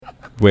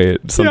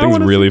Wait, something's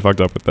really fucked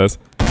up with this.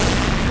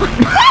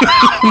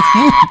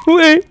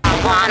 Wait.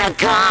 I wanna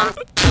come.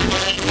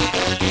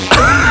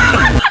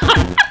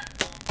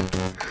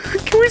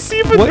 Can we see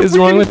if what is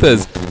wrong with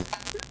this?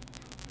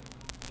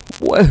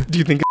 What do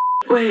you think?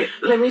 Wait,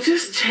 let me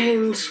just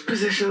change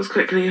positions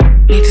quickly.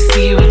 Need to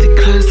see you with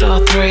the clothes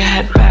off, throw your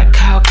head back,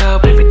 cowgirl,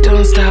 baby,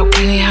 don't stop.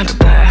 Can you handle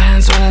that?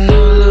 Hands on a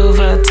no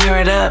over,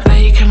 tear it up. Now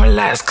you can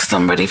relax, cause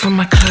I'm ready for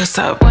my close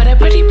up. What a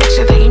pretty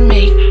picture that you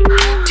make.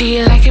 Do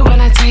you like it when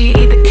I tell you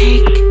eat the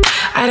cake?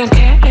 I don't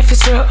care if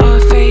it's real or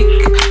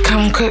fake.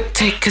 Come quick,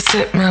 take a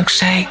sip,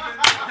 milkshake.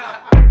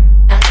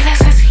 I'm feeling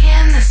sexy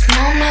in this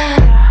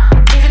moment.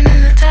 Even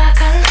in the dark,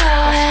 I'm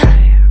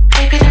glowing.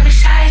 Baby, don't be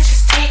shy,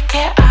 just take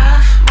it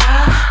off.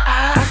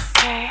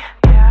 Okay,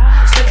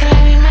 yeah. So looking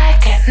at me might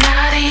get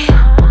naughty.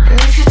 I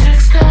need you to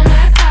explore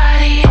my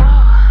body.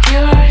 You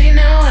already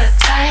know what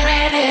time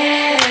it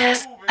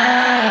is.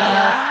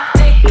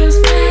 Take those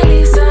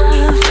panties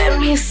off. Let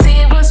me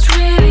see what's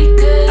really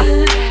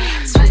good.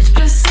 Switch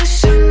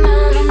position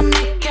on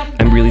make your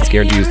I'm really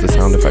scared to use the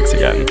sound effects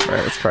again. All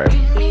right, let's try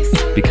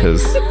it.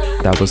 Because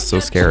that was so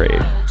scary.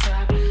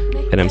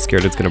 And I'm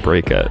scared it's gonna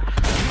break it.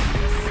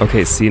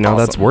 Okay, see, now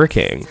that's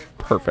working.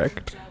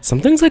 Perfect.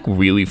 Something's like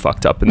really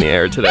fucked up in the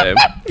air today.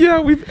 Yeah,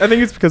 I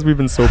think it's because we've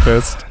been so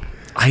pissed.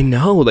 I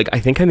know, like I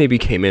think I maybe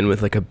came in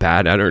with like a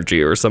bad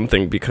energy or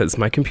something because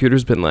my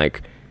computer's been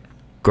like,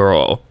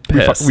 girl,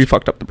 pissed. We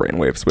fucked up the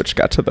brainwaves, which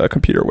got to the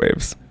computer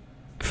waves.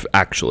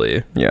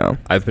 Actually, yeah,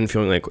 I've been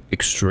feeling like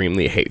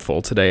extremely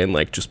hateful today, and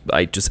like just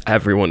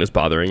everyone is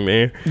bothering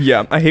me.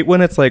 Yeah, I hate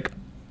when it's like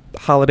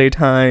holiday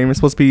time. It's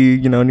supposed to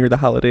be, near the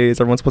holidays.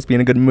 Everyone's supposed to be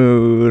in a good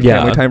mood. Yeah,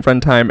 family time,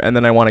 friend time, and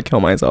then I want to kill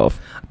myself.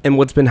 And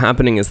what's been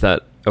happening is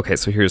that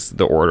so here's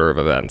the order of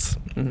events.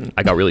 Mm-hmm.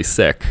 I got really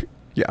sick.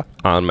 Yeah,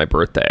 on my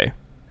birthday.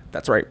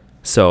 That's right.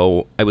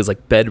 So I was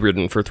like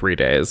bedridden for 3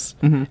 days,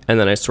 mm-hmm. and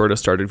then I sort of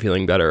started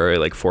feeling better. I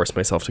like forced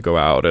myself to go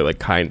out. I like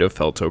kind of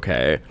felt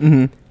okay.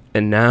 Mm-hmm.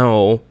 And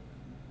now,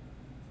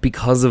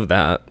 because of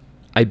that,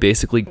 I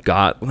basically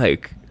got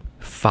like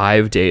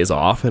 5 days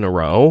off in a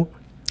row.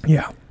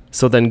 Yeah.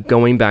 So then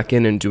going back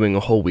in and doing a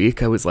whole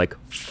week, I was like,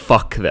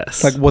 fuck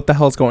this. Like, what the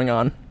hell's going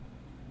on?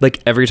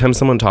 Like, every time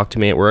someone talked to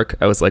me at work,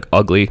 I was like,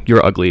 ugly,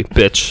 you're ugly,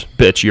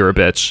 bitch, you're a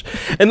bitch.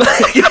 And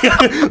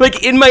like,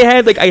 like in my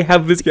head, like I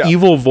have this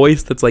evil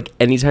voice that's like,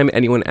 anytime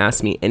anyone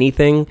asks me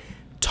anything,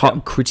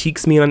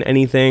 critiques me on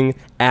anything,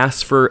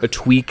 asks for a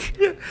tweak,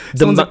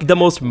 the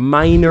most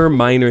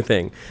minor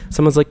thing.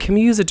 Someone's like, can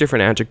we use a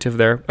different adjective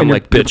there? I'm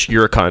like, bitch,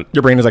 you're a cunt.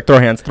 Your brain is like, throw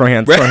hands.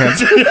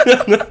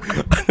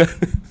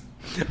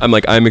 I'm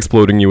like, I'm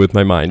exploding you with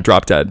my mind.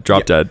 Drop dead.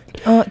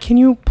 Can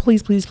you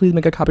please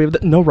make a copy of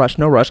that? No rush.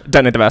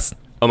 Detonate the vest.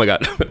 Oh my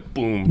god.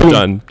 Boom.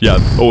 Done. Yeah.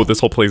 Oh, this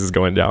whole place is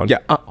going down. Yeah.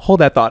 Hold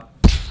that thought.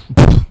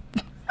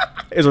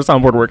 Is our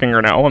soundboard working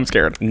or no? I'm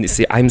scared.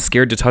 See, I'm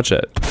scared to touch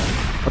it.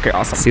 Okay,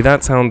 awesome. See,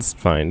 that sounds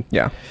fine.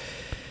 Yeah.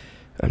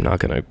 I'm not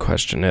going to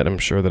question it. I'm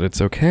sure that it's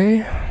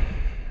okay.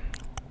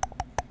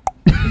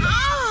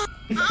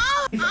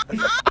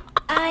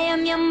 I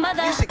am your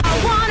mother.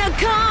 I wanna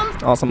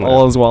come. Awesome.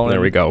 All is well. There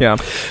we go. Yeah.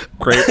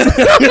 Great.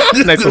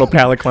 Nice little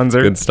palate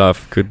cleanser. Good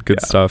stuff. Good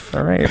stuff.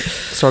 All right.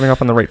 Starting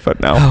off on the right foot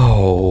now.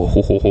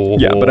 Oh.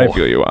 Yeah, but I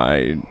feel you.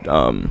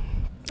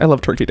 I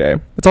love Turkey Day.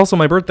 It's also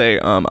my birthday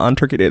on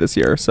Turkey Day this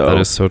year. So that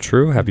is so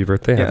true. Happy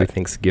birthday. Happy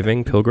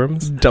Thanksgiving,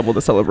 pilgrims. Double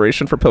the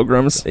celebration for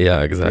pilgrims.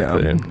 Yeah,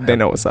 exactly. Yeah, they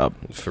know what's up.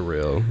 For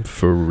real.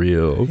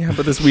 Yeah,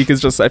 but this week is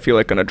just, I feel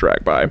like, going to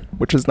drag by,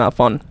 which is not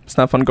fun. It's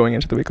not fun going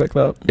into the week like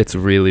that. It's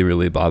really,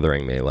 really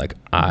bothering me. Like,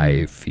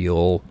 I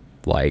feel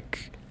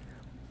like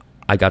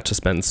I got to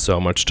spend so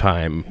much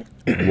time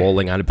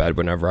rolling out of bed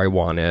whenever I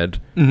wanted,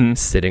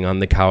 sitting on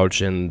the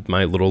couch in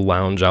my little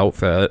lounge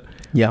outfit.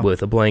 Yeah.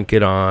 With a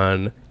blanket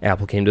on.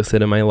 Apple came to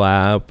sit in my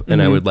lap, and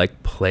I would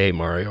like play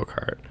Mario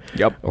Kart.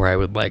 Yep. Or I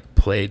would like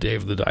play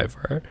Dave the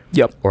Diver.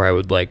 Yep. Or I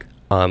would like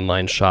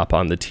online shop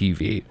on the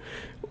TV.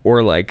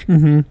 Or like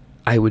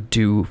I would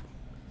do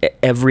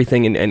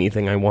everything and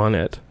anything I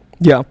wanted.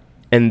 Yeah.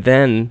 And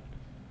then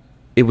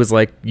it was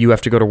like, you have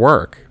to go to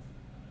work.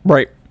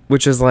 Right.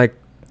 Which is like,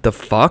 the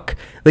fuck?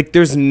 Like,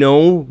 there's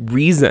no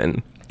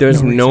reason.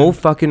 There's no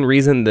fucking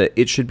reason that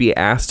it should be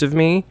asked of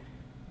me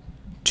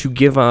to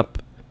give up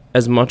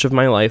as much of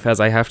my life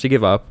as I have to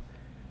give up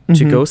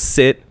to go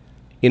sit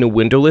in a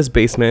windowless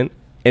basement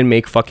and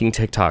make fucking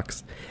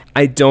TikToks.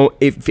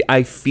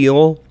 I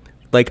feel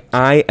like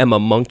I am a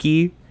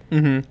monkey.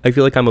 I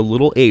feel like I'm a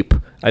little ape.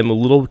 I'm a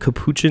little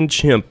capuchin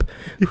chimp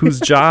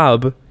whose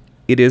job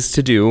it is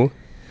to do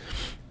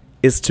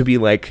is to be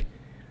like,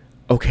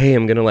 okay,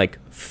 I'm gonna like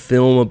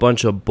film a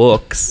bunch of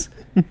books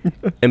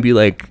and be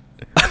like,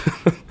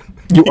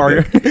 you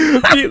are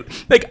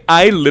like,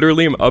 I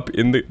literally am up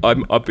in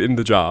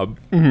the job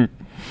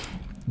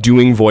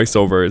doing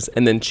voiceovers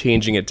and then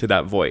changing it to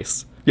that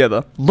voice.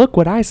 Yeah, look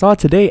what I saw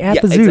today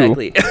at the zoo.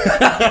 Exactly.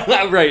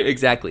 Right,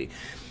 exactly.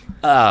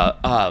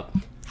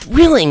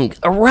 Thrilling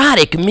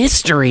erotic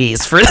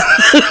mysteries for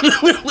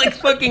like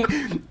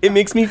fucking, it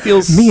makes me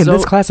feel me and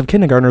this class of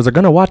kindergartners are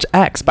gonna watch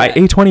X by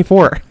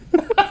A24.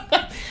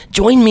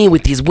 Join me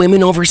with these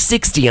women over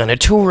 60 on a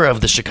tour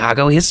of the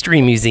Chicago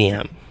History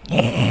Museum.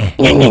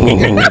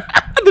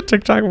 The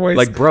TikTok voice.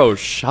 Like, bro,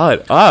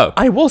 shut up.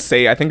 I will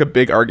say, I think a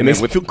big It argument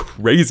makes me feel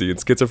crazy and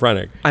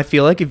schizophrenic. I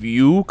feel like if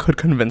you could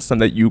convince them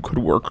that you could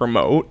work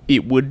remote,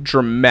 it would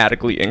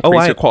dramatically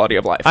increase your quality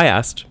of life. I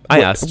asked.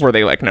 Were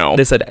they like, no?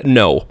 They said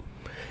no.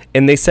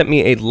 And they sent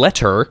me a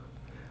letter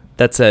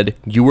that said,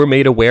 you were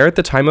made aware at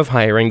the time of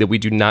hiring that we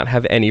do not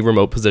have any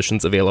remote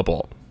positions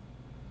available.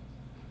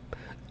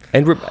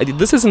 And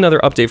this is another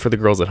update for the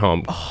girls at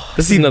home.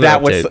 This is another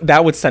update.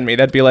 That would send me.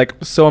 That'd be like,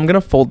 so I'm going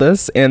to fold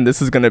this, and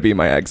this is going to be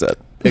my exit.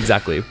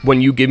 Exactly. When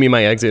you give me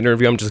my exit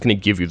interview, I'm just going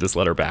to give you this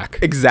letter back.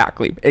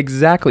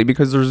 Exactly,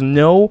 because there's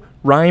no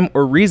rhyme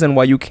or reason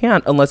why you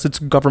can't unless it's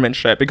government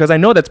shit, because I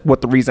know that's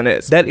what the reason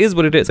is. That is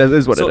what it is. That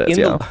is what it is,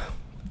 yeah.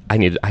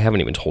 I haven't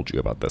even told you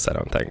about this, I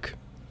don't think.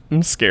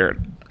 I'm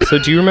scared. So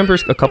do you remember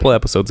a couple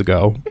episodes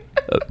ago,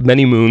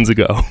 many moons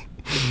ago,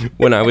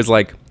 when I was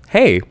like,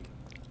 hey,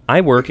 I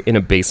work in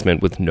a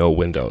basement with no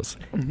windows.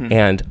 Mm-hmm.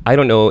 And I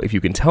don't know if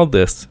you can tell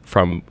this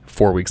from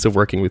 4 weeks of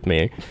working with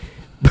me,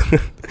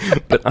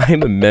 but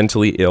I'm a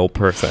mentally ill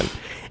person.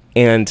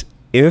 And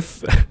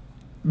if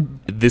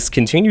this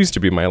continues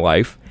to be my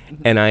life,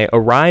 and I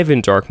arrive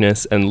in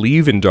darkness and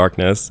leave in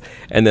darkness,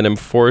 and then I'm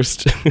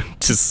forced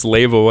to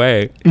slave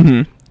away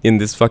in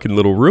this fucking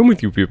little room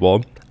with you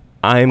people,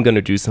 I'm going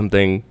to do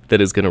something that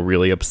is going to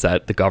really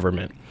upset the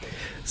government.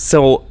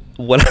 So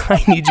what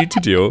I need you to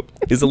do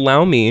is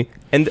allow me,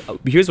 and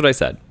here's what I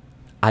said.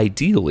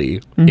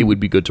 Ideally, it would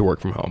be good to work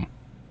from home.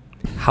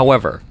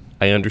 However,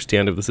 I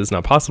understand if this is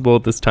not possible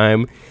at this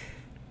time,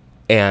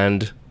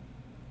 and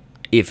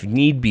if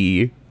need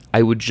be,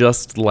 I would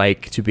just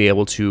like to be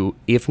able to,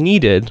 if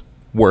needed,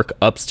 work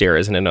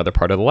upstairs in another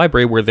part of the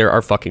library where there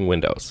are fucking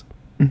windows.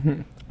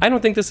 Mm-hmm. I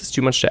don't think this is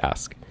too much to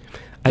ask.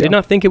 I did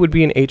not think it would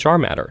be an HR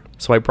matter,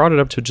 so I brought it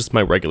up to just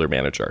my regular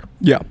manager.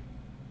 Yeah.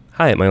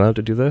 Hi, am I allowed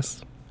to do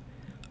this?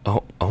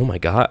 Oh my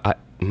God!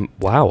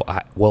 Wow.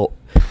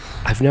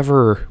 I've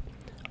never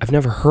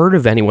heard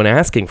of anyone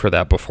asking for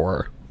that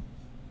before.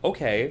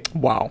 Okay.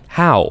 Wow.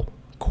 How?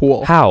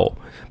 Cool. How?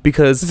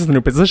 Because this is a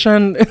new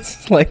position.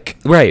 It's like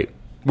right.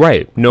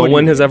 No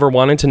one has ever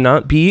wanted to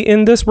not be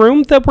in this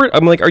room that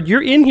I'm like,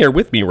 you're in here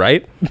with me,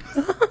 right?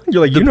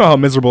 You're like, you know how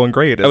miserable and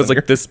great it is. I was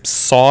like, this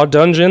saw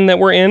dungeon that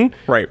we're in.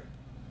 Right.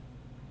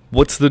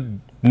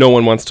 No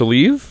one wants to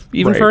leave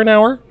even for an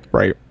hour.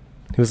 Right.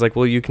 He was like,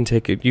 well, you can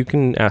take it. You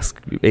can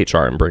ask HR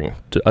and bring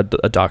a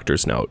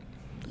doctor's note.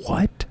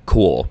 What?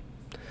 Cool.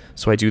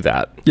 So I do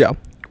that. Yeah.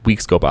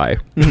 Weeks go by.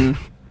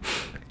 Mm-hmm.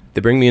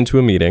 They bring me into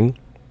a meeting,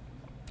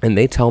 and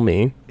they tell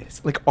me,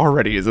 it's like,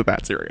 already is it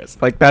that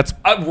serious? Like, that's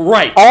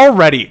right.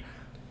 Already.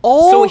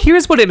 So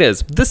here's what it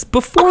is. This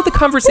before the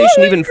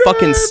conversation even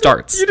fucking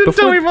starts. You didn't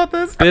tell me about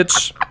this,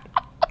 bitch.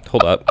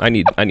 Hold up. I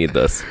need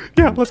this.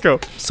 Yeah, let's go.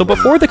 So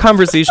before the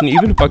conversation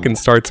even fucking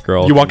starts,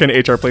 girl. You walk in,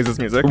 HR plays this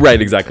music. Right,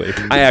 exactly.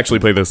 I actually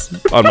play this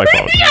on my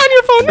phone. Yeah, on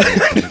your phone.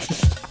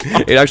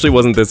 It actually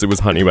wasn't this. It was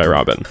Honey by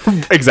Robin.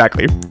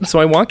 Exactly.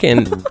 So I walk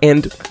in,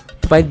 and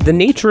by the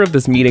nature of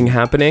this meeting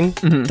happening,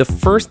 the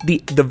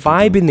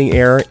vibe in the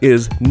air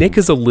is Nick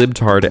is a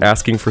libtard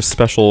asking for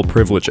special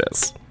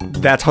privileges.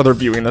 That's how they're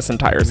viewing this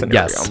entire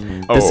scenario. Yes.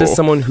 This is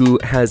someone who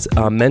has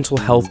mental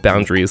health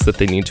boundaries that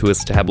they need to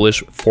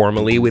establish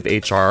formally with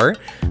HR.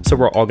 So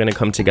we're all going to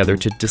come together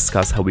to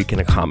discuss how we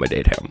can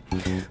accommodate him.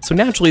 So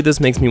naturally,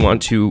 this makes me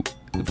want to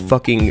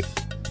fucking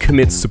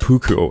commit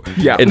seppuku.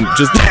 Yeah. And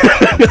just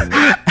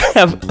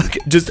have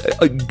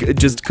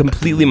just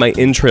completely my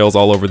entrails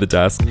all over the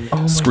desk,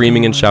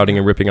 screaming and shouting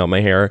and ripping out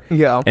my hair.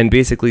 Yeah. And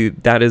basically,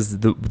 that is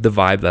the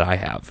vibe that I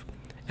have.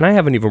 And I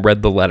haven't even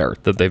read the letter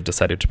that they've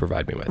decided to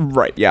provide me with.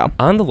 Right, yeah.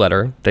 On the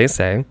letter, they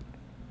say,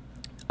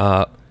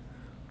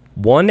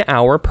 1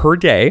 hour per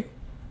day,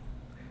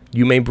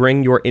 you may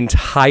bring your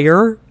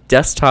entire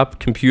desktop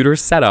computer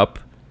setup,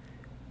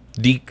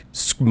 the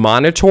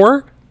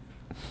monitor,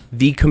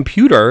 the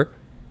computer,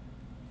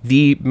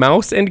 the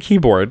mouse and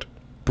keyboard,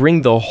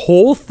 bring the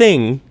whole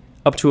thing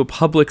up to a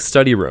public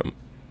study room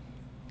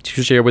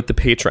to share with the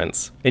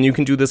patrons. And you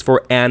can do this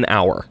for an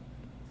hour.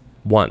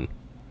 1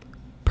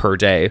 per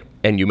day,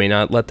 and you may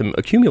not let them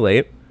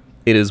accumulate.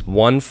 It is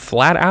 1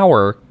 flat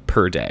hour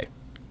per day.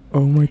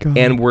 Oh my God.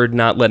 And we're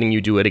not letting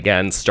you do it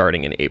again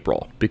starting in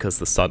April because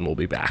the sun will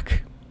be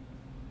back.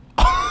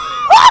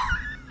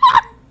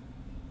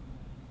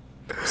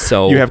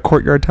 So you have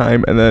courtyard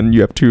time, and then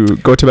you have to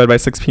go to bed by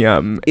 6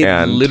 p.m.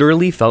 It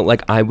literally felt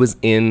like I was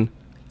in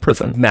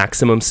prison,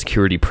 maximum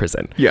security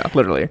prison. Yeah,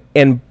 literally.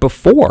 And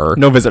before,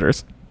 no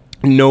visitors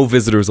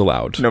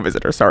allowed. No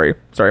visitors. Sorry,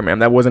 ma'am.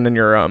 That wasn't in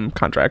your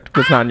contract.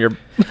 That's not in your.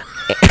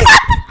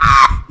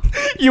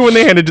 You when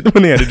they handed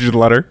you the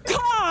letter.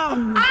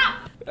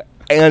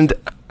 And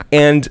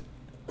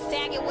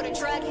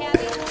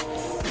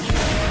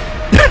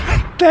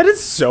that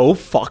is so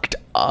fucked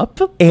up.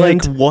 And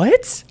like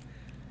what?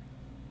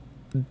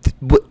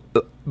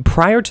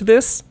 Prior to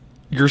this,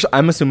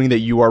 I'm assuming that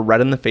you are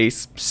red in the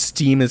face.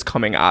 Steam is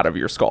coming out of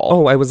your skull.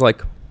 Oh, I was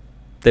like,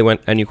 they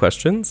went, any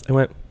questions? I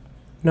went,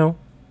 no.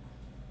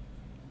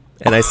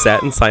 And I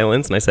sat in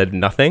silence and I said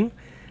nothing.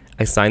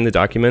 I signed the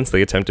documents.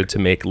 They attempted to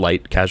make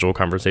light, casual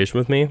conversation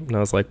with me. And I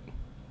was like,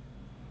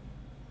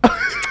 all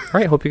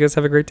right, hope you guys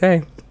have a great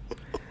day.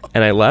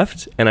 And I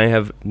left, and I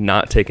have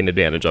not taken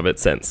advantage of it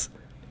since.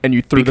 And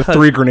you threw the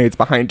 3 grenades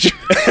behind you.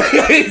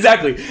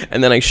 Exactly.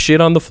 And then I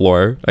shit on the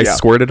floor. I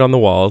squirted on the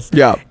walls.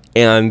 Yeah.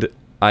 And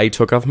I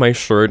took off my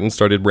shirt and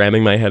started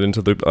ramming my head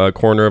into the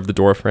corner of the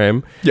door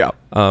frame. Yeah.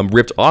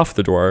 Ripped off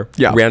the door.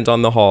 Yeah. Ran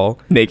down the hall.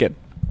 Naked.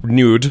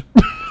 Nude.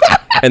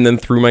 And then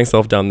threw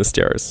myself down the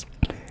stairs.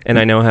 And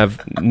I now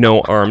have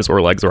no arms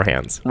or legs or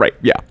hands. Right.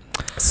 Yeah.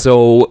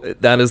 So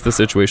that is the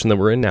situation that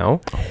we're in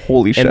now.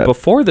 Holy shit. And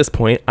before this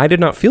point, I did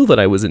not feel that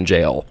I was in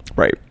jail.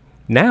 Right.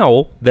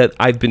 Now that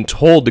I've been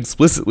told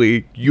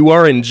explicitly, you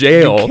are in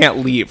jail. You can't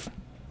leave.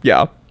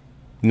 Yeah.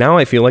 Now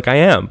I feel like I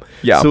am.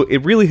 Yeah. So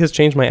it really has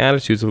changed my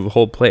attitudes of the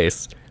whole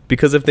place.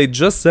 Because if they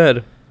just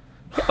said,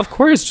 yeah, of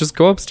course, just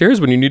go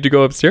upstairs when you need to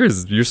go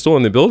upstairs. You're still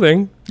in the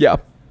building. Yeah.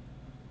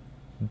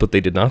 But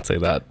they did not say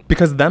that.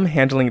 Because them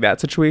handling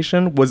that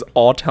situation was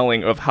all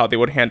telling of how they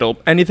would handle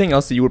anything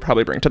else that you would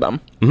probably bring to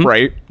them. Mm-hmm.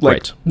 Right? Like,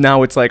 right.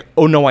 Now it's like,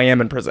 oh, no, I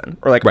am in prison.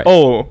 Or like, right.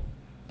 oh.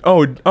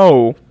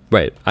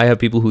 Right. I have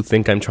people who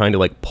think I'm trying to,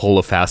 like, pull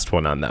a fast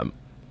one on them.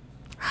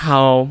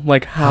 How,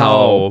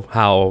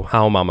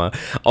 mama?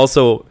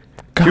 Also,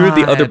 here are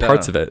the other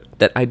parts of it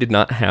that I did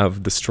not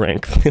have the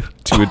strength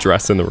to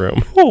address in the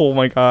room. Oh,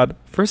 my God.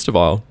 First of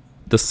all,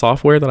 the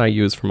software that I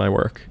use for my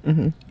work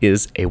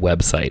is a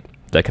website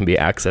that can be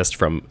accessed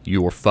from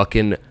your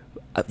fucking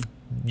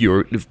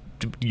your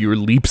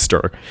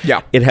Leapster.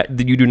 Yeah.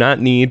 You do not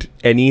need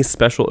any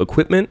special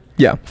equipment.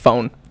 Yeah.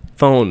 Phone.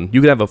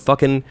 You could have a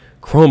fucking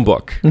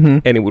Chromebook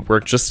and it would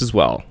work just as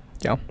well.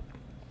 Yeah.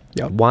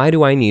 Yeah. Why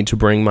do I need to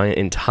bring my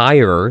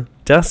entire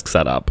desk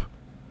setup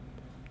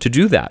to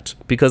do that?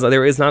 Because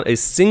there is not a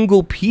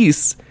single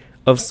piece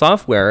of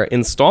software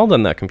installed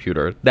on that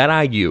computer that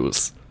I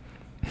use.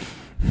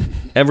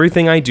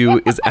 Everything I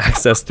do is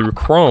accessed through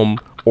Chrome,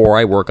 or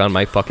I work on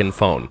my fucking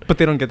phone. But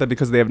they don't get that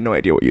because they have no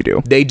idea what you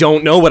do. They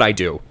don't know what I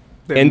do.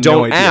 And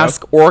don't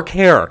ask or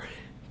care.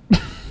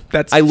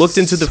 I looked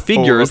into the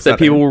figures that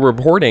people were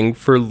reporting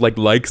for like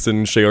likes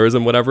and shares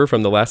and whatever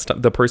from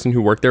the person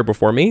who worked there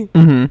before me.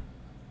 Mm-hmm.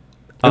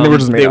 And they were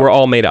just made up. They were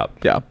all made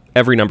up. Yeah.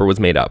 Every number was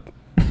made up.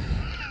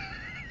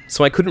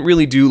 So I couldn't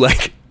really do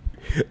like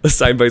a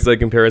side-by-side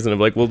comparison of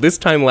like, well, this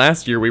time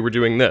last year we were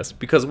doing this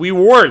because we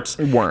weren't.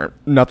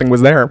 Nothing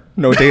was there.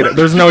 No data.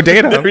 There's no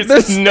data.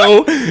 There's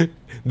no...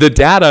 The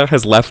data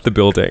has left the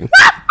building.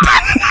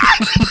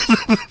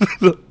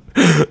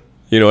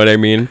 You know what I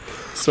mean?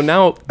 So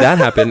now that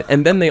happened.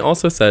 And then they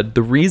also said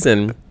the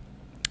reason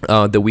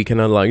that we can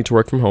allow you to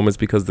work from home is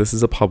because this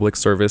is a public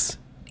service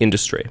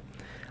industry.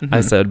 Mm-hmm.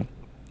 I said,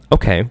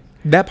 okay.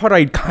 That part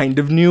I kind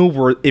of knew,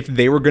 where if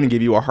they were going to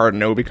give you a hard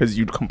no because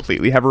you'd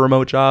completely have a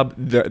remote job,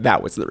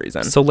 that was the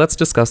reason. So let's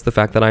discuss the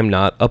fact that I'm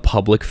not a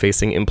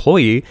public-facing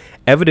employee,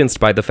 evidenced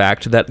by the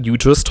fact that you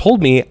just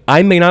told me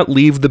I may not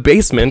leave the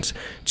basement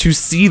to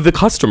see the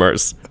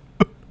customers.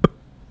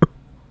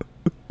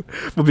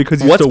 Well,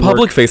 because what's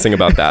public-facing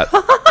about that?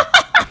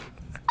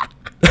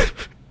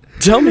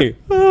 Tell me.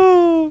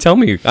 Tell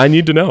me. I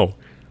need to know.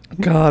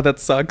 God, that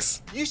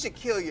sucks. You should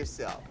kill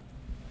yourself.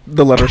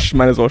 The letter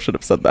might as well should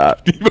have said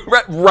that.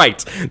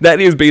 Right.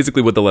 That is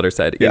basically what the letter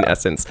said, in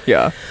essence.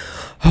 Yeah.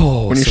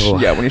 Oh,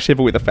 when you shave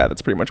away the fat,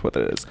 that's pretty much what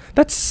it is.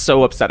 That's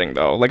so upsetting,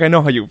 though. Like, I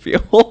know how you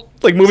feel.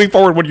 Like, moving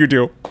forward, what do you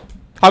do?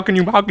 How can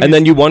you? And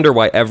then you wonder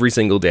why every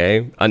single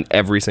day, on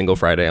every single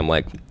Friday, I'm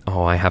like,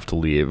 oh, I have to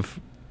leave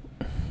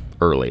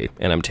early,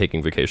 and I'm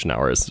taking vacation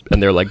hours.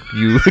 And they're like,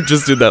 you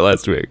just did that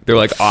last week. They're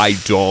like, I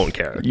don't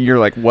care. You're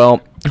like,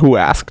 well, who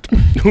asked?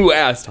 Who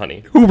asked,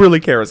 honey? Who really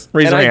cares?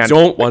 Raise your hand. I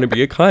don't want to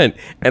be a cunt.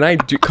 And I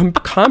do,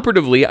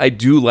 comparatively, I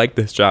do like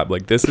this job.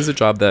 Like, this is a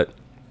job that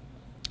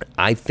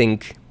I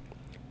think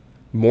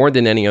more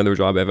than any other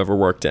job I've ever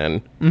worked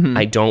in,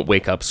 I don't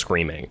wake up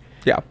screaming.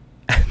 Yeah.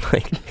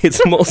 Like, it's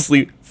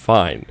mostly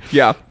fine.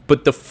 Yeah.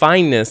 But the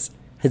fineness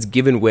has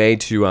given way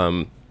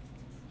to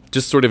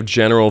just sort of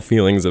general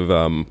feelings of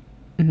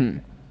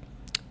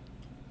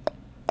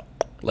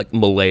like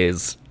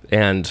malaise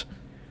and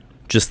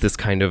just this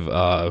kind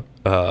of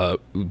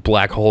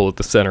black hole at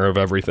the center of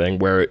everything,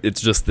 where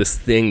it's just this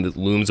thing that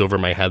looms over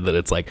my head that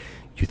it's like,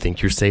 you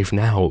think you're safe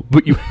now,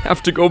 but you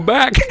have to go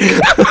back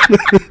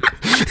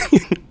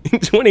in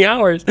 20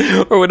 hours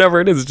or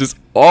whatever it is. It's just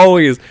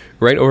always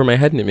right over my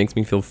head, and it makes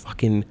me feel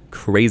fucking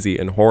crazy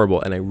and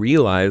horrible. And I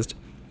realized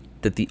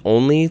that the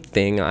only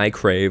thing I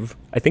crave,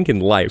 I think in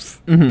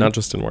life, not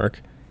just in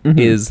work,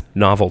 is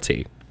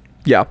novelty.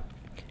 Yeah.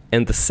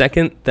 And the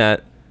second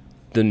that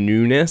the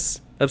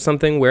newness of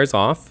something wears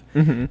off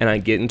and I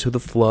get into the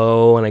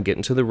flow and I get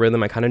into the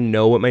rhythm, I kind of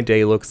know what my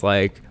day looks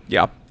like.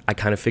 Yeah. I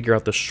kind of figure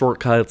out the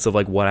shortcuts of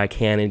like what I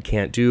can and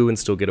can't do and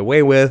still get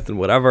away with and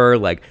whatever,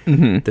 like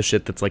the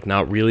shit that's like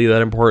not really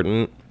that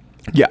important.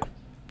 Yeah.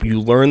 You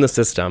learn the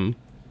system,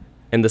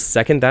 and the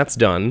second that's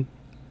done,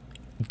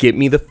 get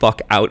me the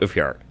fuck out of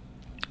here.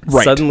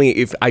 Right. Suddenly,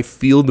 if I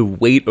feel the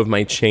weight of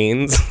my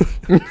chains,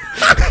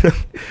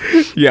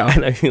 Yeah.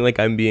 and I feel like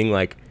I'm being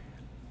like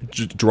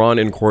drawn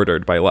and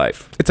quartered by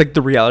life. It's like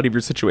the reality of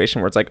your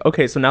situation where it's like,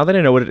 okay, so now that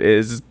I know what it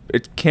is,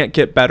 it can't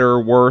get better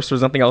or worse.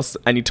 There's nothing else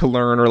I need to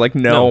learn, or like,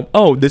 no.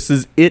 Oh, this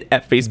is it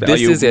at face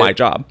value. This is my it.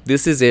 job.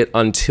 This is it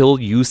until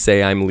you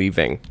say I'm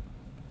leaving.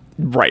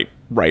 Right.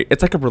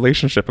 It's like a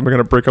relationship. Am I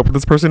going to break up with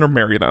this person or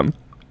marry them?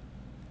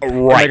 Right.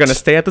 Am I going to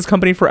stay at this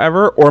company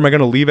forever, or am I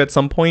going to leave at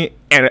some point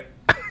and it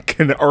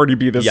can already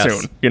be this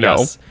soon? You know?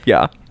 Yes.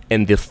 Yeah.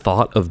 And the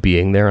thought of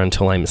being there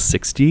until I'm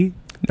 60,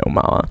 No,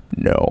 mama.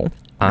 No.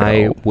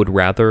 I would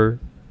rather.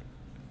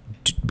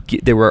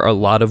 There were a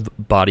lot of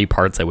body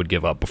parts I would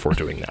give up before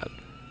doing that.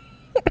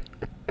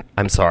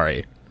 I'm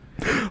sorry.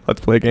 Let's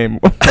play a game.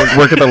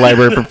 Work at the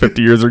library for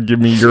 50 years or give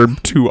me your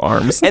 2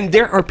 arms. And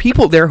there are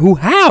people there who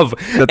have.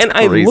 That's and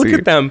I look crazy.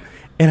 at them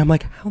and I'm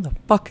like, how the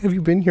fuck have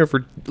you been here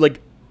for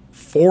like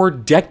 4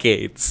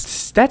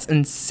 decades? That's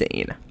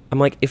insane. I'm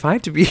like, if I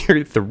have to be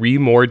here 3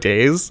 more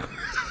days,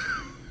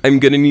 I'm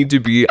going to need to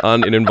be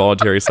on an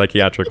involuntary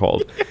psychiatric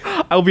hold.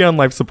 I'll be on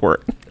life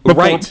support.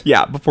 Right.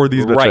 Yeah, before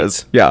these bitches.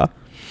 Right. Yeah.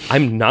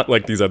 I'm not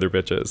like these other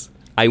bitches.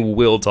 I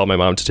will tell my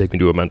mom to take me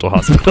to a mental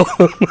hospital.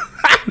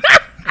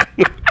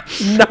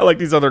 Not like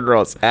these other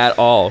girls. At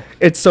all.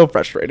 It's so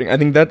frustrating. I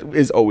think that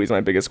is always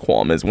my biggest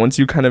qualm, is once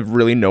you kind of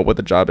really know what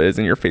the job is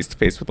and you're face to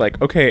face with like,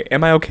 okay,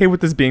 am I okay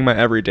with this being my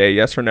everyday?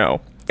 Yes or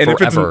no? And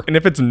Forever.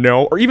 if it's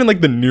no, or even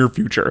like the near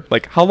future,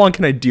 like how long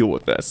can I deal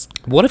with this?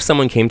 What if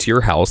someone came to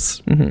your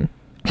house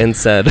and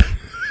said,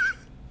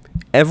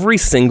 every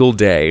single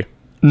day,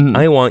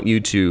 I want you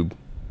to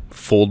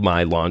fold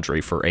my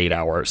laundry for 8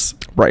 hours.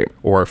 Right.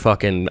 Or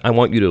fucking, I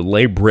want you to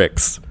lay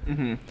bricks.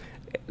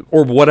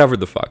 Or whatever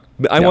the fuck.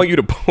 I want you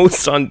to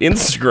post on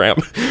Instagram,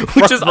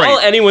 which is all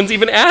anyone's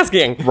even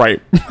asking.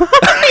 Right.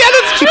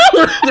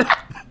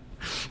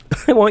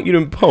 I want you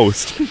to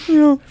post.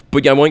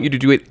 But I want you to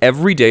do it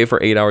every day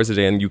for 8 hours a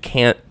day, and you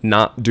can't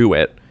not do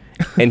it.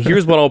 And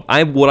here's what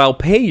I'll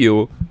pay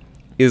you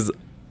is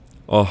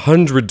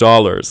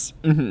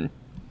 $100.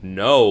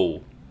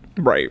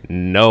 Right.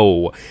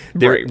 No.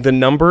 Right. The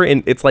number,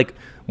 and it's like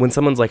when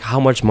someone's like, how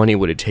much money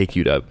would it take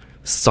you to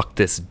suck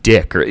this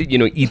dick, or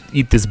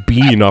eat this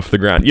bean off the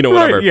ground,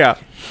 whatever. Right, yeah.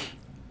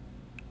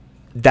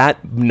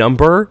 That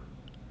number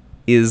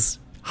is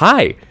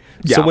high.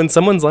 Yeah. So when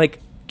someone's like,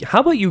 how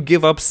about you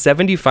give up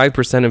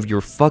 75% of your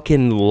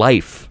fucking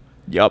life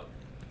Yep.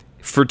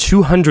 for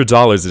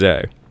 $200 a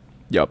day?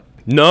 Yep.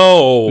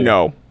 No.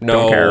 No.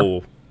 Don't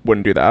care.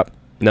 Wouldn't do that.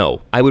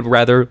 No. I would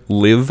rather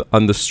live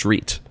on the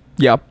street.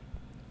 Yep.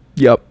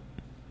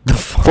 The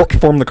fuck?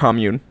 Form the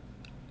commune.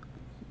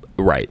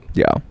 Right.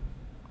 Yeah.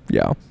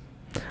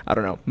 I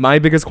don't know. My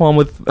biggest qualm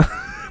with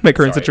my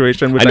current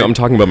situation, which I know I'm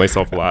talking about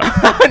myself a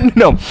lot.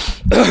 no,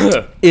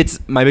 it's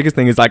my biggest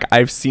thing is like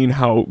I've seen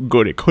how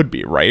good it could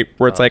be, right?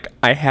 Where it's like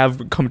I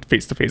have come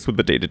face to face with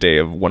the day to day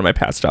of one of my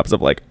past jobs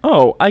of like,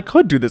 oh, I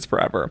could do this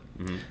forever,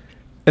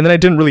 and then I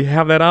didn't really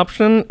have that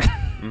option.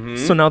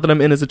 So now that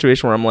I'm in a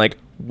situation where I'm like,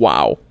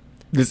 wow,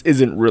 this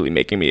isn't really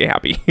making me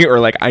happy, or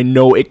like I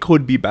know it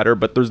could be better,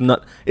 but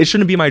it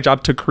shouldn't be my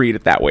job to create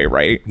it that way,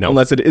 right? No.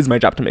 Unless it is my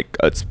job to make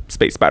a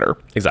space better.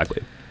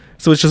 Exactly.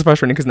 So it's just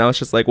frustrating because now it's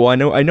just like, well, I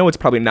know it's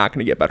probably not going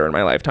to get better in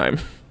my lifetime.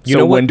 You So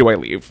know what? when do I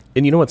leave?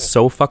 And you know what's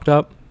so fucked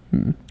up?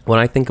 When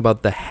I think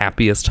about the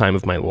happiest time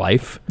of my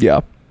life,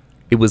 Yeah.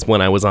 it was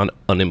when I was on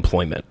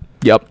unemployment.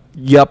 Yep.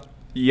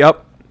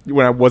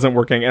 When I wasn't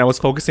working and I was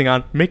focusing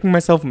on making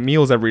myself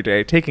meals every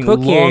day, taking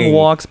Cooking. long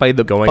walks by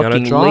the Going on a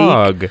fucking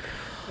jog, lake.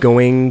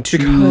 going to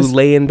Because-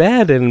 lay in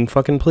bed and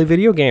fucking play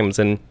video games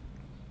and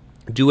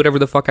do whatever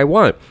the fuck I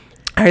want.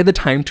 I had the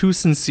time to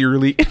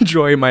sincerely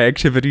enjoy my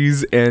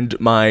activities and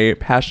my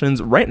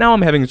passions. Right now,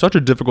 I'm having such a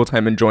difficult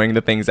time enjoying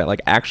the things that like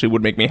actually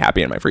would make me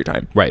happy in my free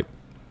time. Right.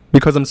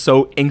 Because I'm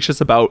so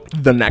anxious about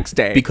the next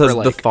day. Because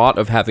or, the like, thought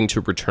of having to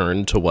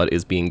return to what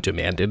is being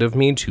demanded of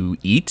me to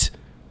eat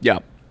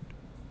Yep.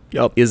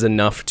 is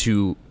enough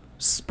to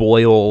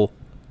spoil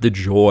the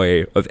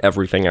joy of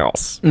everything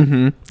else.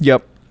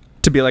 Yep.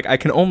 To be like, I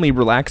can only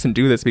relax and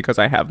do this because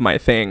I have my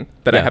thing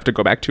that I Yeah. have to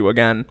go back to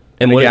again.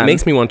 And what again. it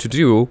makes me want to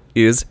do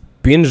is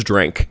binge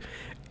drink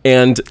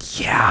and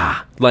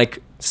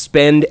like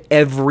spend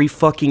every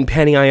fucking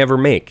penny I ever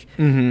make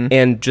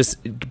and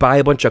just buy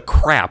a bunch of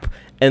crap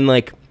and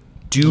like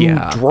do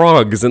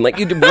drugs and like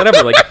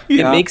whatever. Like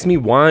it makes me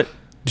want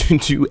to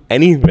do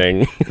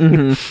anything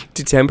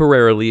to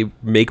temporarily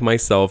make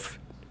myself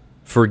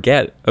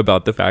forget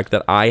about the fact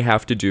that I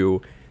have to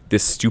do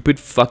this stupid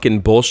fucking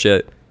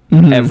bullshit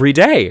every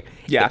day.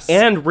 Yes.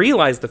 And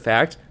realize the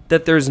fact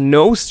that there's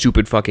no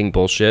stupid fucking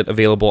bullshit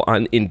available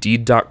on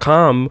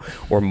Indeed.com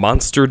or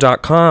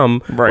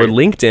Monster.com or Right.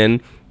 LinkedIn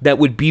that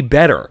would be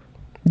better.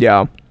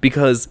 Yeah.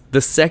 Because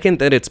the second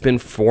that it's been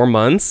 4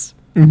 months,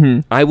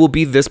 I will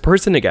be this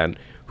person again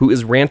who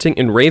is ranting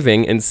and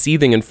raving and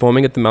seething and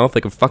foaming at the mouth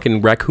like a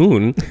fucking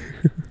raccoon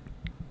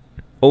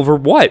over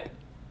what?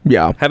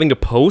 Yeah. Having to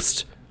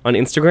post on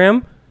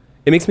Instagram?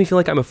 It makes me feel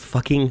like I'm a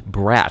fucking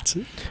brat.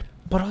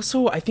 But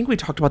also, I think we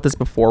talked about this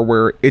before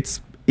where it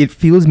it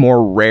feels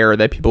more rare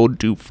that people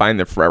do find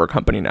their forever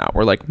company now.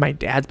 Or like my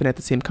dad's been at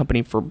the same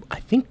company for I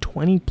think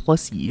 20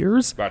 plus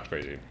years. That's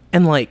crazy.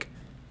 And like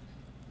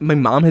my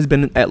mom has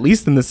been at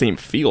least in the same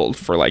field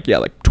for like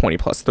 20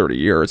 plus 30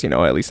 years,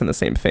 at least in the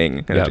same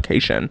thing in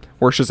education.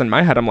 Where it's just in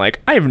my head, I'm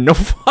like, I have no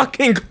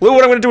fucking clue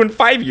what I'm gonna do in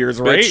 5 years,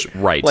 right? Bitch,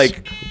 right.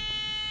 Like,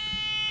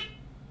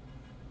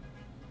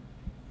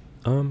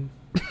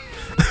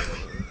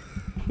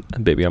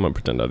 baby, I'm gonna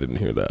pretend I didn't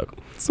hear that.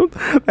 so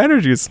the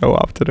energy is so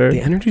off today.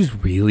 The energy's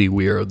really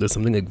weird. There's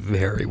something like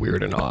very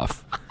weird and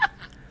off.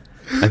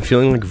 I'm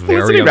feeling like very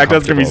Listening back,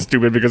 that's gonna be uncomfortable.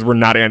 stupid because we're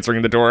not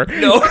answering the door.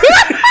 No.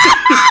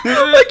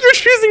 Like you're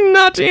choosing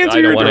not to answer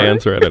I your don't want to door.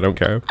 answer it. I don't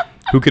care.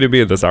 Who could it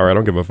be at this hour? I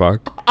don't give a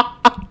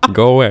fuck.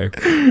 Go away.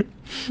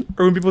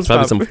 Or when people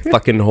Probably stop. some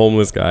fucking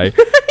homeless guy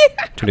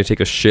trying to take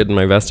a shit in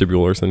my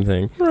vestibule or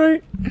something.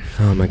 Right.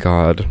 Oh my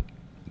god.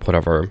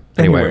 Whatever.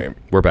 Anyway.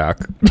 We're back.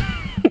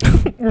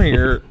 We're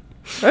here.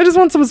 I just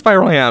want some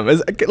spiral ham.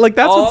 Like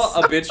that's All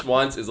what's a bitch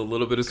wants is a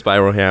little bit of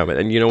spiral ham,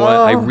 and you know what?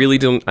 I really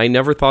don't. I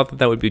never thought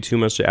that would be too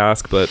much to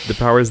ask, but the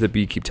powers that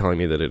be keep telling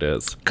me that it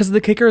is. because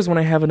the kicker is when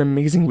I have an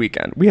amazing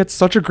weekend. We had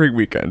such a great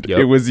weekend. Yep.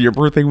 It was your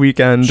birthday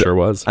weekend. Sure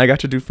was. I got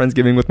to do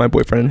Friendsgiving with my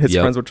boyfriend and his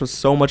Yep. friends, which was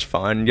so much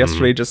fun.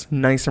 Yesterday, just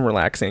nice and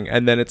relaxing,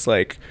 and then it's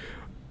like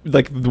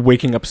the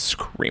waking up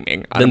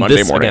screaming on a Then Monday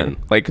this morning. again.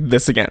 Like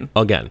this again.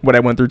 Again. What I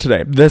went through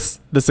today. This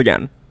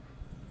again.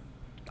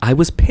 I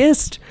was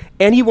pissed.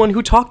 Anyone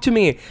who talked to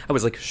me, I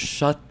was like,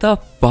 shut the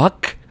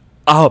fuck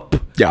up.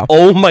 Yeah.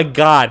 Oh my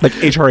god. Like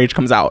HRH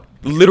comes out.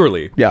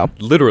 Literally. Yeah.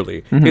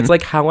 Literally. It's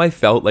like how I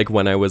felt like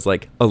when I was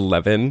like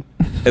 11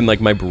 and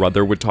like my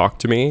brother would talk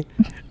to me.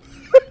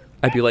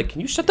 I'd be like, can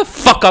you shut the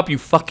fuck up, you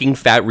fucking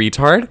fat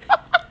retard?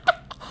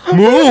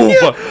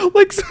 Move.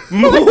 Like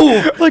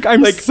Move. like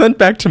I'm sent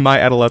back to my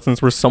adolescence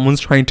where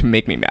someone's trying to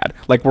make me mad.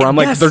 Like where I'm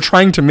like Yes. they're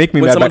trying to make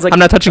me When mad. someone's But like, I'm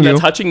not touching you. I'm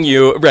not touching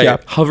you. Right. Yeah.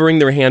 Hovering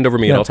their hand over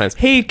me at all times.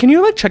 Hey, can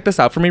you like check this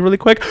out for me really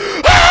quick?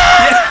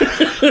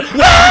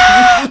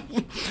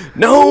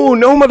 No,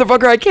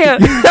 motherfucker, I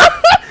can't.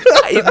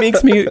 It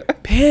makes me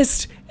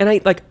pissed. And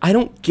I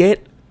don't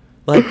get,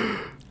 like,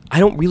 I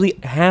don't really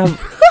have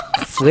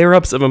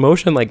flare-ups of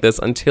emotion like this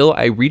until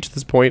I reach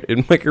this point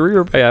in my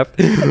career path.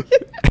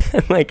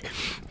 And like,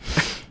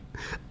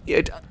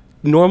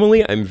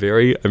 normally I'm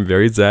very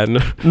zen.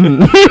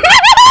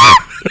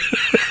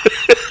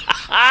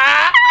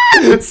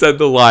 Said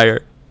the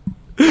liar.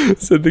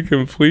 Said the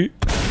complete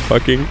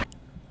fucking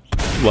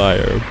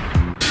liar.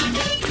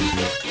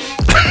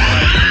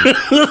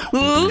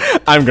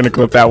 I'm gonna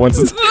clip that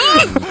once.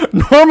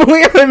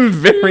 Normally I'm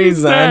very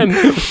zen.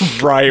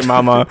 Right,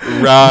 mama.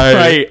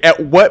 Right. At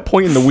what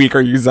point in the week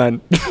are you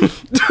zen?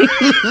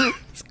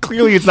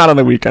 Clearly it's not on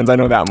the weekends. I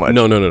know that much.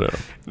 No.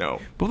 No.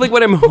 But like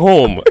when I'm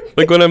home,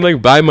 like when I'm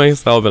like by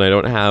myself and I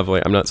don't have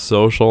like I'm not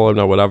social, I'm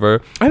not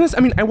whatever. I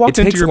mean, I It walked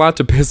into takes a lot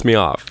to piss me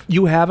off.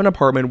 You have an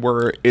apartment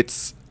where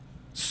it's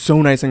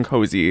so nice and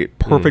cozy,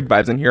 perfect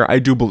vibes in here. I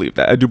do believe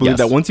that. I do believe Yes.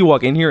 that once you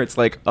walk in here, it's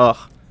like,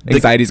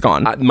 anxiety's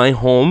gone. My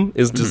home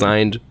is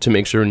designed to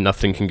make sure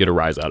nothing can get a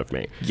rise out of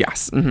me.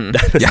 Yes. Mm-hmm.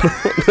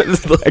 That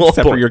is the whole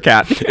Except for point. your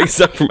cat.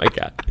 Except for my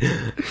cat.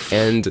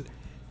 And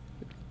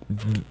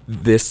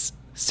this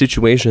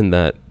situation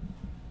that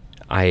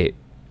I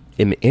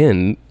am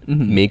in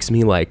makes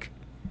me like,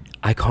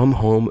 I come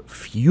home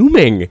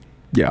fuming.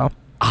 Yeah.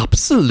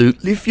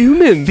 Absolutely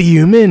fuming.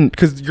 Fuming.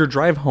 Because your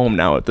drive home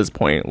now at this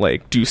point,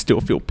 like, do you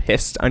still feel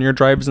pissed on your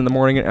drives in the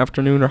morning and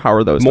afternoon, or how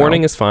are those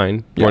Morning now? is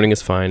fine. Yeah. Morning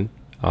is fine.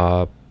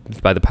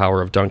 By the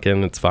power of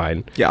Duncan, it's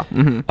fine. Yeah.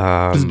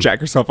 Mm-hmm. Just jack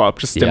yourself up.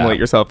 Just stimulate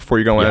yeah. yourself before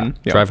you go in.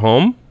 Yeah. Drive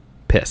home,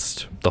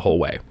 pissed the whole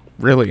way.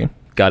 Really?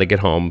 Got to get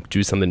home,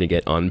 do something to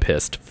get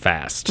unpissed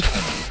fast.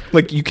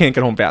 Like, you can't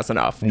get home fast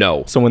enough.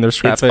 No. So when there's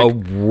traffic, It's a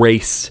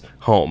race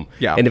home.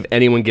 Yeah. And if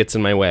anyone gets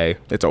in my way,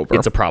 It's over.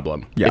 It's a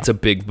problem. Yeah. It's a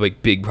big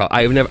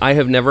problem. I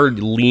have never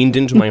leaned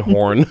into my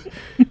horn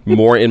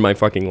more in my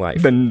fucking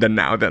life. then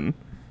now,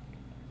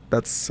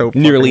 that's so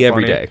fucking Nearly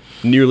every funny. day.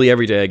 Nearly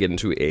every day I get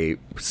into a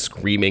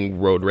screaming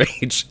road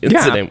rage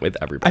incident with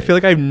everybody. I feel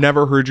like I've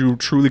never heard you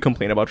truly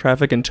complain about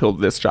traffic until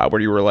this job,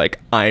 where you were like,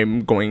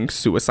 I'm going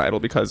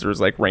suicidal because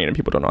there's like rain and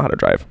people don't know how to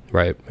drive.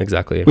 Right,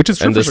 exactly. Which is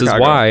true And for this is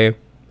Chicago. why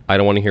I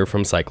don't want to hear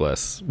from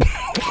cyclists.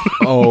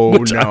 Oh,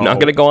 Which I'm not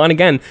going to go on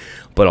again.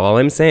 But all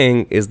I'm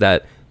saying is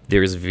that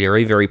there's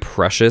very, very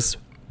precious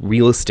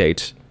real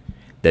estate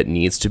that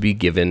needs to be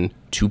given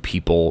to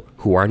people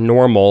who are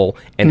normal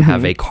and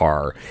have a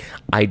car.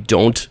 I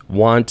don't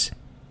want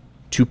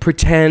to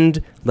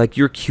pretend like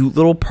your cute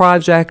little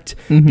project,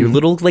 your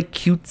little like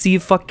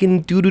cutesy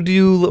fucking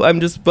doo-doo-doo. I'm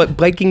just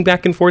biking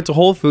back and forth to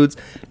Whole Foods.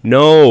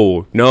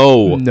 No.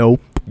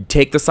 Nope.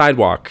 Take the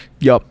sidewalk.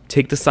 Yup.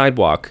 Take the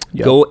sidewalk.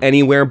 Yep. Go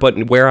anywhere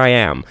but where I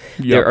am.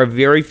 Yep. There are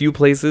very few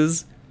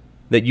places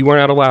that you are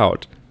not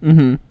allowed.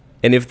 Mm-hmm.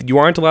 And if you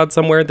aren't allowed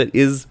somewhere that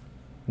is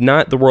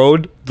not the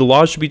road, the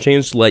laws should be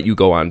changed to let you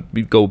go on.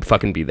 Go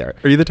fucking be there.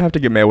 Are you the type to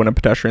get mad when a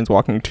pedestrian's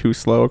walking too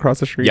slow across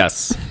the street?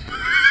 Yes.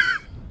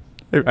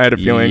 I had a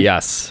feeling.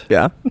 Yes.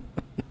 Yeah.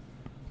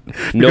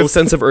 No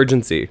sense of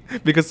urgency.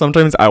 Because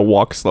sometimes I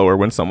walk slower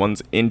when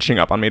someone's inching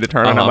up on me to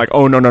turn, and I'm like,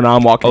 oh, no,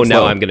 I'm walking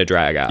slow. Now I'm going to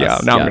drag ass. Yeah,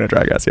 I'm going to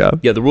drag ass, yeah.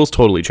 Yeah, the rules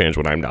totally change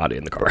when I'm not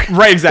in the car.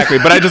 Right, exactly.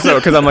 But I just know,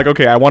 because I'm like,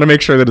 okay, I want to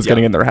make sure that it's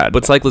getting in their head.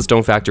 But cyclists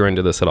don't factor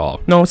into this at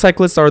all. No,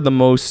 cyclists are the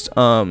most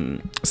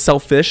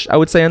selfish, I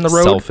would say, on the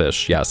road.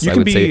 Selfish, yes. I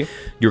would say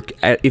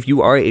if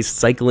you are a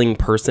cycling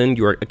person,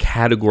 you are a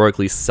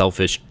categorically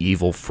selfish,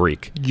 evil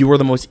freak. You are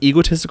the most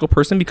egotistical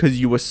person because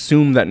you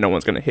assume that no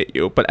one's going to hit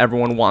you, but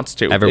everyone wants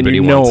to. Everybody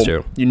wants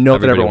to. You know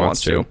that everyone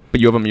wants to.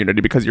 But you have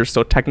immunity because you're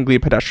still technically a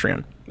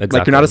pedestrian.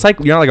 Exactly. Like,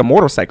 you're not like a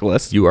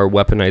motorcyclist. You are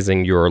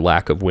weaponizing your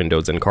lack of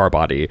windows and car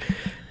body.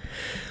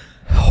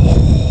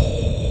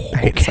 I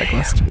hate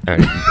cyclists. All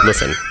right,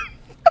 listen.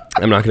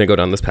 I'm not going to go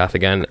down this path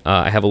again.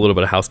 I have a little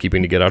bit of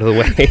housekeeping to get out of the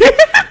way.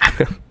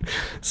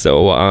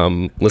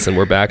 So, listen,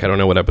 we're back. I don't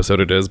know what episode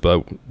it is,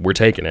 but we're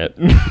taking it.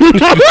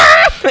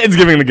 It's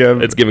giving the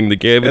give. It's giving the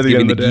give. It's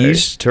giving the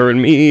geesh.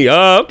 Turn me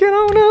up. Get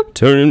on up.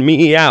 Turn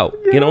me out.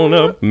 Get on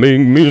up. Make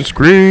me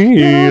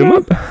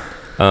scream.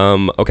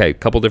 Okay,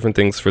 couple different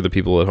things for the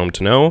people at home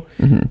to know.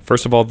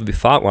 First of all, the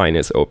thought line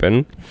is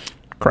open.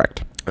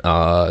 Correct.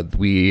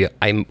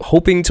 I'm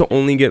hoping to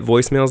only get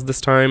voicemails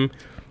this time.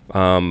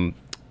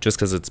 Just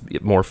because it's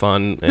more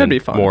fun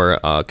and more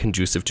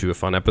conducive to a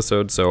fun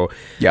episode. So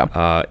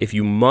yeah, if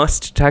you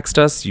must text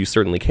us, you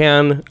certainly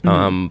can.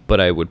 But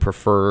I would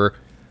prefer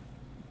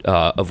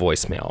a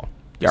voicemail.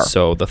 Yeah.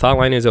 So the thought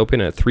line is open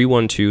at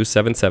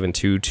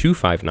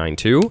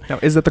 312-772-2592. Now,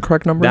 is that the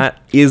correct number? That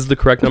is the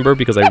correct number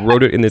because I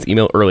wrote it in this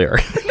email earlier.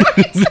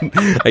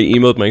 I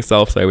emailed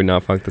myself so I would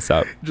not fuck this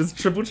up. Just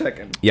triple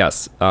checking.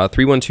 Yes.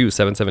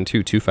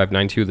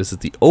 312-772-2592. This is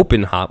the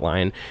open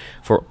hotline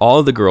for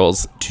all the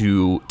girls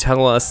to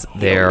tell us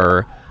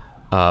their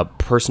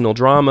personal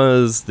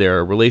dramas,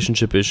 their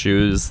relationship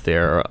issues,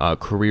 their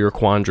career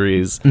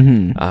quandaries,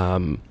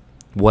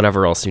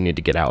 whatever else you need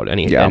to get out.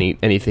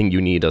 Anything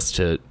you need us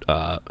to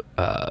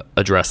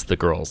address the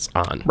girls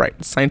on. Right.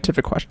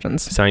 Scientific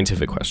questions.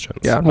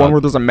 Yeah. One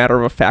where there's a matter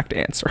of a fact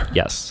answer.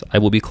 Yes. I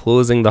will be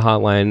closing the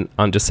hotline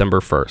on December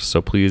 1st.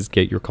 So please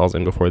get your calls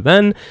in before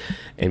then,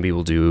 and we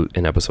will do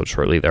an episode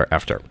shortly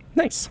thereafter.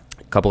 Nice.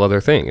 A couple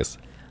other things.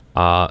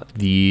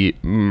 The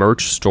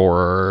merch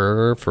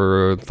store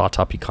for Thought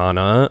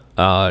Topicana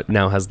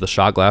now has the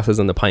shot glasses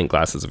and the pint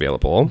glasses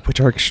available, which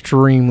are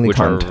extremely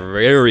are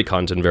very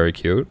cunt and very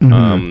cute.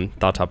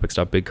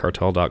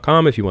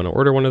 Thoughttopics.bigcartel.com. If you want to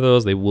order one of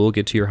those, they will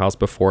get to your house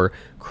before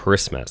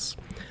Christmas.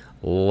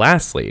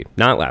 Lastly,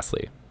 not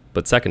lastly,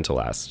 but second to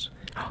last,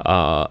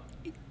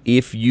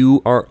 if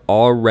you are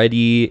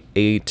already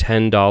a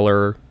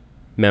 $10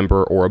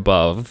 member or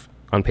above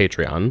on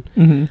Patreon,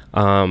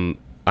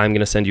 I'm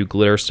going to send you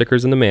glitter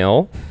stickers in the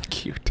mail.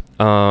 Cute.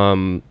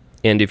 And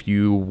if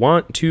you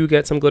want to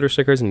get some glitter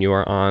stickers and you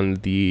are on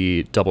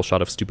the double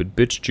shot of stupid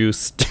bitch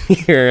juice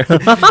tier,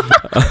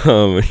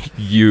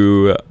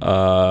 you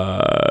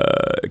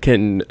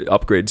can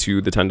upgrade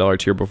to the $10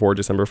 tier before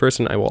December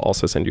 1st, and I will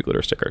also send you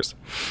glitter stickers.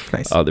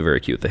 Nice. They're very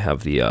cute. They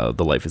have the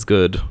Life is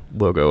Good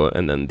logo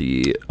and then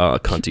the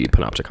cunty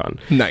panopticon.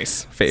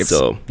 Nice. Faves.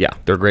 So, yeah,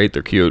 they're great.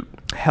 They're cute.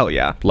 Hell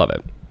yeah. Love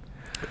it.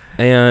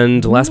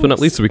 And last but not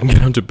least, so we can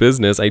get on to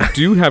business, I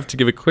do have to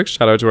give a quick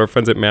shout out to our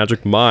friends at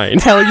Magic Mind.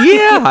 Hell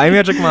yeah! Hi,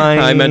 Magic Mind.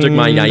 Hi, Magic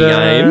Mind.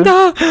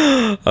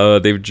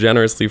 They've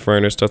generously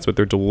furnished us with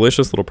their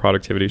delicious little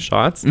productivity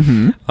shots.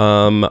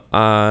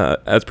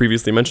 As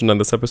previously mentioned on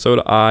this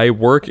episode, I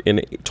work in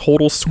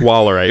total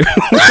squalor. I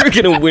work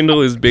in a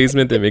windowless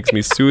basement that makes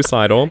me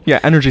suicidal. Yeah,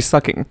 energy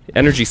sucking,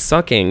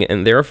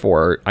 and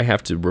therefore I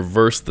have to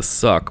reverse the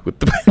suck with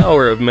the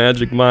power of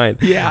Magic Mind.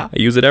 Yeah. I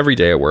use it every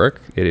day at work.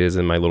 It is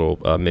in my little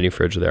mini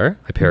fridge there.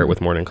 I pair it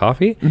with morning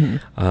coffee.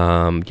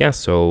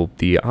 So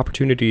the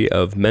opportunity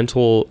of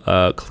mental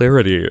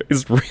clarity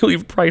is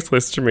really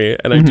priceless to me,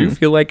 and I do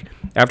feel like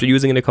after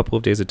using it a couple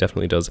of days, it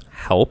definitely does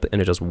help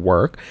and it does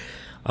work.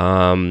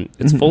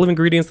 It's full of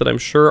ingredients that I'm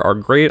sure are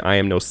great. I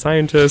am no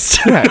scientist.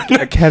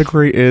 A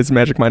category is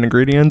Magic Mind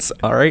ingredients.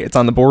 All right, it's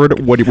on the board.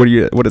 What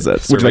is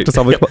it? Would you like to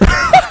solve it?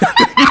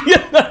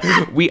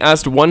 We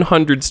asked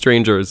 100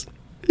 strangers.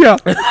 Yeah.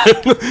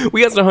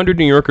 We asked 100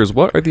 New Yorkers,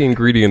 what are the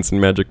ingredients in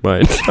Magic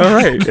Mind? All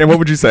right. And what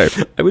would you say?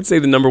 I would say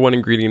the number one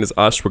ingredient is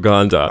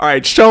ashwagandha. All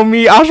right. Show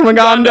me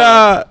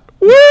ashwagandha.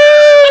 Woo!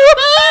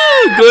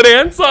 Good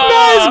answer.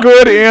 Nice,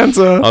 good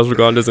answer.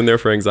 Ashwagandha's in there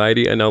for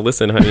anxiety. And now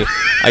listen, honey,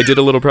 I did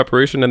a little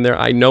preparation in there.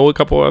 I know a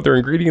couple other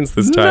ingredients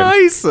this time.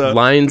 Nice.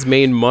 Lion's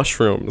mane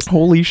mushrooms.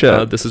 Holy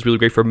shit. This is really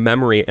great for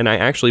memory. And I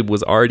actually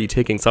was already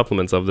taking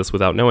supplements of this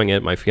without knowing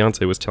it. My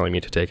fiance was telling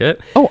me to take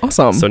it. Oh,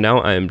 awesome. So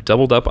now I'm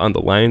doubled up on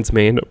the lion's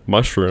mane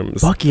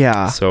mushrooms. Fuck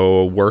yeah.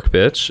 So work,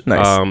 bitch.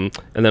 Nice.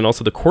 And then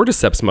also the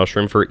cordyceps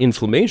mushroom for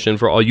inflammation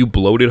for all you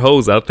bloated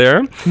hoes out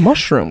there.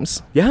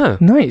 Mushrooms. Yeah.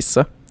 Nice.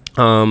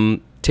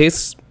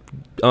 Tastes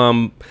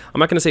I'm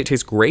not going to say it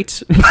tastes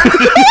great,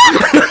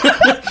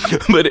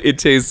 but it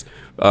tastes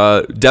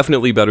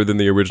definitely better than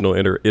the original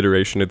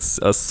iteration. It's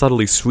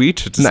subtly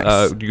sweet. It's,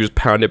 Nice. you just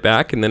pound it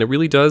back, and then it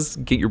really does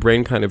get your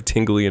brain kind of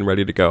tingly and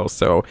ready to go.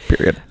 So,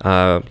 Period.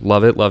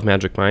 Love it. Love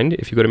Magic Mind.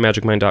 If you go to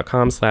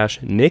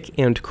magicmind.com/Nick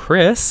and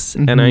Chris,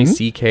 Mm-hmm.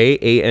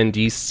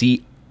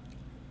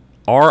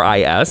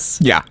 NICKANDCRIS,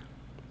 Yeah.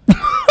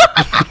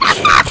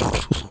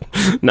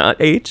 not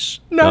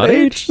H, Not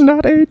H.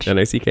 Not H.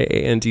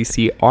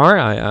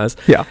 NICKANDCRIS.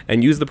 Yeah.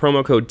 And use the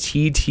promo code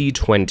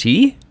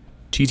TT20,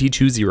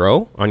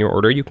 TT20 on your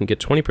order. You can get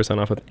 20%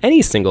 off of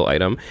any single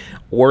item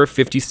or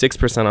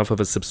 56% off of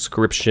a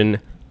subscription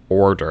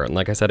order. And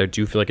like I said, I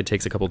do feel like it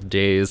takes a couple of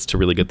days to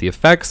really get the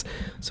effects.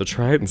 So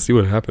try it and see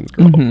what happens,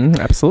 girl.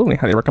 Absolutely.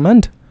 Highly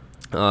recommend.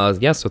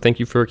 Yeah, so thank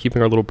you for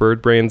keeping our little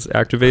bird brains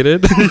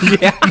activated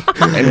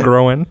And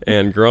growing.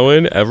 and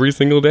growing every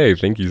single day.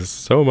 Thank you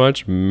so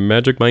much,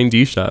 Magic Mind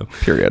Disha.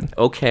 Period.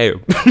 Okay.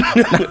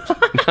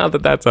 Now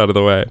that that's out of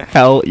the way,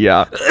 Hell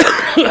yeah.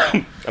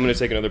 I'm going to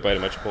take another bite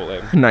of my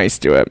Chipotle. Nice.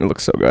 Do it. It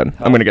looks so good.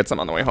 I'm going to get some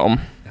on the way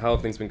home. How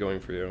have things been going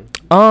for you?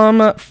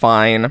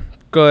 Fine.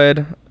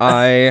 Good.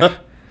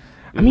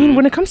 I mean,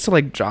 when it comes to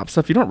like job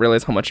stuff, you don't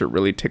realize how much it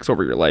really takes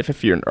over your life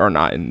if you are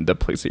not in the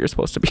place that you're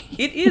supposed to be.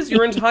 It is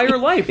your entire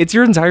life. It's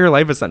your entire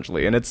life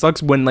essentially, and it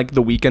sucks when like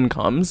the weekend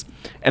comes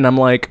and I'm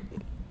like,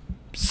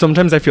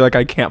 sometimes I feel like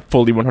I can't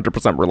fully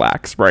 100%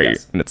 relax, right?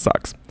 Yes. And it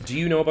sucks. Do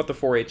you know about the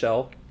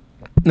 4HL?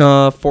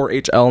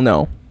 4HL,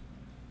 no.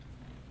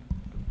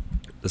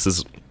 This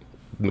is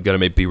going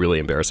to be really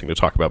embarrassing to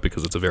talk about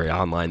because it's a very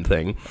online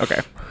thing. Okay.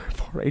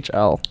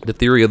 4HL. The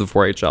theory of the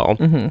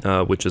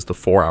 4HL, which is the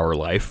 4-hour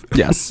life.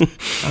 Yes.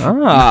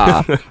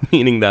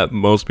 Meaning that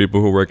most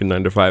people who work in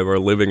 9 to 5 are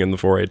living in the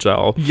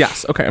 4HL.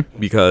 Yes. Okay.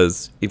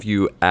 Because if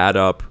you add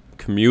up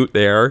commute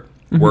there,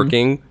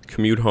 working,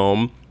 commute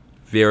home,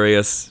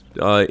 various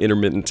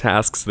intermittent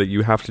tasks that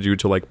you have to do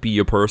to like be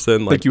a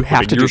person, like you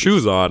have putting to your do-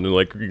 shoes on and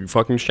like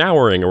fucking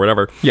showering or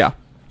whatever. Yeah.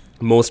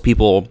 Most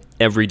people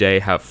every day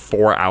have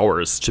 4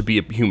 hours to be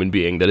a human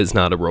being that is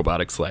not a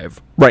robotic slave,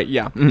 Right.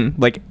 Yeah.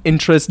 Like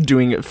interest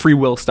doing free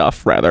will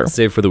stuff rather.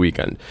 save for the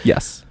weekend.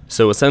 Yes.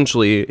 So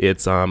essentially,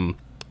 it's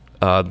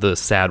the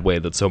sad way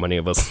that so many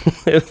of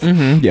us live,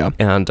 Yeah.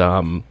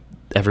 and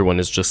everyone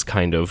is just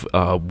kind of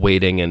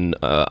waiting and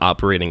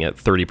operating at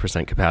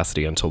 30%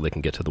 capacity until they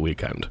can get to the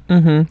weekend.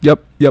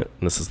 Yep. Yep.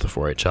 And this is the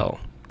 4HL.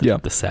 Yeah.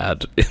 The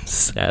sad,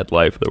 sad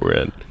life that we're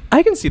in.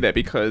 I can see that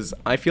because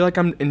I feel like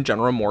I'm in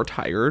general more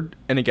tired,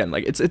 and again,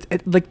 like it's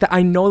like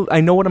I know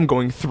what I'm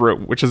going through,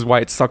 which is why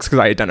it sucks because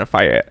I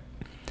identify it.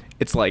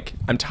 It's like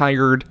I'm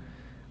tired.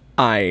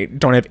 I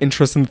don't have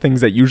interest in things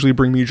that usually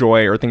bring me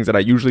joy or things that I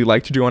usually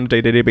like to do on a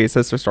day-to-day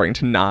basis. They're starting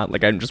to not.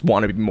 Like I just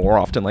want to be more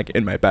often like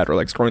in my bed or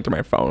like scrolling through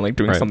my phone, like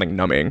doing Right. something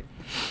numbing.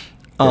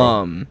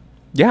 Right.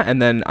 Yeah,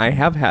 and then I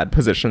have had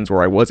positions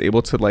where I was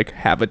able to like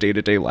have a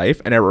day-to-day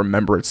life, and I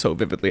remember it so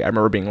vividly. I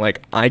remember being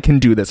like, I can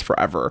do this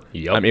forever.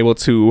 Yep. I'm able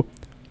to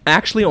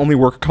actually only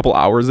work a couple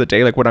hours a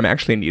day, like what I'm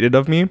actually needed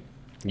of me.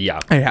 Yeah.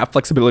 I have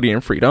flexibility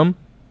and freedom.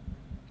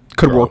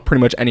 Could Bro. work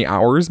pretty much any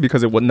hours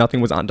because nothing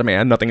was on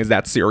demand. Nothing is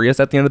that serious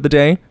at the end of the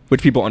day,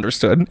 which people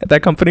understood at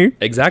that company.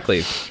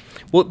 Exactly.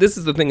 Well, this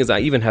is the thing is I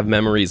even have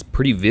memories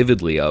pretty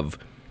vividly of,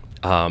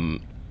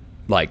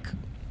 like,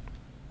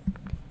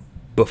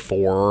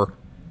 before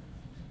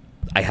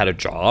I had a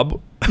job,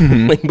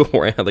 like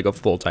before I had like a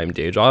full-time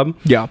day job.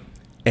 Yeah.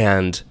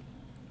 And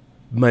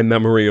my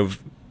memory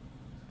of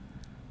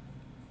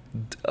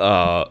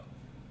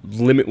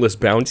limitless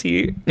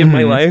bounty in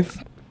my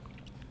life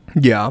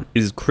Yeah.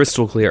 is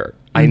crystal clear.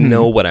 I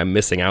know what I'm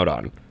missing out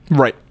on.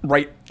 Right.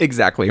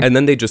 Exactly. And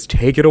then they just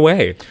take it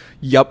away.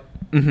 Yep.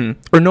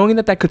 Or knowing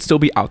that could still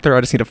be out there,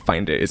 I just need to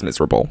find it is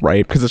miserable,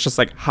 right? Because it's just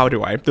like, how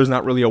do I? There's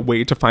not really a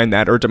way to find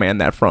that or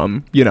demand that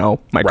from,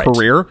 my Right.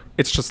 career.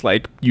 It's just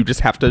like, you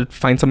just have to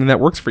find something that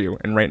works for you.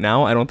 And right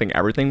now, I don't think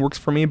everything works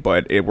for me,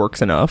 but it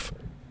works enough.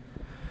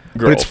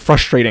 Girl. But it's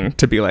frustrating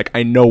to be like,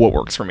 I know what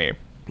works for me.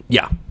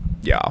 Yeah.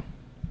 Yeah.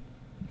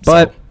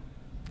 But But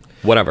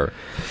whatever.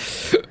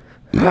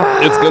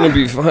 It's going to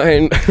be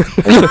fine.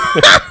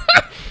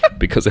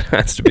 Because it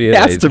has to be. It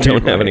has I to be,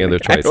 don't have any man. other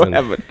I choice. don't And,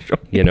 have a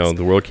choice.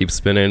 the world keeps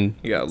spinning.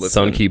 Yeah, listen.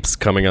 Sun keeps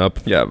coming up.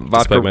 Yeah,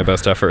 Despite my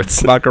best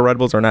efforts. vodka Red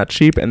Bulls are not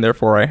cheap, and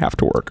therefore I have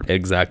to work.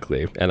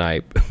 Exactly. And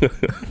I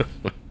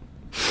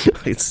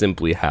I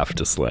simply have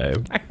to slay.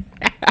 I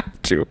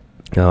have to.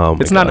 Oh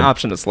my It's not an God.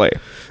 option to slay.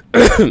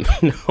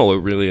 No, it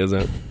really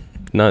isn't.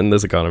 Not in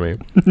this economy.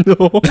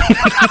 No.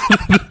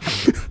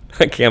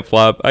 I can't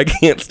flop. I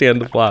can't stand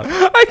to flop.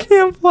 I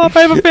can't flop.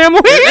 I have a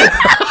family.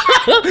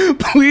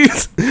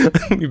 Please.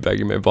 I'm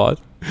begging my boss.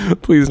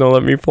 Please don't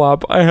let me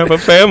flop. I have a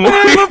family.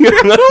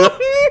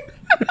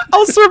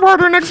 I'll serve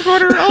harder next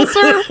quarter. I'll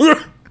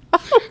serve.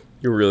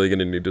 You're really going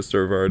to need to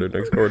serve harder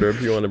next quarter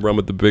if you want to run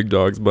with the big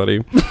dogs, buddy.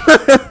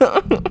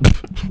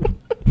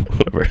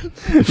 Whatever.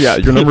 Yeah,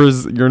 your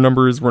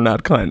numbers were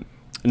not cunt.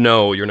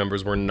 No, your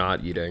numbers were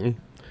not eating.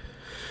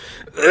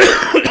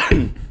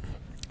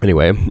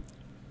 Anyway.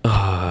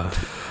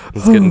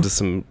 Let's get into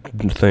some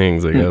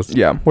things, I guess.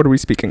 Yeah. What are we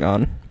speaking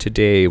on?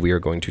 Today we are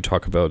going to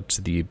talk about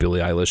the Billie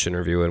Eilish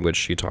interview in which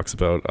she talks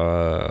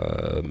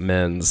about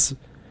men's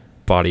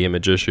body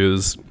image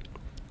issues.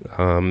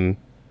 We're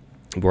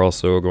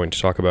also going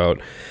to talk about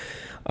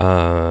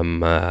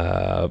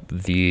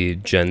the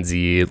Gen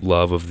Z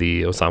love of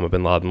the Osama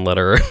bin Laden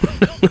letter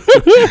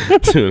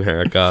to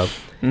America.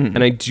 Mm-hmm.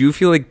 And I do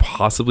feel like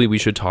possibly we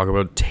should talk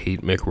about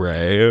Tate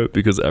McRae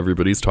because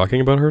everybody's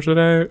talking about her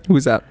today.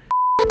 Who's that?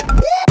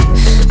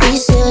 He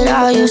said,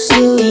 are you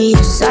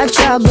serious? I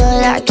try,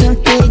 but I can't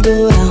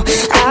figure out.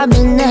 I've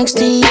been next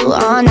to you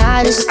all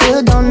night and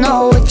still don't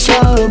know what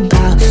you're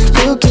about.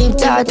 You keep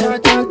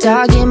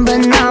talking,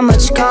 but not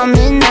much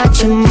coming out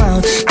your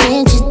mouth.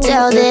 Can't you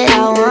tell that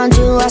I want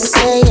you? I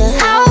say, yeah,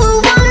 I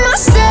would want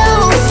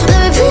myself.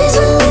 Let me please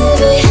believe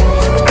me.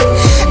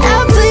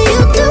 I'll put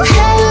you through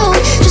hell.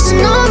 Just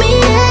know me,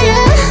 yeah,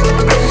 yeah.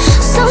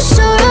 So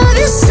sure of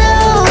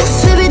yourself.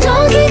 Baby,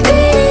 don't get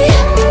greedy.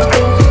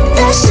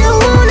 That shit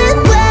want it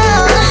well.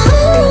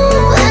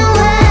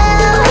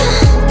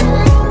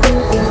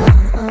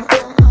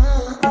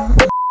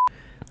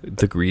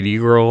 The greedy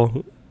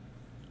girl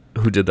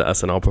who did the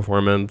SNL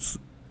performance,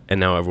 and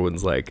now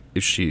everyone's like,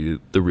 is she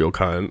the real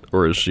cunt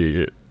or is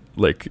she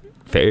like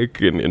fake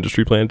and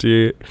industry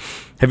planty?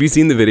 Have you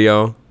seen the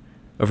video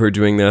of her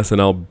doing the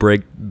SNL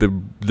break, the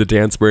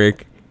dance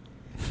break?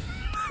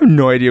 I have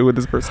no idea who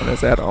this person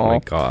is at all. Oh my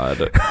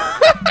god.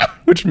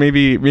 Which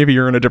maybe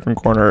you're in a different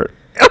corner.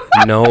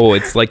 No,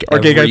 it's like or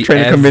gay guys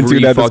trying to convince you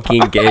that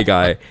fucking gay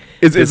guy.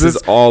 This is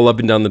all up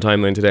and down the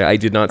timeline today. I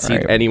did not see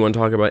anyone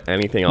talk about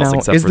anything else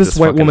except for this is this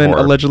white woman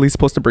horror. allegedly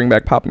supposed to bring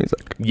back pop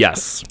music?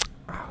 Yes.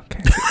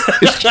 Okay.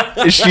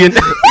 Is she in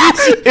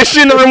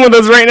the room with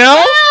us right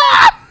now?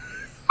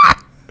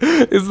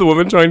 Is the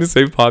woman trying to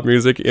save pop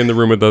music in the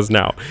room with us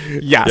now?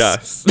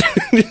 Yes.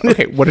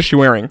 Okay, what is she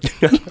wearing?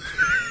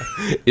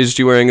 Is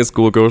she wearing a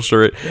schoolgirl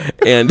shirt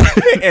and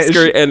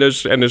skirt and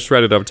a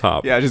shredded up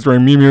top? Yeah, she's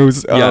wearing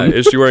Miu's. Yeah,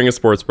 is she wearing a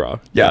sports bra?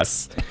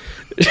 Yes.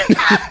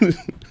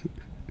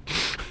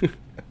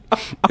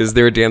 Is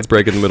there a dance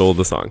break in the middle of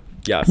the song?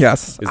 Yes.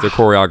 Yes. Is there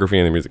choreography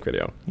in the music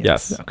video?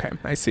 Yes. Okay,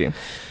 I see. All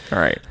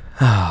right.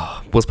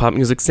 Was pop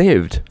music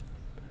saved?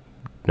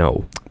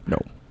 No.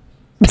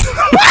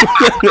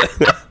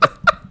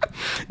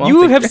 Well,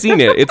 you have seen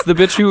it. It's the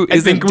bitch who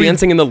is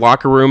dancing in the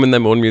locker room in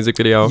that one music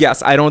video.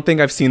 Yes, I don't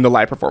think I've seen the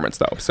live performance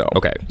though. So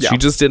okay, yeah. She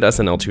just did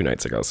SNL 2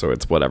 nights ago, so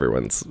it's what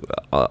everyone's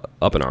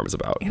up in arms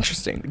about.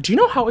 Interesting. Do you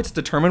know how it's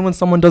determined when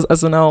someone does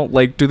SNL?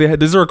 Like, do they?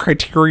 Is there a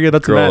criteria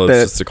that's Girl, met?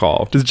 It's just a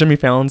call. Does Jimmy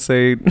Fallon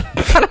say?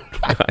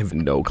 I have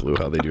no clue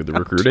how they do the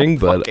recruiting,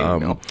 but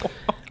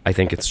I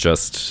think it's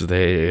just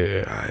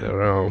I don't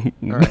know.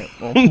 All right,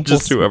 well,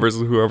 just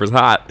whoever's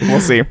hot.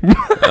 We'll see.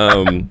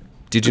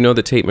 Did you know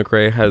that Tate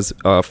McRae has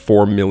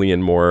 4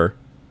 million more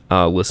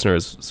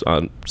listeners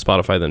on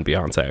Spotify than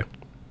Beyonce?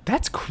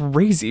 That's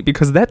crazy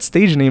because that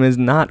stage name is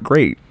not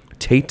great.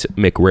 Tate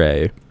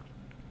McRae.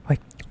 Like,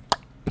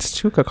 it's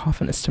too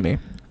cacophonous to me.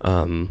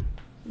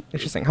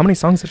 Interesting. How many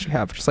songs does she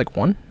have? Just like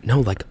one? No,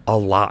 like a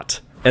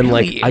lot. And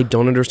really? like I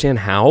don't understand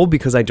how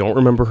because I don't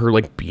remember her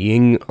like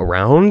being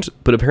around,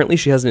 but apparently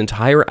she has an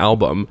entire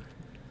album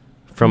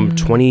from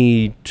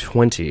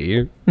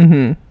 2020.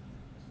 Mm-hmm.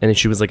 And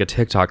she was like a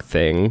TikTok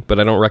thing, but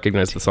I don't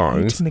recognize the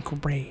songs.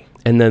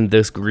 And then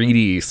this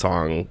Greedy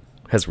song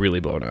has really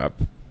blown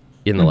up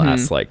in the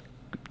last like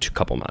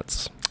couple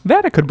months.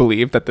 That I could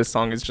believe that this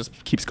song is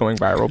just keeps going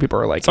viral. People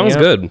are like, song's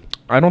good.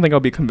 I don't think I'll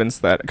be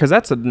convinced that because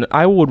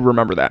I would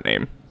remember that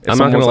name. I'm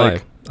not gonna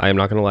lie. I am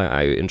not gonna lie.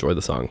 I enjoy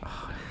the song.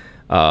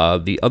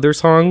 The other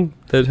song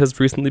that has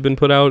recently been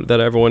put out that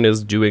everyone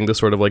is doing the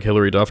sort of like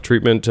Hillary Duff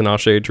treatment,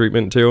 Tinashe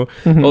treatment to.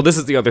 Mm-hmm. Oh, this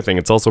is the other thing.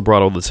 It's also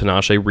brought all the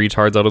Tinashe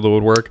retards out of the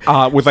woodwork.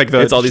 With like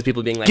it's all these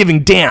people being like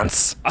giving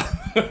dance.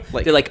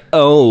 Like, they're like,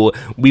 oh,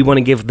 we want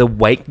to give the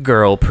white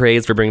girl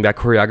praise for bringing back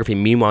choreography.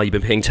 Meanwhile, you've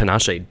been paying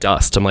Tinashe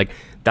dust. I'm like,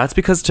 that's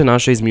because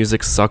Tinashe's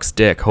music sucks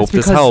dick. Hope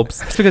this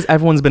helps. It's because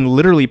everyone's been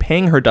literally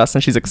paying her dust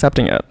and she's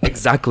accepting it.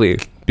 Exactly.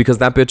 Because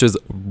that bitch is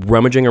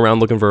rummaging around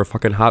looking for a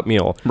fucking hot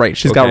meal. Right.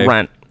 She's got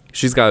rent.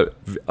 She's got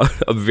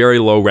a very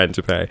low rent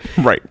to pay.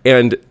 Right.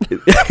 And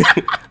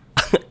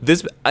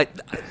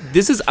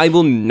I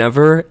will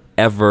never,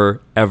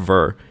 ever,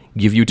 ever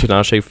give you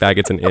Tinashe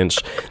faggots an inch.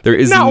 There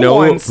is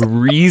no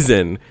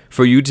reason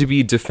for you to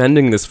be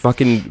defending this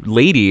fucking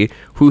lady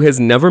who has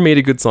never made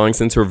a good song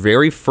since her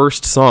very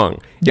first song.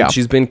 Yeah.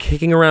 She's been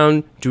kicking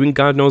around, doing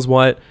God knows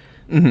what.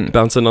 Mm-hmm.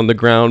 Bouncing on the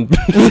ground.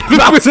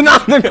 Bouncing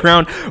on the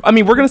ground. I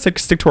mean, we're going to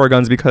stick to our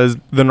guns because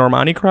the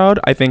Normani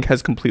crowd, I think,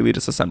 has completely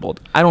disassembled.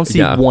 I don't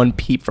see one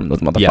peep from those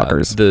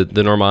motherfuckers. Yeah,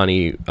 the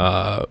Normani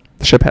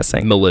ship has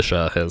sank.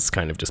 Militia has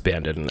kind of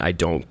disbanded, and I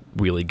don't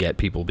really get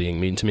people being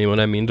mean to me when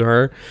I'm mean to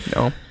her.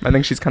 No, I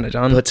think she's kind of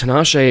done. But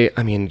Tinashe,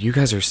 I mean, you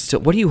guys are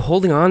still... What are you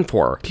holding on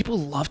for? People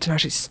love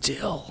Tinashe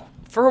still.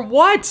 For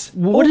what?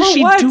 What does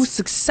she do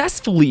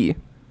successfully?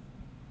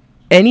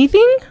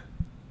 Anything?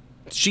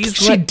 She's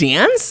she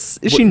dance?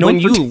 Is she when known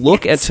you for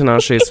look at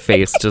Tinashe's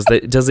face,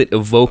 does it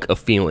evoke a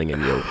feeling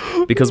in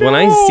you? Because when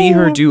I see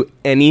her do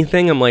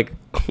anything, I'm like,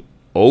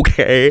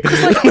 okay.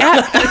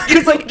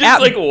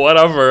 Like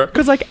whatever.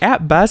 Because like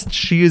at best,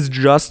 she is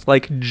just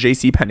like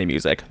JCPenney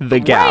music. The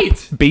Gap,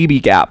 Right. Baby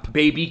Gap,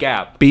 Baby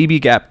Gap.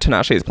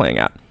 Tinashe is playing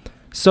at.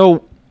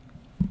 So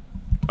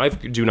I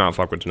do not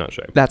fuck with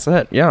Tinashe. that's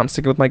it. Yeah, I'm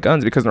sticking with my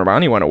guns because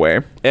Normani went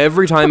away.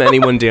 Every time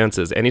anyone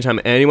dances, anytime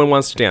anyone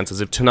wants to dance,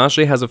 as if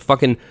Tinashe has a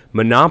fucking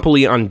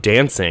monopoly on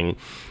dancing,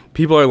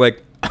 people are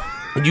like,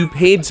 you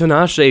paid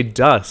Tinashe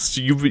dust.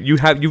 You've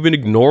been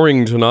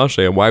ignoring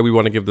Tinashe, and why we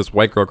want to give this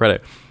white girl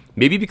credit.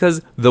 Maybe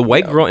because the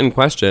white girl in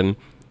question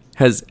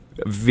has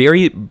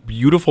very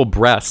beautiful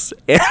breasts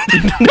and,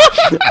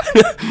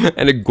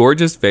 and a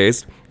gorgeous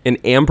face, and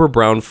amber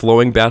brown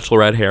flowing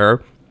bachelorette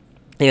hair.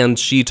 And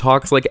she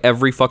talks like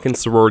every fucking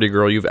sorority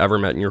girl you've ever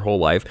met in your whole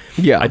life.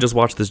 Yeah. I just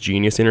watched this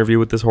Genius interview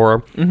with this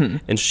whore.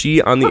 And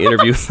she, on the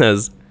interview,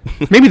 says...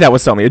 Maybe that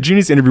was sell me. A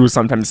Genius interview was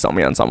sometimes sell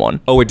me on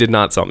someone. Oh, it did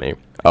not sell me.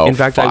 Oh, in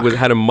fact, fuck. I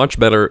had a much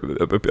better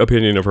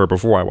opinion of her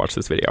before I watched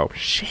this video.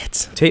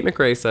 Shit. Tate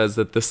McRae says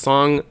that the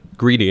song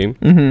Greedy,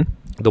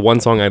 the one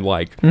song I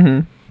like,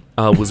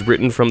 was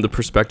written from the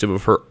perspective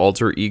of her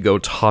alter ego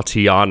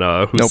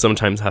Tatiana, who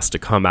sometimes has to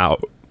come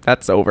out.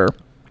 That's over.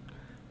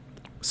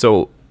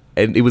 So...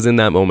 And it was in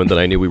that moment that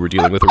I knew we were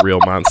dealing with a real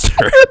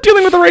monster.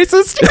 Dealing with a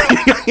racist.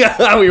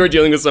 Yeah, we were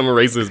dealing with some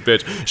racist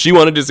bitch. She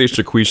wanted to say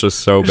Shaquisha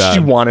so bad. She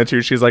wanted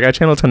to. She's like, I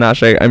channeled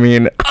Tinashe. I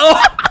mean,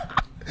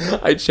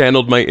 I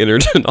channeled my inner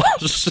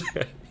Tinashe.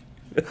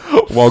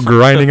 while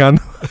grinding on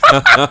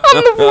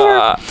the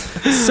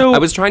floor. So I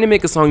was trying to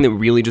make a song that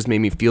really just made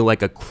me feel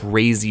like a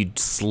crazy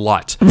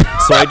slut.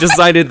 So I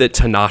decided that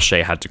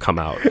Tinashe had to come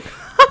out.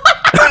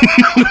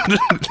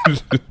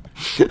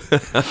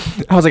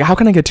 I was like, how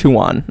can I get two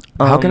on?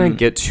 How can I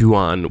get two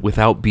on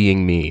without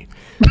being me?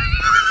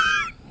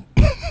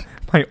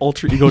 My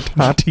alter ego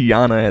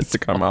Tatiana has to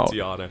come out.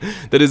 Tatiana.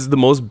 That is the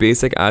most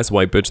basic ass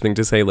white bitch thing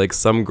to say. Like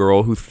some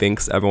girl who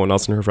thinks everyone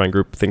else in her friend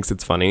group thinks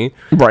it's funny.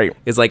 Right.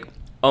 Is like,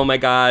 oh my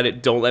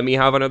god, don't let me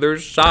have another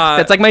shot.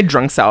 That's like my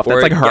drunk self.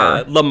 That's like her.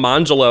 Yeah,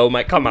 Lamangelo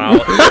might come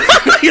out.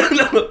 You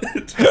know,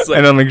 it's just like-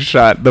 And I'm like,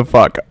 shut the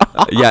fuck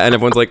up. yeah, and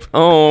everyone's like,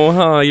 oh,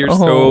 huh, you're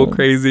so Oh.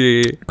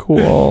 crazy.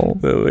 Cool.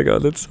 Oh my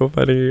god, that's so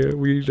funny.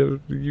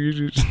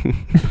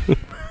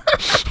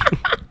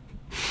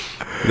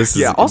 This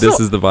is Also, this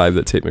is the vibe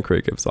that Tate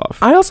McRae gives off.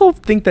 I also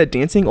think that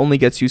dancing only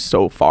gets you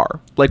so far.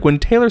 Like when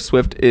Taylor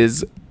Swift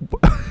is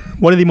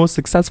one of the most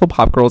successful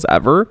pop girls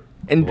ever,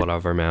 and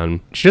Whatever,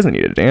 man. she doesn't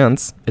need to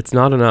dance. It's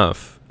not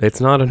enough.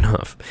 It's not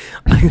enough.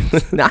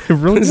 Nah, it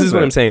really This is isn't.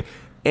 what I'm saying.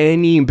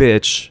 Any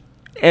bitch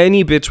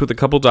with a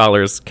couple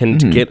dollars can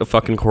get a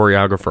fucking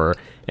choreographer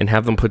and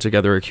have them put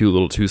together a cute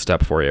little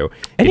two-step for you.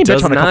 Any It bitch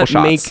does on a couple not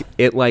shots. make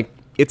it like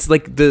it's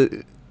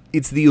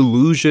the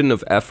illusion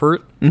of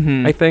effort,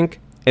 I think,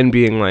 and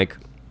being like,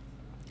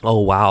 oh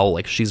wow,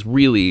 like she's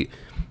really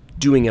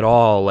doing it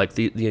all. Like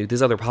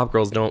these other pop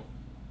girls don't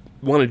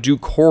want to do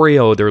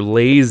choreo, they're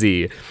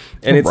lazy.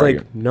 And it's Right.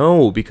 like,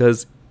 no,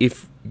 because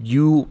if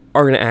you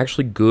are an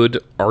actually good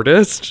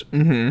artist,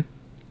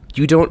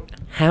 you don't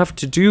have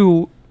to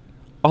do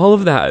all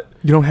of that.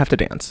 You don't have to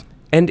dance.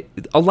 And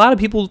a lot of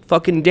people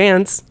fucking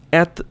dance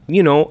at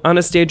on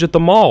a stage at the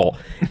mall,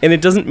 and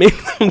it doesn't make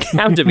them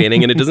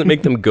captivating, and it doesn't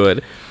make them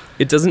good.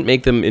 It doesn't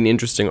make them an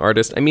interesting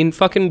artist. I mean,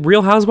 fucking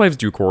Real Housewives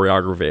do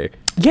choreography.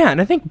 Yeah, and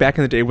I think back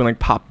in the day when like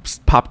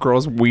pop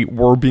girls we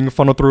were being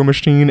funneled through a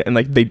machine, and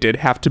like they did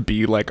have to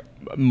be like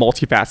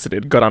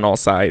multifaceted, good on all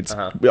sides.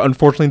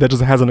 Unfortunately, that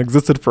just hasn't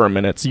existed for a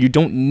minute, so you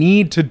don't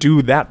need to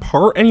do that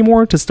part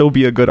anymore to still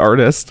be a good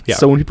artist. Yeah.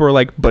 So when people are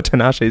like, but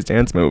Tinashe's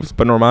dance moves,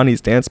 but Normani's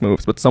dance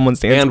moves, but someone's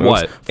dance And moves,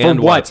 what? for And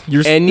what?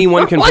 You're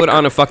Anyone can put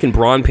on a fucking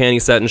bra and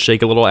panty set and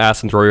shake a little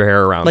ass and throw your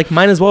hair around. like,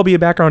 might as well be a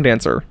background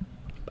dancer.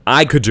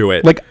 I could do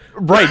it. Like,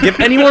 right? Give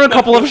anyone a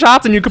couple of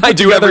shots, and you could. Put I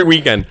do together- every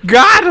weekend.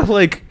 God,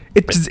 like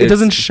it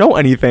doesn't show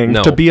anything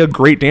No. to be a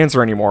great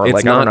dancer anymore. It's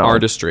like, I not don't know.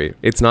 artistry.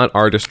 It's not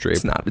artistry.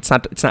 It's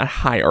not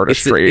high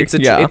artistry.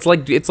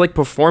 It's like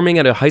performing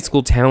at a high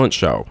school talent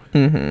show.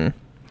 Mm-hmm.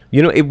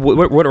 You know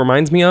what it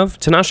reminds me of?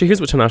 Tinashe. Here's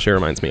what Tinashe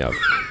reminds me of,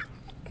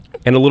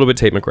 and a little bit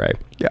Tate McRae.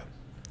 Yeah.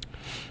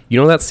 You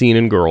know that scene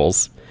in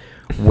Girls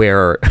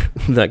where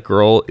that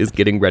girl is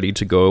getting ready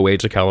to go away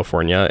to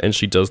California and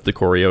she does the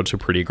choreo to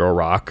Pretty Girl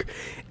Rock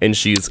and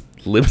she's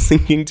lip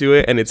syncing to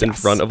it and it's in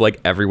front of like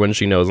everyone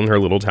she knows in her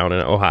little town in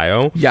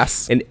Ohio.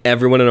 Yes. And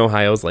everyone in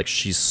Ohio is like,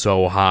 she's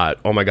so hot.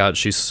 Oh my God,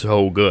 she's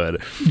so good.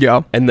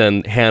 Yeah. And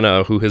then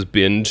Hannah, who has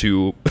been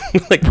to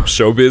like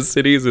showbiz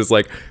cities, is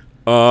like,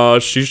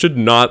 she should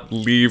not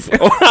leave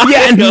Ohio.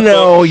 Yeah.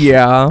 No.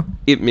 Yeah.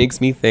 It makes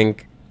me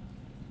think,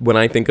 when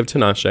I think of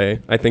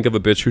Tinashe, I think of a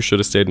bitch who should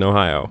have stayed in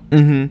Ohio.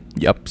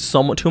 Yep.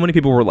 Too many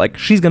people were like,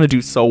 she's gonna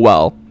do so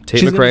well.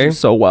 Tate She's gonna McRae do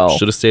so well.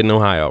 should have stayed in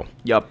Ohio.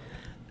 Yep.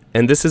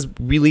 And this is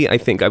really, I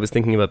was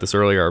thinking about this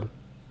earlier.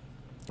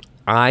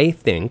 I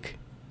think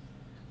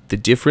the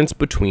difference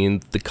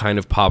between the kind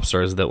of pop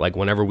stars that, like,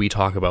 whenever we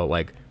talk about,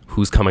 like,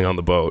 who's coming on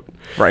the boat.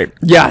 Right.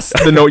 Yes.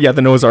 The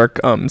Noah's Ark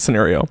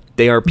scenario.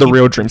 They are the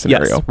real dream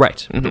scenario. Yes,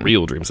 right. The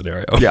real dream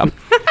scenario. Yeah.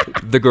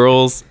 The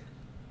girls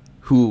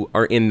who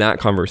are in that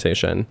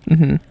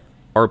conversation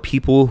are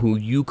people who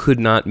you could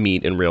not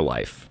meet in real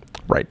life.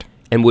 Right.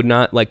 And would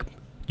not, like,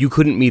 you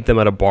couldn't meet them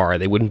at a bar.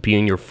 They wouldn't be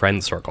in your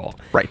friend circle.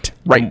 Right.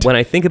 Right. And when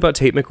I think about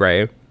Tate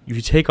McRae, if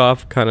you take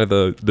off kind of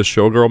the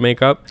showgirl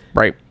makeup,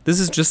 right. This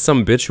is just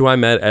some bitch who I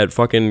met at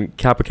fucking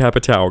Kappa Kappa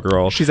Tau,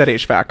 girl. She's at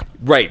HVAC.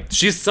 Right.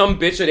 She's some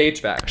bitch at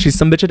HVAC. She's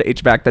some bitch at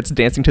HVAC that's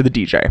dancing to the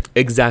DJ.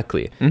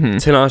 Exactly.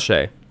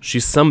 Tinashe.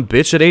 She's some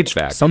bitch at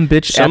HVAC. Some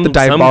bitch at the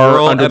dive bar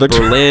girl under at the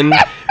Berlin.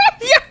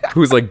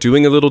 Who's like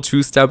doing a little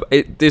two-step.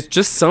 It's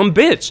just some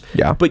bitch.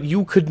 Yeah. But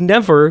you could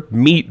never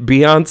meet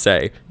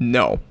Beyonce.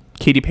 No.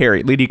 Katy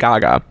Perry, Lady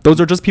Gaga.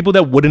 Those are just people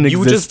that wouldn't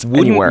You exist just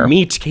wouldn't anywhere.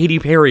 meet Katy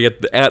Perry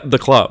at the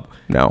club.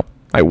 No,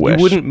 I wish.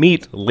 You wouldn't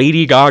meet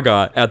Lady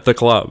Gaga at the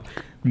club.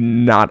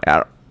 Not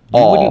at You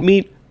all. wouldn't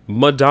meet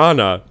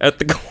Madonna at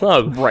the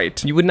club.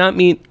 Right. You would not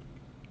meet...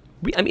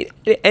 I mean,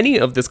 any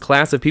of this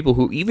class of people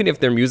who, even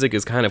if their music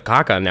is kind of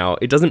caca now,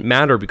 it doesn't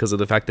matter because of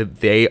the fact that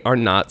they are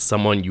not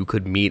someone you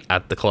could meet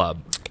at the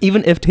club.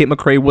 Even if Tate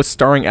McRae was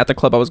starring at the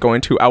club I was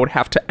going to, I would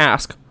have to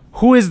ask,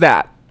 who is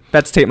that?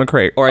 That's Tate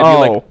McRae. Or I'd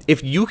be like,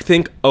 if you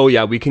think, oh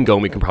yeah, we can go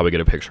and we can probably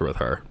get a picture with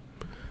her.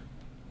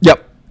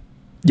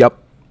 Yep.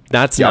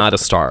 That's not a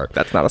star.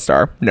 That's not a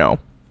star. No.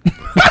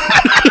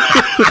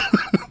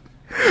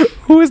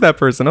 Who is that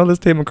person? Oh, that's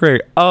Tate McRae.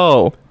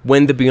 Oh.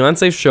 When the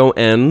Beyonce show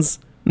ends,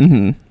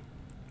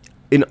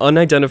 an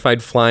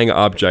unidentified flying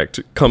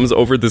object comes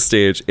over the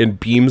stage and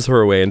beams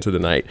her away into the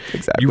night.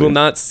 Exactly. You will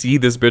not see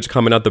this bitch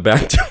coming out the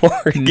back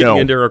door and getting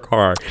into her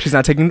car. She's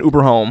not taking an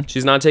Uber home.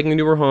 She's not taking an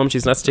Uber home.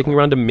 She's not sticking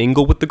around to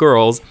mingle with the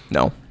girls.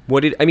 No.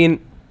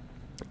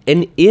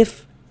 And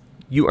if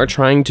you are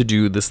trying to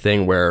do this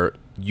thing where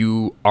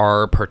you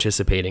are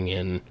participating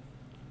in,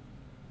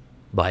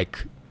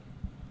 like,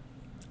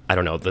 I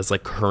don't know, this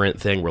like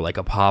current thing where like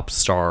a pop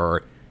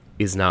star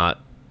is not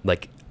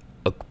like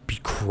a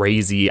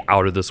crazy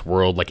out of this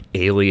world like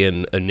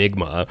alien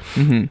enigma.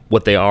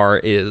 What they are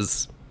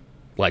is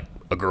like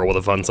a girl with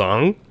a fun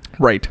song.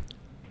 Right.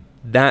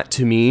 That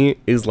to me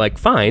is like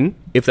fine.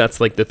 If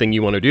that's like the thing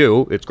you want to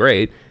do, it's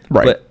great.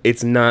 Right. But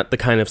it's not the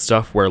kind of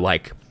stuff where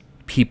like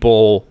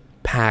people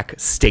pack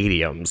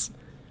stadiums.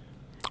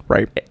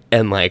 Right.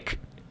 And like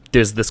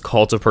there's this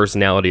cult of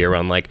personality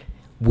around like,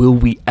 will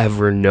we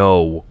ever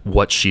know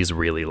what she's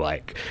really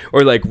like?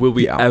 Or like, will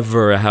we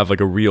ever have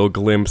like a real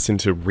glimpse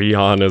into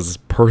Rihanna's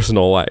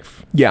personal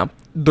life? Yeah.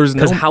 There's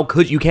no... Because how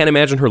could you can't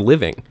imagine her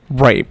living?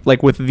 Right.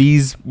 Like with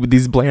these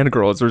bland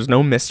girls, there's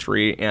no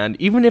mystery. And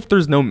even if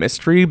there's no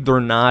mystery, they're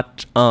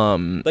not...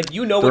 like,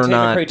 you know what Tate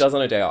McRae does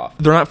on a day off.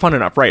 They're not fun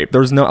enough, right?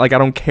 There's no... Like, I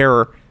don't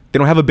care... They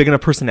don't have a big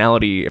enough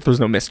personality if there's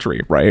no mystery,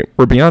 right?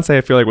 Where Beyonce,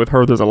 I feel like with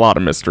her, there's a lot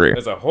of mystery.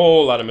 There's a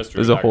whole lot of mystery.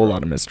 There's a whole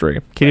lot of mystery.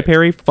 Katy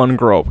Perry, fun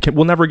girl.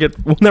 We'll never get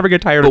tired of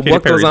Katy Perry. But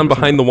what goes on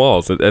behind the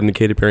walls at the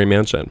Katy Perry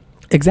mansion?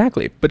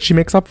 Exactly. But she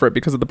makes up for it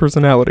because of the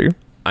personality.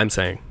 I'm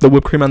saying. The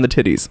whipped cream on the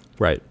titties.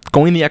 Right.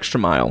 Going the extra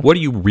mile. What do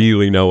you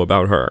really know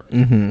about her?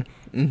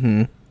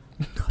 Nothing.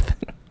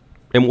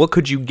 And what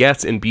could you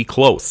guess and be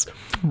close?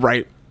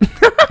 Right.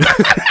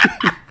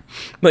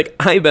 Like,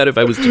 I bet if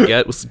I was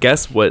to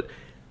guess what,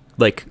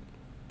 like,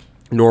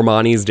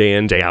 Normani's day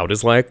in, day out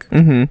is like,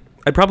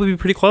 I'd probably be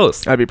pretty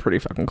close. I'd be pretty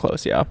fucking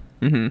close, yeah.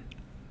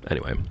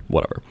 Anyway,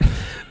 whatever.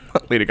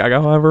 Lady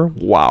Gaga, however,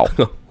 wow.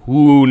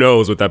 Who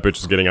knows what that bitch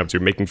is getting up to,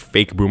 making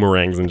fake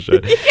boomerangs and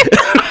shit.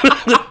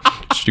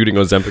 Shooting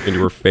Ozempic into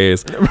her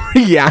face.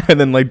 Yeah, and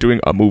then, like, doing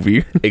a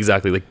movie.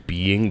 Exactly, like,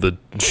 being the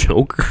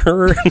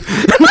Joker.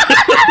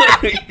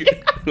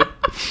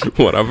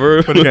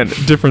 Whatever. But again,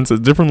 differences,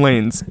 different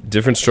lanes.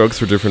 Different strokes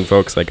for different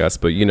folks, I guess.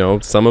 But, you know,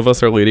 some of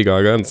us are Lady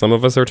Gaga and some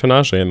of us are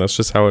Tinashe, and that's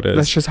just how it is.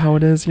 That's just how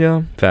it is,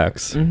 yeah.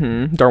 Facts.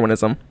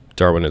 Darwinism.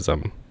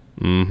 Darwinism.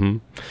 Now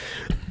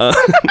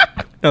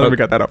that we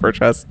got that off our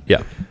chest.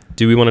 Yeah.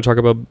 Do we want to talk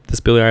about this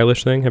Billie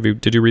Eilish thing?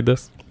 Did you read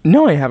this?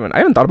 No, I haven't. I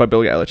haven't thought about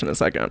Billie Eilish in a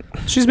second.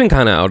 She's been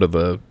kind of out of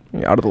the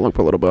loop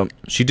a little bit.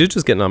 She did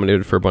just get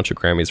nominated for a bunch of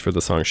Grammys for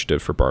the song she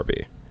did for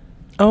Barbie,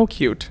 Oh,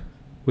 cute.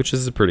 which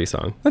is a pretty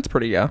song. That's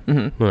pretty, yeah.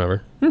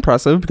 Whatever.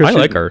 Impressive. Because I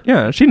like her.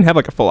 Yeah, she didn't have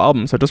like a full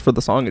album, so just for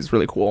the song is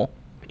really cool.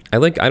 I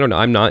don't know.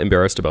 I'm not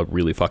embarrassed about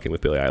really fucking with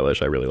Billie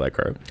Eilish. I really like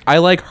her. I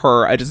like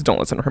her. I just don't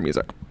listen to her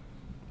music.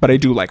 But I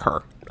do like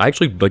her. I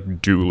actually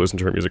do listen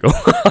to her music a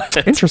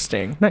lot.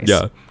 Interesting. Nice.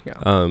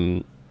 Yeah.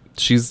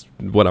 She's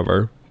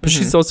whatever. But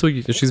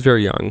she's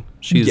very young.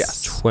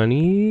 She's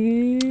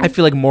 20. I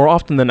feel like more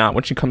often than not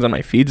when she comes on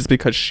my feed is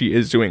because she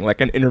is doing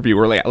like an interview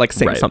or like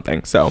saying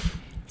something. So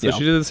she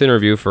did this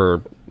interview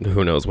for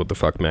who knows what the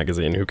fuck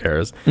magazine. Who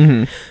cares?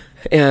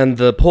 And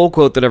the poll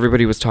quote that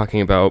everybody was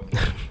talking about,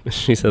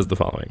 she says the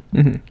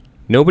following.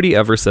 Nobody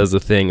ever says a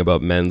thing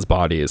about men's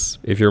bodies.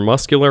 If you're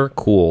muscular,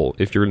 cool.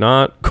 If you're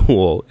not,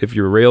 cool. If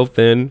you're real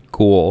thin,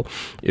 cool.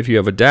 If you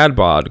have a dad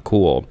bod,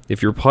 cool.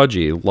 If you're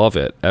pudgy, love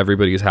it.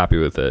 Everybody's happy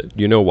with it.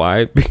 You know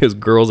why? Because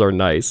girls are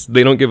nice.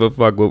 They don't give a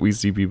fuck what we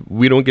see people.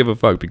 We don't give a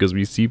fuck because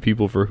we see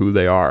people for who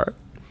they are.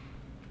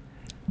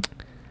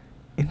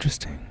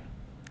 Interesting.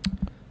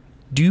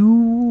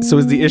 So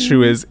is the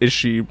issue is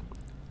she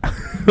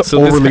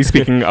So overly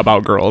speaking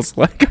about girls?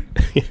 Like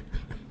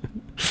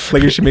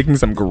is she making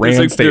some grand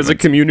there's statements? a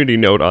community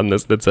note on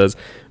this that says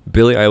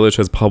Billie Eilish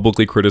has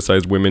publicly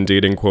criticized women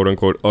dating quote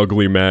unquote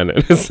ugly men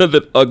and has said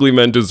that ugly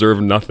men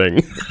deserve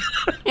nothing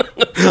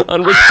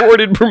on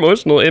recorded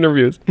promotional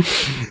interviews.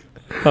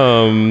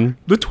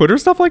 The Twitter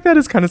stuff like that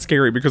is kind of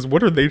scary because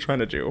what are they trying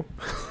to do?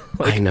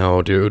 I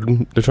know,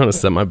 dude. They're trying to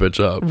set my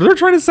bitch up. They're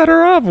trying to set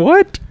her up.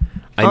 What?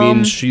 I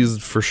mean,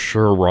 she's for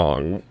sure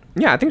wrong.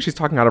 Yeah, I think she's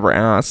talking out of her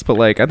ass, but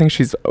like I think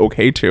she's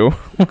okay too.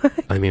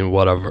 I mean,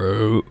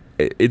 whatever.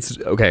 It's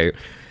okay.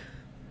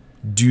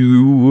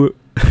 Do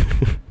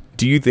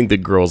you think that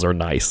girls are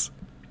nice?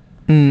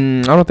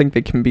 I don't think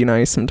they can be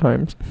nice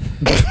sometimes.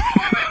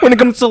 When it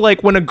comes to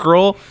when a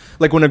girl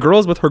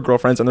is with her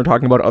girlfriends and they're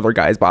talking about other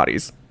guys'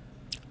 bodies.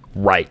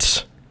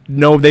 Right.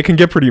 No, they can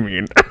get pretty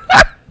mean.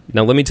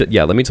 Now let me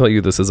tell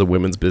you this as a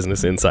women's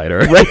business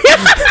insider.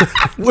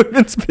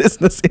 Women's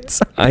business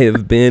insider. I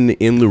have been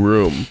in the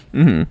room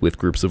with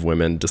groups of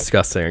women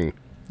discussing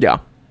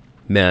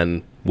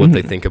men, what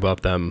they think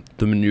about them,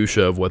 the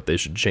minutia of what they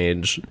should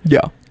change.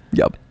 Yeah.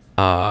 Yep.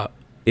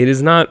 It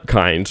is not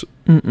kind.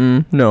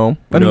 No.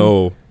 I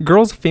mean,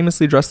 girls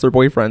famously dress their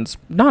boyfriends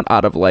not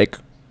out of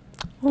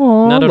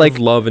not out of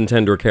love and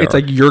tender care. It's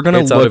you're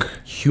gonna look out of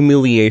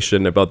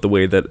humiliation about the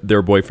way that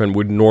their boyfriend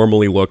would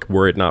normally look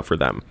were it not for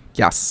them.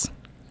 Yes.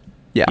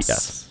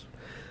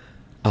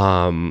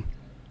 I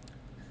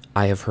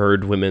have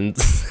heard women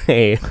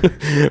say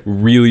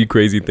really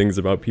crazy things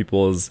about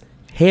people's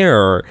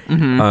hair,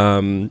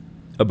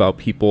 about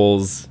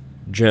people's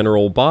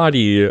general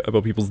body,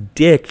 about people's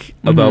dick,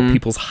 about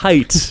people's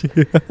height.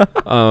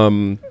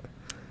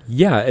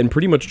 And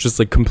pretty much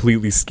just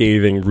completely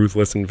scathing,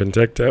 ruthless, and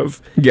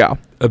vindictive. Yeah.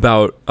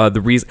 About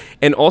the reason.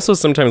 And also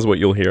sometimes what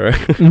you'll hear.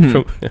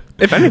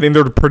 If anything,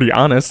 they're pretty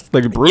honest.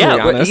 Brutally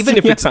honest. Even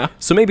if it's...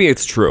 So maybe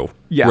it's true.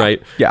 Yeah.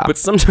 Right? Yeah. But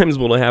sometimes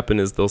what'll happen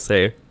is they'll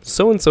say,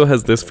 so-and-so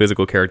has this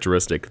physical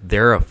characteristic.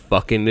 They're a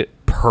fucking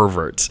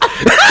pervert.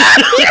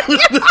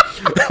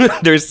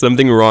 There's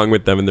something wrong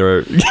with them and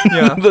they're...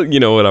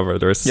 whatever.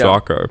 They're a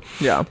stalker.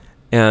 Yeah.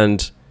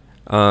 And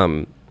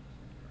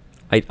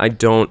I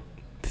don't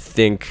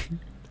think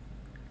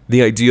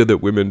the idea that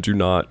women do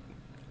not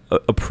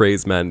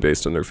appraise men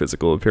based on their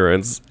physical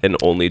appearance and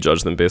only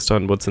judge them based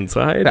on what's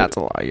inside. That's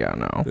a lie. Yeah,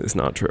 no. It's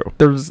not true.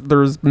 There's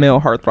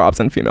male heartthrobs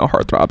and female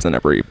heartthrobs in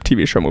every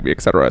TV show, movie,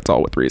 etc. It's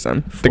all with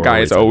reason. The guy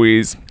is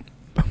always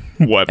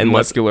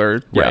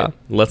muscular. Yeah. Right.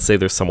 Let's say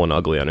there's someone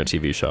ugly on a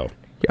TV show.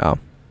 Yeah.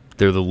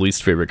 They're the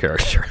least favorite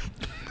character.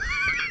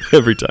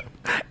 Every time.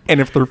 And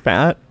if they're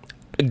fat,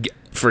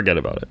 forget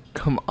about it.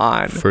 Come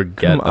on.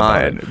 Forget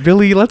about it.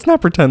 Billy, let's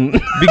not pretend.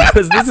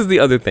 Because this is the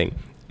other thing.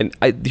 And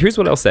here's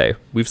what I'll say.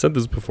 We've said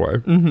this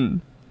before.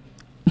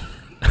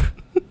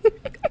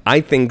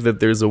 I think that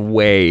there's a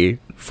way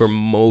for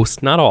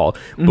most, not all,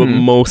 but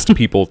most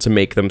people to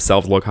make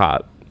themselves look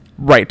hot.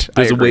 Right.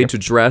 There's a way to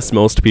dress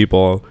most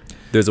people.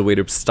 There's a way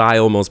to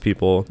style most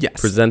people. Yes.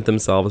 Present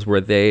themselves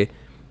where they...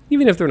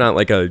 Even if they're not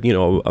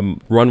a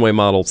runway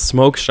model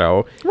smoke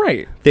show,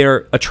 right?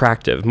 They're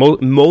attractive.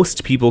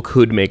 Most people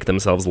could make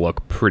themselves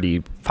look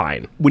pretty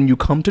fine. When you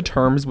come to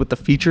terms with the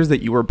features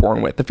that you were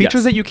born with, the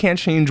features that you can't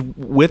change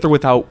with or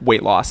without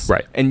weight loss,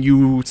 right? And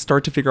you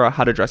start to figure out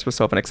how to dress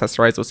yourself and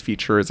accessorize those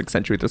features,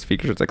 accentuate those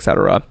features,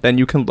 etc. Then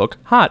you can look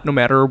hot no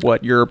matter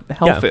what your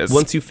health is.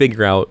 Once you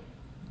figure out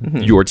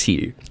your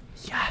tea,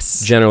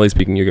 yes. Generally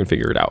speaking, you can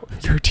figure it out.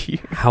 Your tea.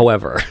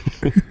 However,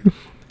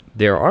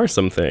 there are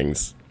some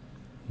things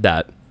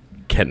that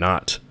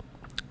cannot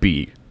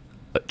be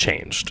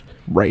changed.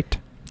 Right.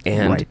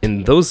 And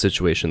in those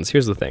situations,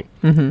 here's the thing.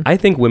 I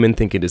think women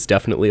think it is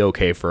definitely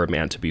okay for a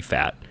man to be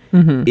fat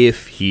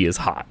if he is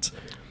hot.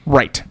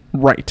 Right.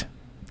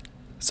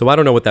 So I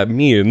don't know what that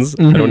means.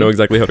 I don't know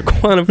exactly how to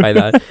quantify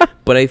that.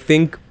 But I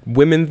think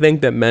women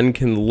think that men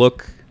can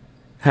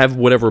have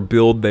whatever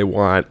build they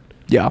want.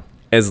 Yeah.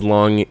 As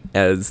long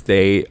as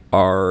they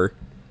are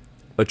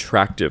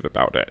attractive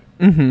about it.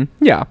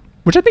 Yeah.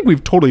 Which I think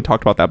we've totally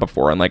talked about that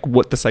before, and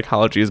what the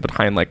psychology is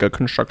behind a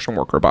construction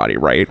worker body,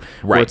 right?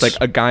 Where it's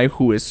a guy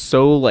who is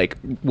so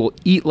will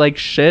eat like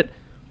shit,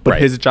 but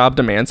his job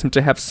demands him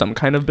to have some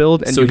kind of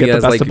build, and so you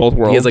get the best of both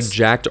worlds. He has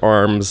jacked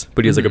arms,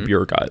 but he has a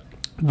beer gut.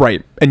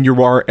 Right. And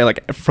you are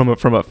from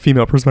a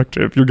female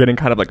perspective, you're getting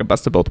kind of a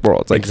best of both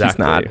worlds.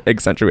 Exactly. He's not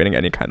accentuating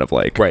any kind of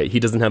right. He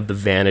doesn't have the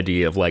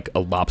vanity of a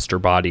lobster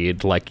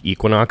bodied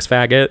Equinox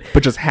faggot,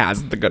 but just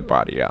has the good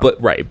body. Yeah.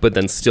 But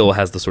then still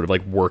has the sort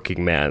of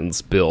working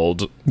man's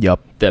build. Yep.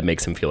 That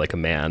makes him feel like a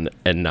man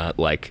and not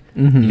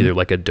either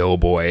a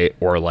doughboy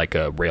or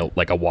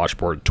a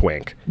washboard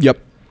twink. Yep.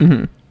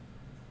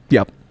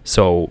 Yep.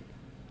 So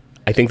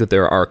I think that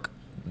there are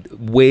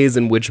ways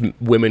in which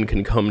women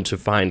can come to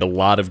find a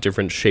lot of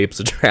different shapes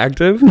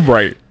attractive.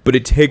 Right. But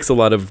it takes a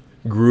lot of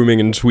grooming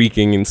and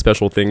tweaking and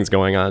special things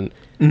going on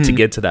to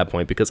get to that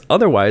point, because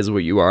otherwise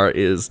what you are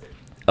is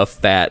a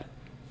fat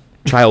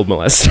child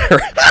molester.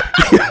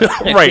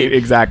 Right,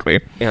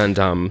 exactly. And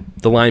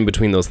the line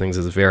between those things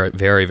is very,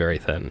 very, very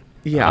thin.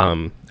 Yeah.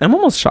 I'm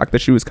almost shocked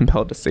that she was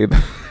compelled to say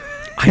that.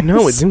 I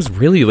know, it seems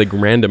really like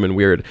random and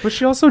weird. But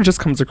she also just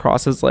comes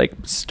across as like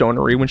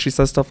stonery when she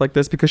says stuff like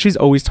this, because she's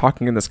always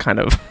talking in this kind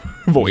of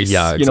voice.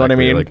 Yeah, exactly. You know what I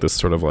mean? Like this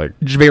sort of like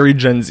very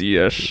Gen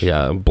Z-ish.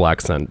 yeah, black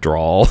scent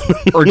drawl.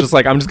 Or just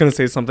like, I'm just gonna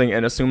say something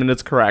and assuming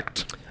it's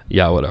correct.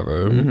 Yeah,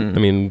 whatever. I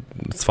mean,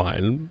 it's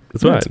fine.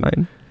 It's fine. It's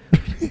fine.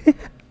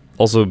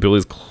 Also,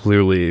 Billy's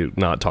clearly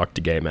not talked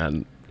to gay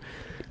men.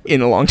 In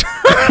a long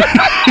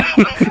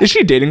time. Is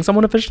she dating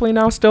someone officially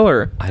now still,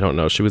 or? I don't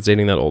know. She was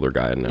dating that older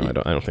guy, and now I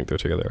don't think they're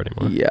together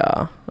anymore.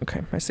 Yeah. Okay,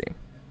 I see.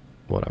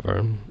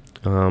 Whatever.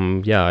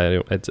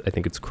 Yeah, I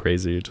think it's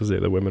crazy to say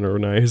that women are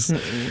nice.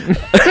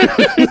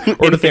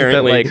 Or to think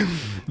that like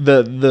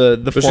the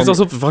But she's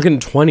also fucking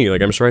 20.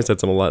 Like, I'm sure I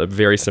said a lot of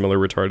very similar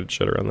retarded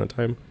shit around that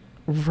time.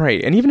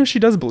 right. And even if she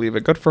does believe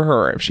it, good for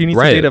her. If she needs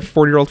Right. to date a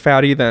 40-year-old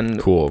fatty, then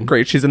Cool.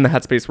 Great. She's in the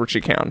headspace where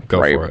she can. Go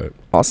right? for it.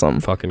 Awesome.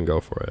 Fucking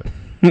go for it.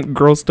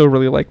 Girls still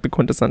really like the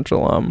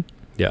quintessential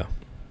Yeah,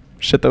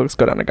 shit that looks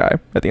good on a guy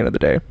at the end of the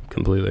day.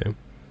 completely.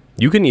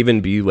 You can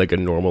even be like a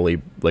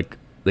normally like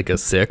a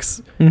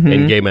 6,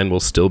 and gay men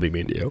will still be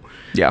mean to you.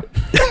 Yeah.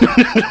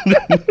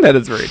 That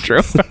is very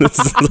true.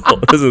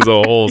 This is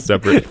a whole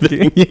separate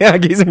thing. Yeah,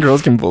 gays and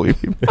girls can bully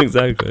people.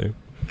 Exactly.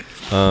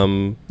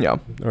 Yeah.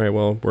 All right.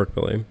 Well, work,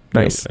 Billy.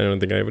 Nice. I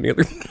don't think I have any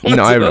other.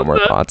 No, I have no more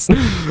thoughts.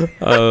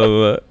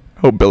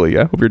 Hope Billy,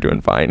 I hope you're doing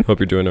fine.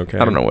 Hope you're doing okay.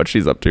 I don't know what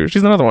she's up to.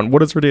 She's another one. What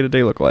does her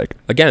day-to-day look like?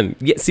 Again,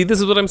 yeah, see,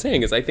 this is what I'm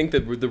saying, is I think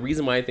that the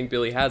reason why I think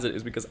Billy has it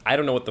is because I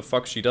don't know what the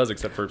fuck she does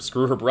except for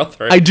screw her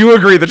brother. I do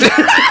agree that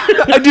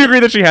I do agree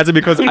that she has it,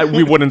 because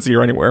we wouldn't see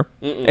her anywhere.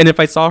 And if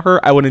I saw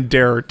her, I wouldn't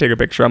dare take a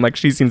picture. I'm like,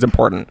 she seems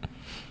important.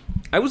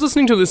 I was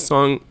listening to this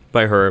song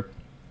by her,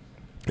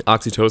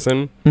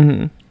 Oxytocin.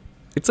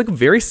 It's like a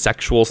very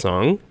sexual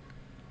song.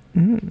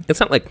 It's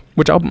not like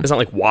Which album? it's not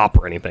like WAP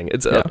or anything.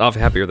 It's Yeah. off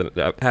Happier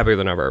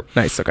Than Ever.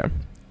 Nice, okay.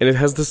 And it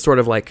has this sort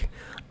of like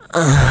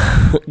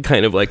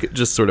kind of like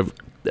just sort of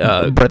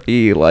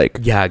Breathy, like,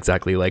 yeah,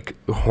 exactly, like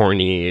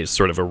horny,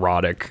 sort of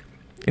erotic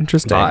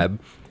interesting. vibe.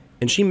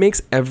 And she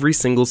makes every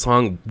single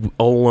song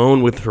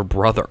alone with her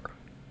brother,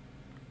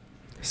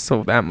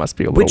 So that must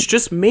be a little... which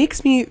just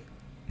makes me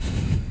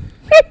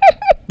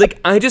like,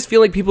 I just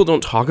feel like people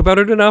don't talk about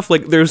it enough.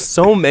 Like, there's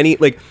so many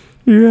like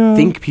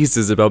think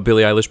pieces about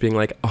Billie Eilish being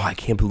like, oh, I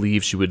can't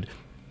believe she would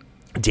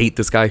date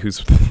this guy who's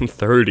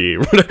 30, you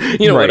know,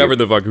 Right. whatever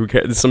the fuck, who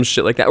cares, some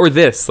shit like that. Or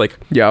this, like,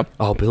 Yeah.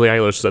 oh, Billie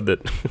Eilish said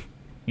that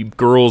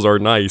girls are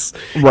nice,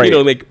 Right. You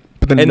know, like,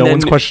 But then and no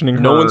one's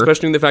questioning no her. one's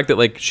questioning the fact that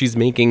like she's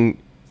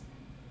making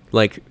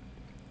like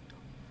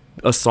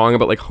a song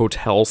about like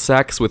hotel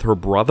sex with her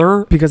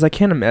brother. Because I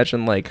can't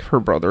imagine like her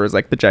brother is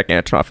like the Jack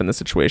Antonoff in the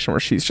situation where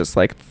she's just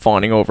like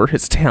fawning over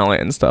his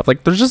talent and stuff.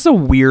 Like, there's just a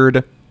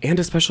weird... And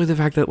especially the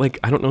fact that, like,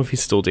 I don't know if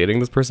he's still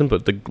dating this person,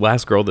 but the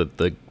last girl that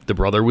the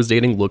brother was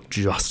dating looked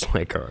just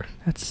like her.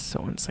 That's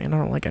so insane. I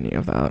don't like any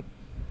of that.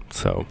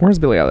 So, Where's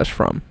Billie Eilish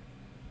from?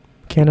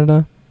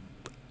 Canada?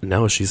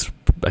 no, she's,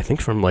 I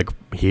think, from, like,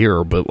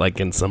 here, but,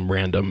 like, in some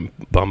random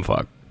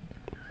bumfuck.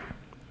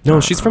 No,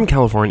 she's from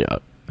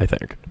California, I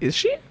think. Is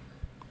she?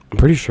 I'm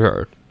pretty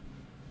sure.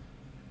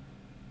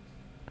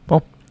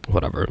 Well,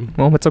 Whatever.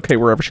 it's okay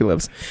wherever she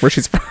lives. Where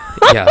she's from.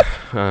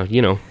 Yeah,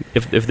 you know,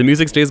 if the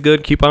music stays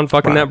good, keep on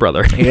fucking that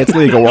brother. Hey, it's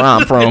legal where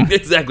I'm from.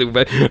 Exactly,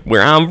 but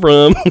where I'm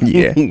from.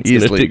 Yeah, it's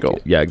it's gonna legal.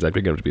 Yeah,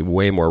 exactly. Going to be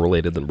way more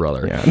related than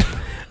brother. Yeah.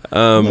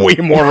 Way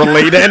more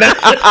related.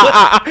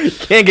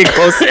 Can't get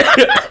close.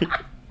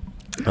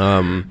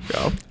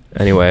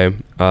 Anyway,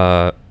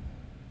 I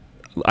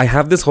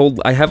have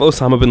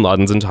Osama bin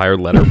Laden's entire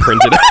letter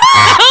printed.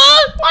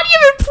 Why do you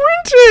have it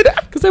printed?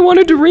 Because I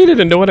wanted to read it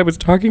and know what I was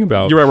talking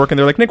about. You're at work and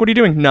they're like, Nick, what are you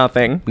doing?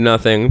 Nothing.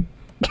 Nothing.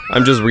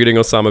 I'm just reading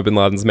Osama bin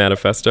Laden's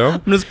manifesto.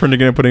 I'm just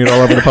printing it and putting it all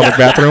over the public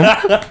bathroom.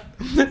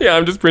 Yeah,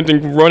 I'm just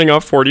running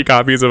off 40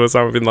 copies of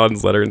Osama bin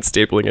Laden's letter and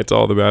stapling it to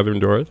all the bathroom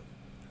doors.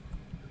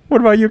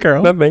 What about you,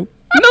 Carol? Nothing.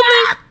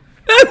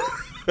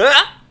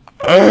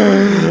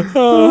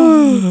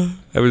 I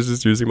was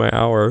just using my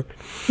hour.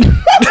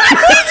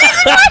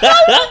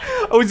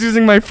 I was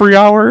using my free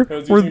hour. I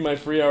was using my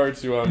free hour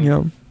to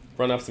Yeah.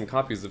 run off some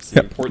copies of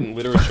some important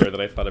literature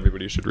that I thought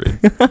everybody should read.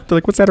 They're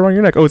like, what's that around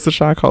your neck? Oh, it's the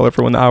shot collar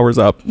for when the hour's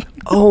up.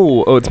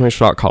 Oh, it's my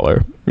shot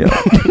collar. Yeah.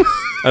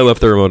 I left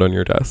the remote on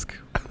your desk.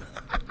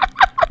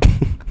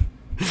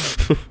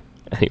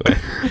 Anyway.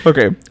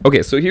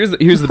 Okay, so here's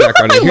the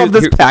background. I love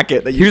this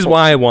packet that you Here's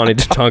why I wanted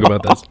to talk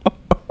about this.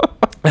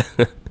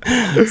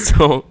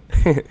 So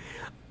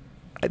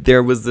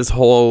there was this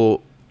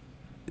whole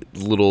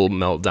little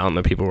meltdown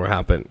that people were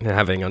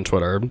having on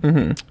Twitter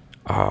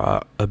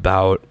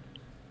about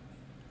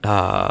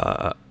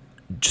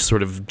just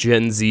sort of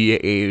Gen Z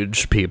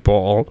age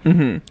people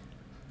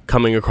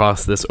coming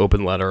across this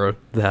open letter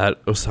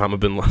that Osama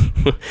bin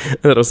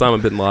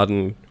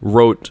Laden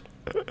wrote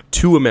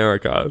to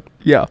America.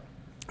 Yeah.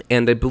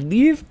 And I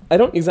believe, I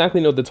don't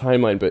exactly know the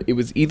timeline, but it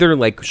was either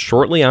like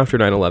shortly after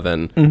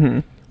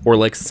 9/11 or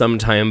like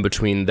sometime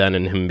between then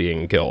and him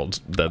being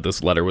killed, that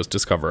this letter was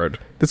discovered.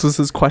 This was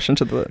his question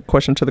to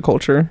the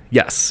culture.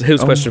 Yes,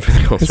 his question for the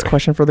culture. His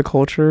question for the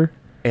culture.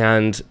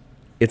 And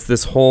it's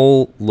this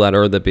whole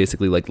letter that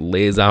basically like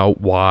lays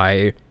out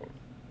why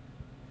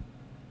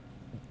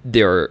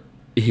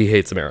he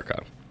hates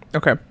America.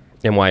 Okay.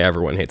 And why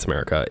everyone hates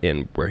America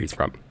in where he's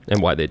from,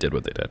 and why they did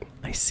what they did.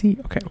 I see.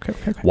 Okay.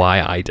 Why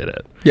I Did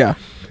It. Yeah.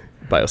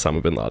 By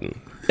Osama bin Laden.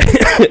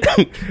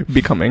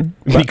 Become.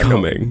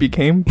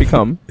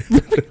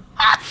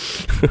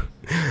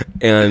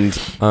 And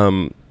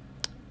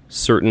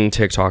certain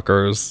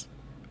TikTokers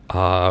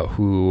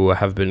who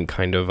have been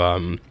kind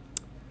of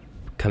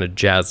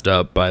jazzed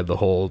up by the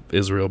whole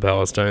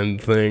Israel-Palestine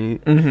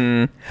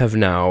thing have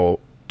now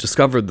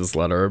discovered this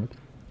letter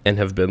and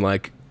have been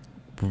like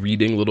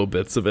reading little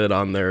bits of it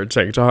on their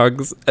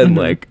TikToks and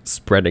like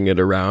spreading it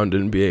around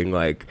and being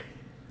like,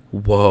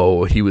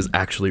 whoa, he was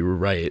actually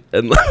right.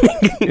 And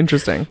like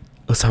interesting.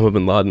 Osama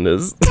bin Laden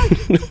is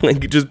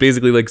like just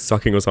basically like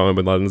sucking Osama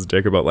bin Laden's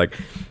dick about like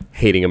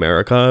hating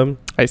America.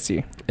 I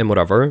see. And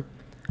whatever.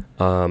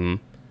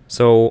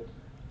 So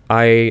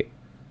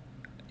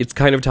it's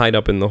kind of tied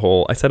up in the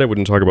whole, I said I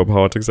wouldn't talk about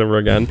politics ever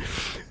again.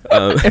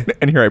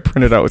 And here I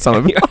printed out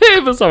Osama bin Laden. I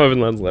have Osama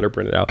bin Laden's letter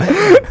printed out.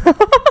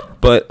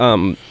 But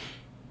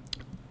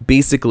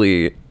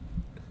basically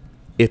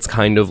it's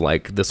kind of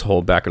like this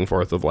whole back and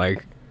forth of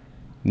like,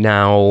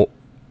 now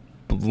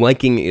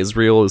liking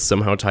Israel is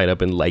somehow tied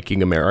up in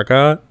liking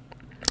America.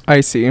 I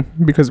see,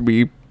 because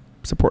we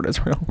support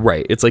Israel.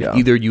 Right. It's like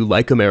either you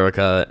like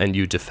America and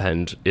you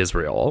defend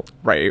Israel.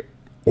 Right.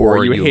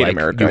 Or you hate like,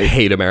 America. You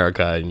hate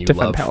America and you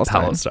defend love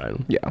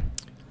Palestine. Yeah.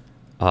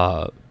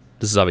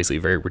 This is obviously a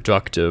very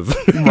reductive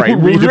right.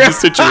 read of the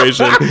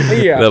situation.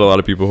 Yeah. That a lot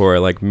of people who are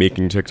like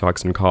making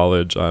TikToks in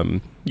college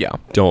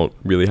don't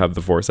really have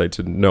the foresight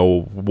to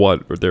know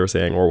what they're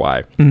saying or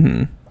why.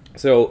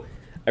 So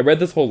I read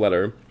this whole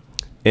letter,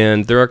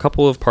 and there are a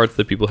couple of parts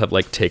that people have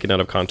like taken out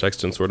of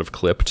context and sort of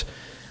clipped.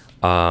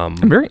 I'm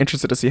very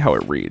interested to see how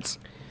it reads.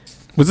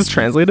 Was this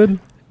translated?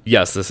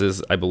 Yes, this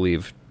is, I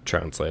believe,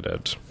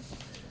 translated.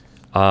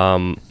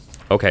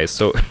 Okay,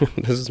 so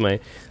this is my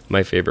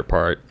favorite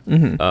part.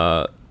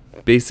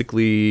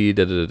 Basically,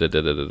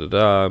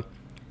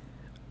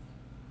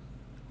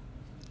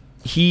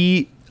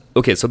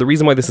 okay, so the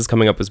reason why this is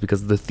coming up is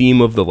because the theme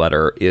of the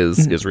letter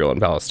is Israel and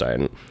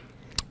Palestine.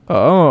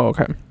 Oh,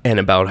 okay. And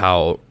about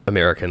how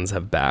Americans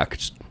have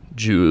backed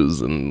Jews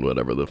and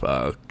whatever the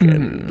fuck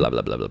and blah,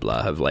 blah, blah, blah,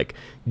 blah, have like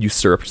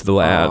usurped the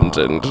land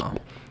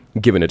and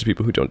given it to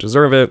people who don't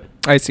deserve it.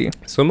 I see.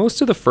 So most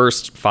of the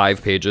first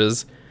 5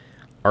 pages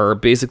are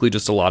basically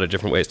just a lot of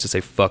different ways to say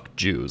fuck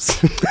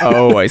Jews.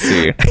 Oh, I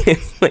see.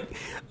 It's like,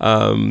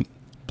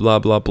 blah,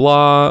 blah,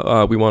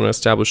 blah. We want to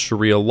establish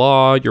Sharia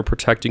law. You're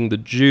protecting the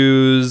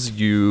Jews.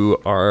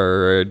 You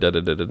are da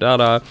da da da da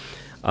da.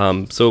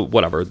 So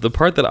whatever. The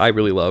part that I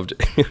really loved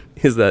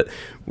is that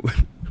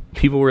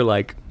people were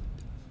like,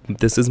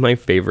 this is my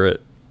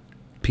favorite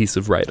piece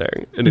of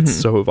writing. And it's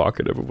so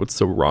evocative of what's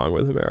so wrong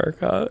with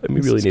America. And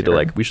we really need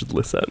to we should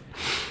listen.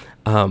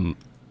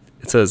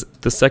 It says,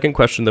 the second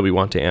question that we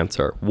want to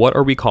answer, what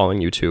are we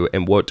calling you to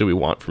and what do we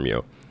want from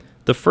you?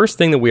 The first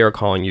thing that we are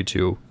calling you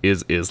to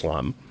is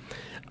Islam.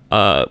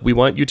 We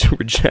want you to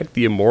reject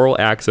the immoral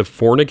acts of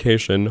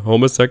fornication,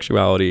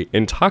 homosexuality,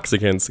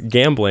 intoxicants,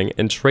 gambling,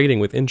 and trading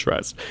with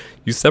interest.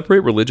 You separate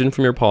religion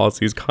from your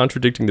policies,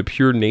 contradicting the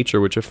pure nature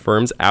which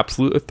affirms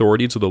absolute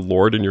authority to the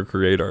Lord and your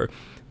Creator.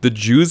 The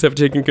Jews have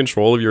taken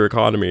control of your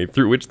economy,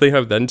 through which they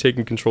have then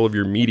taken control of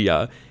your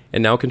media,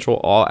 and now control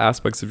all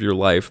aspects of your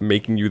life,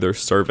 making you their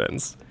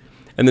servants.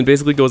 And then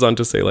basically goes on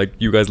to say, like,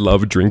 you guys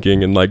love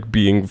drinking and, like,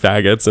 being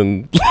faggots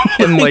and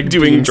like,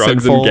 doing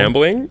drugs sinful. And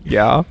gambling.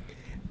 Yeah.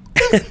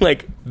 And,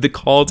 like, the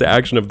call to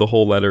action of the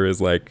whole letter is,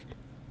 like,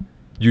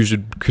 you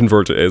should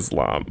convert to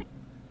Islam.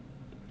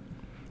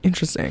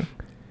 Interesting.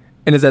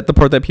 And is that the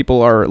part that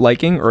people are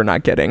liking or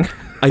not getting?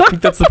 I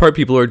think that's the part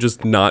people are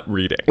just not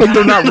reading. Like,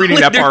 they're not reading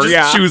that part, they're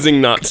just choosing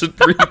not to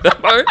read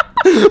that part.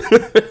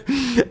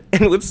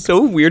 And what's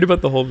so weird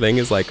about the whole thing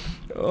is, like,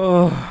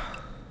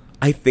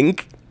 I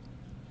think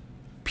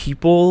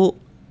people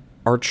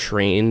are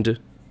trained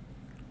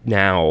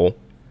now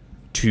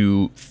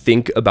to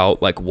think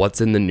about, like, what's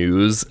in the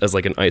news as,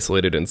 like, an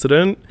isolated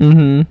incident.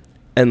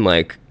 And,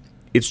 like,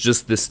 it's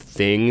just this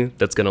thing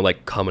that's gonna,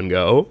 like, come and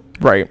go.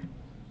 Right.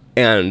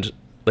 And,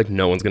 like,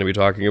 no one's gonna be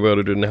talking about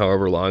it in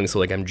however long, so,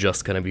 like, I'm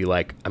just gonna be,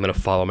 like, I'm gonna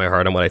follow my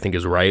heart on what I think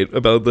is right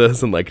about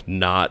this and, like,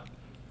 not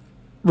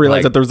realize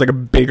like, that there's, like, a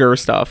bigger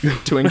stuff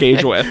to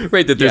engage with.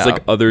 Right, that there's,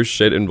 like, other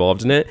shit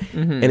involved in it.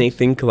 And I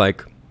think,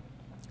 like,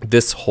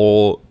 this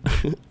whole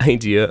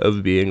idea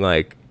of being,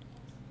 like,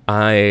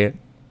 I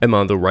am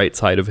on the right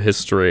side of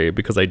history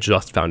because I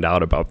just found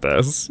out about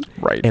this.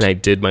 Right. And I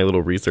did my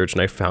little research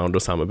and I found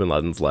Osama bin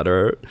Laden's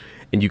letter.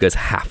 And you guys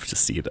have to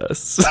see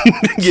this.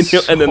 You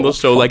know? And then they'll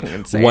show, like,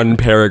 insane. One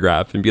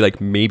paragraph and be like,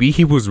 maybe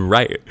he was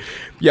right.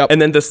 Yep. And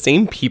then the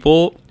same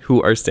people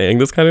who are saying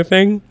this kind of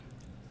thing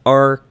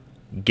are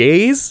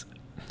gays.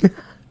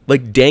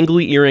 like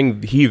dangly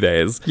earring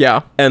heaves.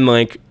 Yeah. And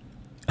like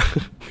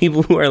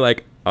people who are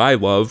like, I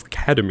love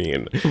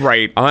ketamine.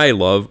 Right. I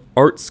love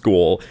art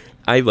school.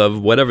 I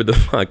love whatever the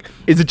fuck.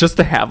 Is it just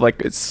to have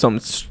like some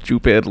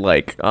stupid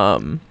like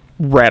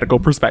radical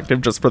perspective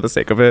just for the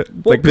sake of it?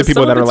 Well, like the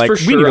people that are like,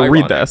 we need to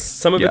read this.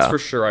 Some of it's for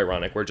sure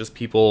ironic, where just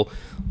people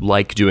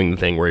like doing the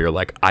thing where you're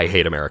like, I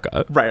hate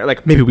America. Right.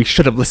 Like maybe we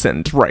should have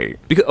listened. Right.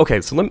 Because,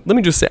 okay, so let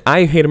me just say,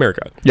 I hate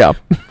America. Yeah.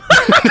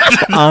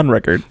 On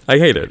record. I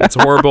hate it. It's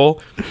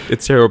horrible.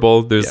 It's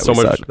terrible. There's so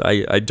much. Suck.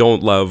 I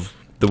don't love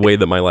the way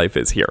that my life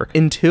is here.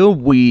 Until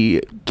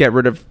we get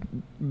rid of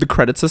the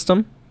credit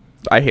system,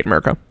 I hate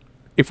America.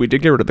 If we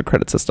did get rid of the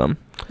credit system,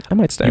 I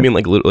might stay. You mean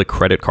like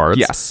credit cards?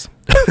 Yes.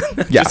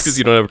 Just Yes. because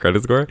you don't have a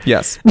credit score?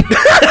 Yes.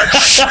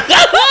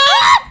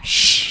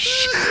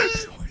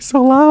 Shh. Why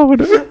so loud?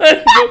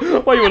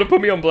 Why you want to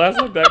put me on blast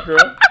like that, girl?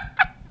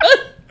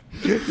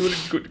 You want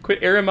to quit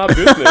airing my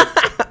business?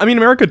 I mean,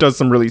 America does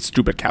some really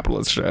stupid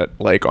capitalist shit.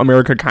 Like,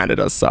 America kind of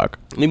does suck.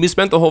 I mean, we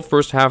spent the whole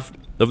first half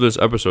of this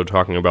episode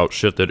talking about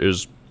shit that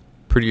is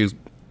pretty...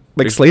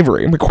 Like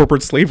slavery, like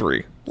corporate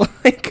slavery.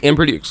 Like, and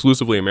pretty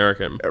exclusively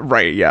American.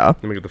 right, yeah.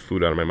 Let me get the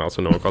food out of my mouth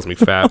so no one calls me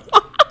fat.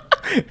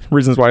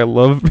 Reasons why I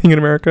love being in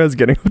America is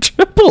getting a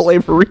Chipotle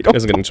burrito.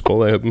 Is getting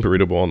Chipotle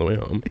burrito bowl on the way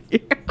home. Yeah.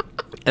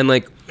 And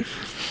like,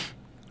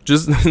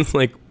 just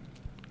like,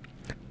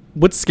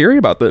 What's scary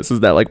about this is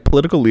that like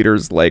political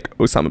leaders like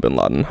Osama bin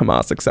Laden,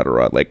 Hamas,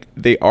 etc., like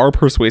they are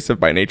persuasive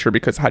by nature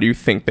because how do you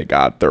think they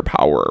got their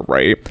power,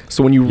 right?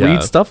 So when you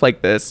read stuff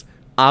like this,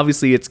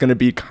 obviously it's going to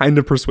be kind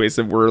of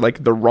persuasive where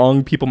like the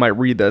wrong people might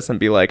read this and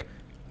be like,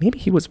 maybe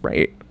he was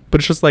right. But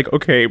it's just like,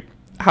 okay,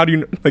 how do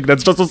you like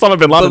that's just Osama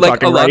bin Laden like,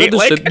 talking, a lot right? of the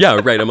Like, shit, yeah,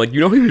 right. I'm like,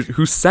 you know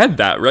who said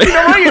that, right?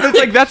 right? It's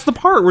like that's the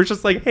part where it's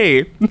just like,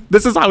 hey,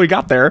 this is how we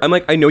got there. I'm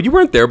like, I know you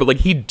weren't there, but like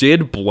he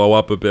did blow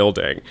up a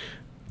building.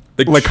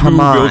 Like come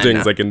two on.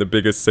 buildings like in the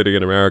biggest city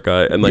in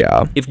America. And like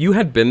Yeah. if you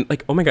had been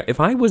like, oh my God, if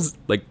I was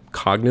like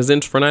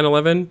cognizant for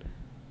 9/11,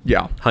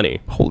 Yeah.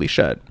 honey, Holy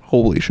shit.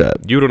 Holy shit.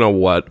 you don't know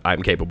what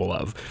I'm capable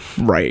of.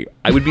 Right.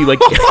 I would be like,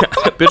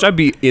 bitch, I'd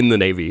be in the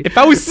Navy. If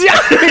I was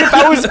if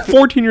I was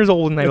 14 years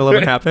old when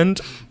 9/11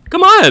 happened.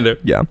 Come on.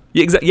 Yeah.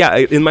 Yeah,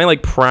 in my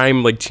like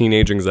prime like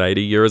teenage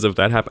anxiety years, if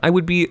that happened, I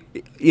would be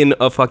in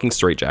a fucking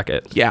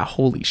straitjacket. Yeah,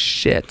 holy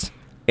shit.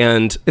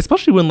 And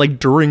Especially when like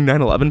during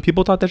 9/11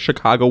 people thought that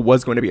Chicago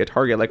was going to be a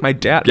target. Like my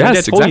dad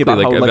yes, told me exactly, about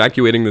like how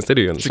evacuating the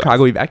city and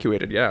Chicago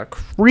evacuated. Yeah,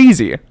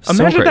 crazy. So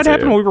Imagine that crazy.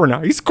 happened when we were in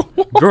high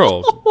school.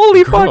 girl,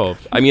 Holy girl.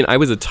 fuck. I mean, I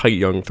was a tight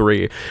young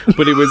 3,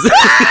 but it was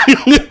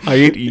I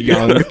ate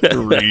young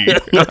 3.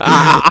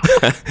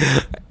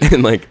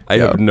 and like I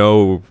have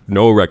no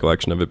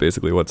recollection of it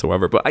basically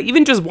whatsoever. But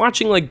even just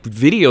watching like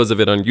videos of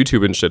it on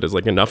YouTube and shit is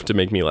like enough to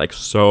make me like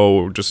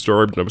so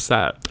disturbed and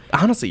upset.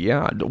 Honestly,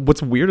 yeah.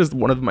 What's weird is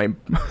one of my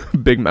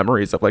big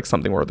memories of like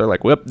something where they're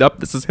like, "Whip, up,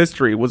 this is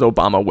history." Was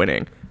Obama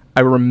winning? I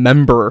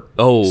remember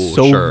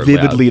so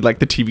vividly like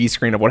the TV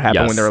screen of what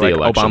happened when they were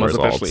like Obama's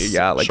officially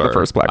the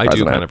first black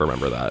president. I do kind of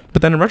remember that.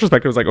 But then in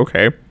retrospect, it was like,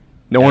 okay,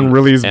 no one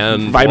really is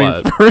and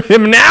vibing what? for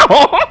him now.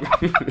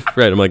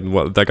 Right, I'm like,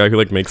 what, that guy who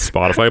like makes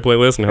Spotify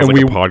playlists and has And like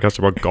we- a podcast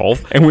about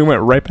golf. And we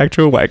went right back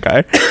to a white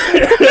guy.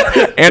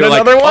 And You're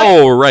another like, one,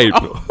 oh right,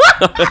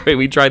 right,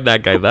 we tried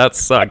that guy. That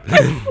sucked.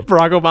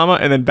 Barack Obama,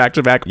 and then back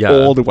to back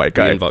old white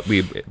guy.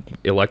 We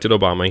elected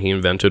Obama. He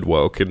invented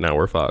woke, and now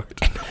we're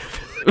fucked.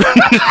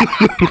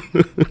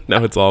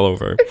 Now it's all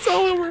over. It's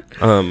all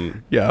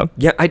over. Yeah.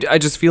 Yeah, I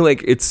just feel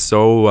like it's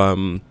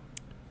so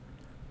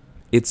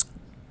it's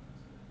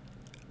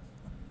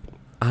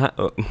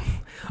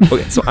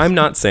okay. So I'm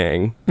not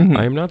saying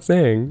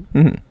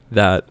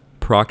that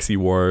proxy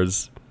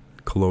wars,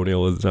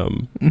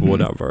 colonialism,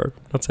 whatever.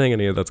 I'm not saying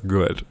any of that's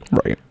good.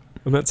 Right.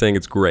 I'm not saying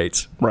it's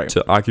great Right.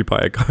 to occupy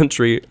a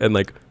country and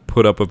like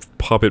put up a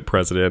puppet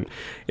president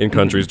in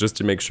countries just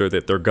to make sure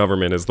that their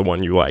government is the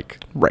one you like.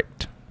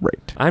 Right.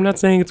 Right. I'm not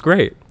saying it's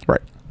great. Right.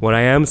 What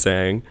I am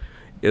saying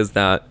is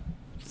that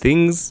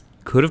things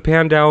could have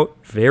panned out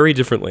very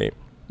differently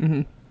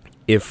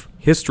if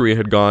history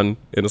had gone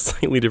in a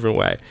slightly different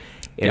way.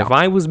 And if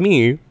I was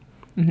me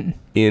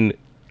in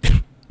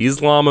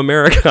Islam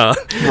America,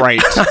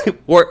 Right.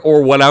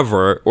 or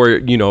whatever, or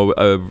you know,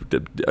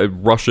 a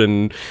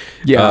Russian,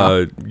 you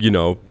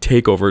know,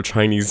 takeover,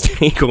 Chinese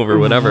takeover,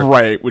 whatever.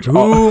 Right.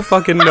 Who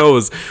fucking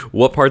knows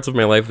what parts of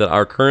my life that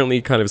are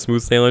currently kind of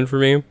smooth sailing for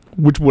me?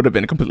 Which would have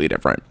been completely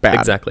different. Bad.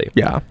 Exactly.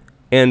 Yeah.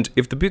 And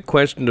if the big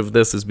question of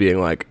this is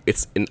being like,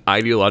 it's an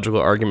ideological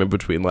argument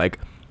between like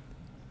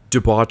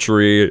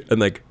debauchery and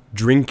like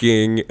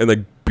drinking and like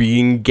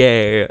being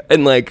gay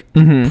and like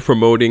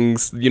promoting,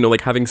 you know,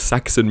 like having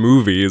sex in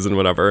movies and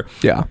whatever.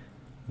 Yeah.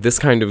 This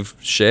kind of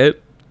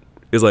shit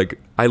is like,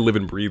 I live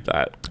and breathe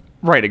that,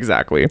 Right.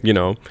 Exactly. you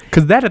know?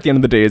 Because that at the end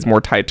of the day is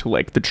more tied to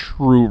like the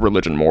true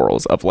religion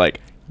morals of like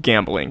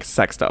gambling,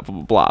 sex stuff, blah,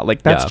 blah, blah.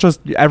 Like that's just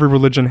every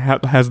religion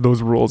has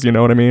those rules, you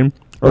know what I mean?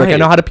 Or like I Right.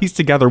 know how to piece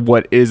together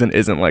what is and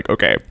isn't like,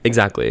 okay.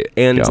 Exactly.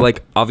 And Yeah.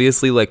 like,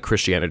 obviously like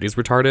Christianity's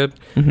retarded,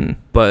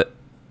 but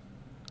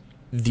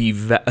the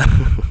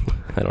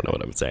I don't know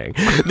what I'm saying.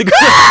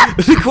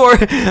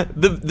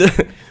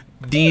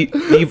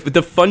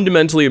 The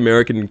fundamentally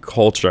American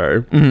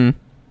culture,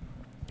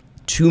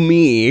 to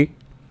me,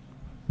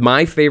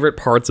 my favorite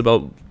parts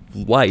about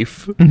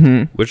life,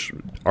 which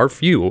are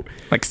few,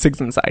 Like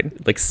cigs inside.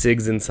 like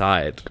cigs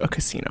inside, A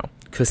casino.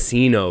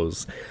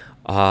 casinos,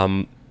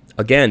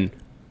 again,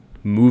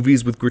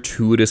 movies with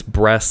gratuitous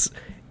breasts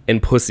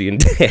and pussy and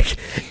dick,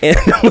 and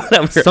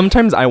whatever.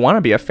 Sometimes I want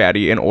to be a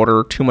fatty and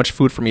order too much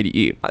food for me to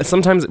eat.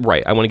 Sometimes,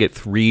 right, I want to get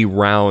 3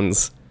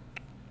 rounds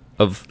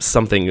of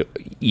something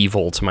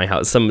evil to my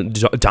house, some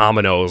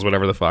Dominoes,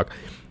 whatever the fuck.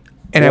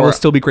 And I Or will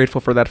still be grateful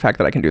for that fact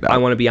that I can do that. I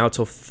want to be out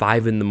till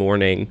 5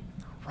 a.m.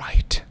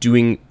 Right.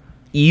 doing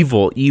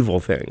evil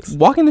things.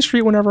 Walking the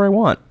street whenever I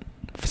want.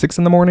 6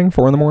 in the morning,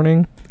 4 in the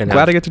morning. And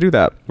Glad have- I get to do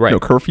that. Right. No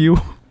curfew.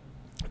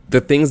 The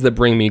things that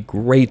bring me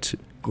great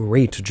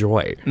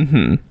joy.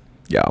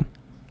 Yeah.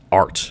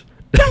 Art.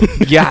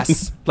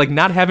 Yes. Like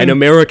not having... And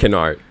American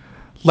art.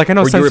 like I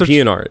know Or censorship...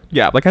 European art.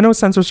 Yeah. Like I know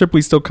censorship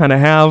we still kind of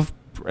have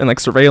and like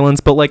surveillance,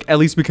 but like at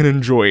least we can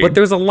enjoy. But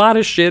there's a lot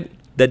of shit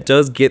that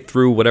does get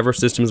through whatever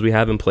systems we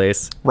have in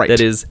place. Right. That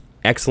is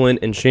excellent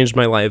and changed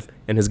my life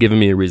and has given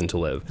me a reason to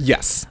live.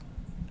 Yes.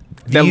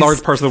 That These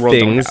large parts of the world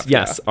don't things, have,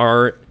 yes,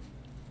 are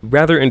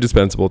rather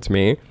indispensable to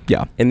me.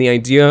 Yeah. And the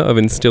idea of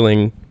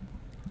instilling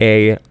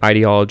a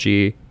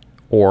ideology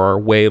or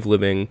way of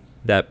living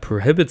that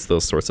prohibits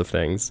those sorts of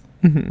things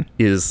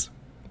is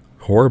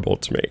horrible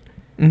to me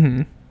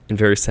and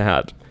very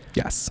sad.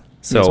 Yes.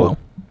 So As well.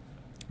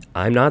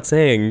 I'm not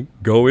saying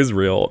go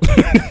Israel.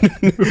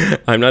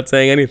 I'm not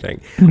saying anything.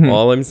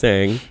 All I'm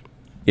saying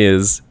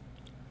is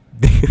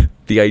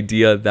the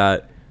idea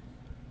that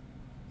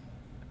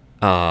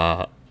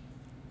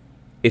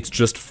it's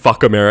just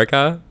fuck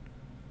America.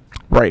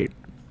 Right.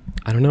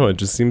 I don't know. It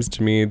just seems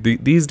to me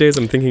these days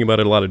I'm thinking about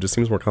it a lot. It just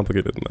seems more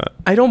complicated than that.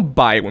 I don't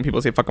buy it when people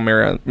say fuck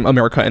America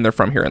and they're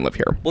from here and live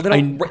here. Well,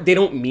 they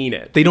don't mean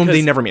it. They don't- they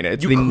because never mean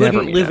it. You They couldn't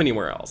never mean live it.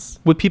 anywhere else.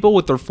 With people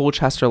with their full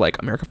chest are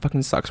like, America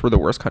fucking sucks. We're the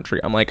worst country.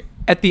 I'm like,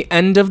 at the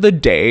end of the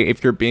day,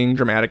 if you're being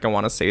dramatic and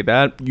want to say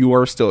that, you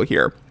are still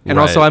here. And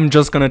Right. also, I'm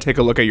just going to take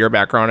a look at your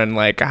background and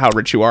like how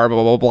rich you are,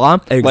 blah, blah, blah,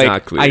 blah.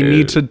 Exactly. Like, I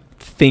need to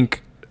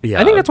think. Yeah.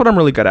 I think that's what I'm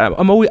really good at.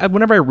 I'm always,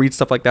 whenever I read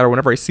stuff like that or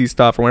whenever I see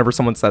stuff or whenever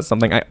someone says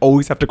something, I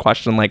always have to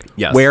question like,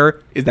 Yes. where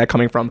is that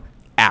coming from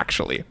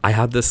actually? I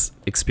had this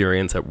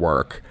experience at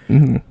work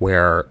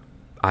where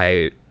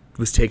I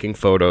was taking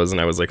photos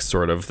and I was like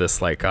sort of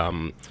this like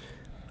I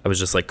was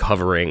just like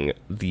covering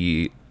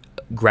the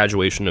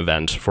graduation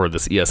event for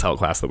this ESL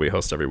class that we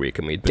host every week,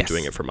 and we'd been Yes.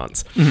 doing it for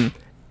months.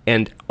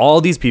 And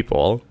all these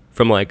people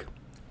from like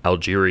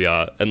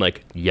Algeria and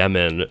like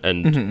Yemen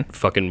and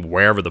fucking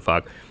wherever the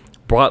fuck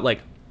brought like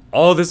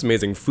all this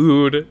amazing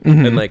food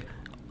and like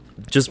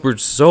just were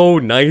so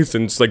nice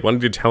and just like wanted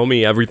to tell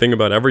me everything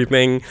about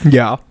everything.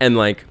 Yeah. And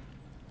like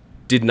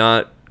did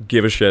not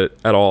give a shit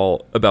at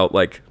all about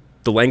like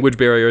the language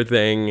barrier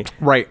thing.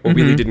 Right. Or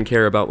really didn't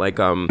care about like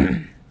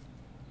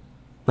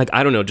like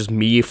I don't know, just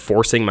me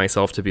forcing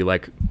myself to be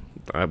like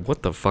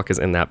what the fuck is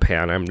in that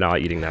pan? I'm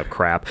not eating that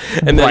crap.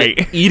 And then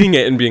Right. eating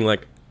it and being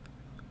like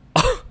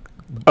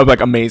Oh,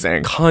 like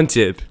amazing.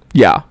 hunted.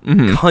 Yeah.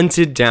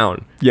 Hunted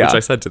down. Yeah. Which I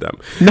said to them.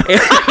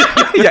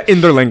 Yeah,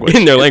 in their language.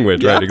 In their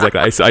language, right? Exactly.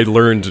 I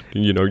learned,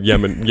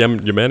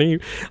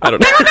 Yemeni. I don't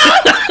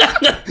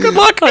know. Good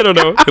luck. I don't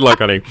know. Good luck,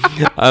 honey.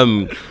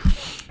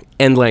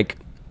 And like,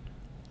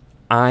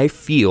 I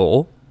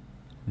feel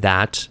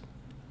that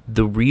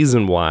the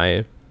reason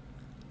why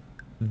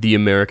the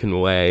American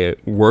way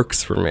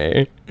works for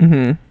me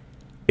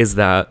is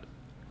that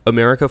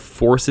America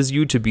forces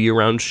you to be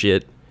around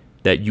shit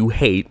that you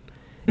hate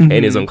and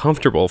is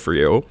uncomfortable for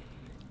you,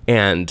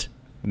 and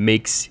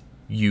makes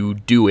you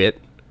do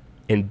it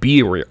and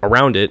be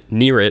around it,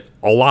 near it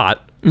a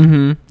lot,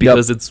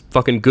 because it's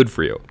fucking good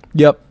for you.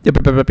 Yep.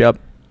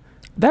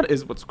 That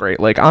is what's great.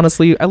 Like,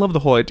 honestly, I love the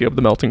whole idea of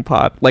the melting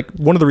pot. Like,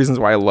 one of the reasons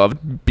why I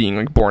loved being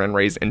like born and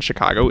raised in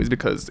Chicago is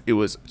because it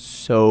was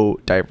so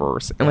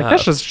diverse. And like,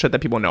 that's just shit that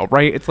people know,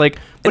 right? It's like,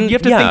 but And you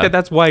have to yeah. think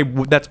that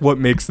that's what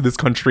makes this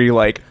country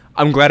like,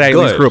 I'm glad I at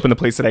least Good. grew up in the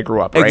place that I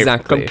grew up, right?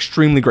 Exactly. I'm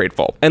extremely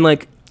grateful. And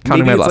like,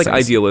 Counting maybe my it's like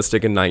blessings.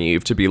 idealistic and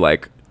naive to be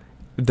like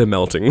the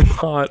melting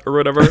pot or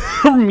whatever.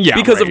 Yeah,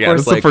 because right, of yeah, course,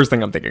 that's like, the first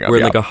thing I'm thinking of. we're in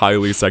yeah. like a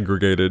highly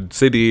segregated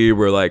city.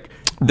 We're like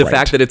the Right.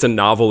 fact that it's a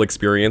novel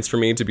experience for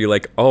me to be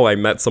like, oh, I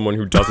met someone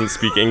who doesn't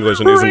speak English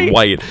and isn't Right.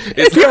 white.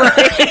 It's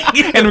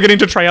And I'm getting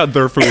to try out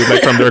their food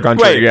like from their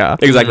country. right. Yeah.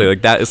 Exactly.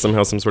 Like that is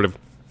somehow some sort of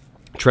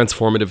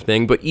transformative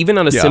thing. But even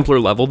on a Yeah. simpler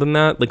level than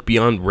that, like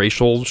beyond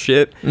racial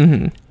shit,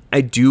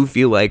 I do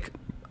feel like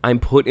I'm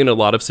put in a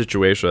lot of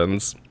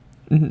situations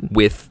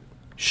with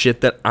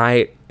shit that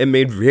I am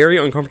made very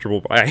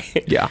uncomfortable by.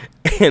 Yeah.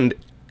 And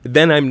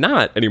then I'm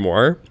not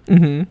anymore.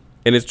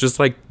 And it's just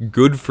like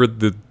good for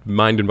the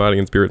mind and body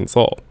and spirit and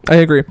soul. I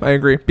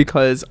agree.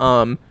 Because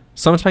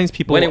sometimes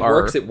people When it are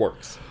works, it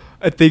works.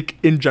 I think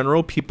in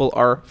general, people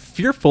are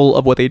fearful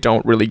of what they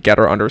don't really get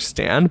or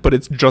understand, but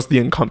it's just the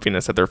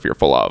uncomfiness that they're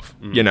fearful of.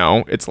 You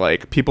know, it's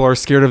like people are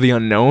scared of the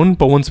unknown,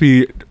 but once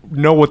we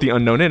know what the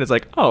unknown is, it's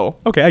like, oh,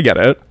 okay, I get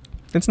it.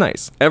 It's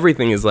nice.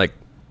 Everything is like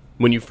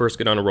when you first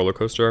get on a roller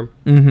coaster.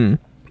 Mm-hmm.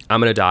 I'm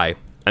gonna die.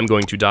 I'm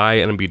going to die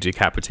and I'm be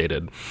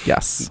decapitated.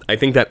 Yes. I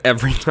think that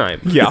every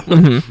time. Yeah.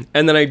 Mm-hmm.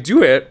 And then I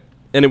do it,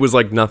 and it was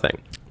like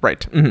nothing. Right.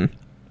 Mm-hmm.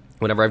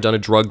 Whenever I've done a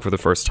drug for the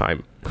first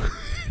time,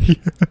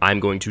 I'm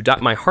going to die.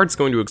 My heart's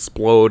going to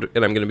explode,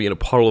 and I'm going to be in a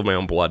puddle of my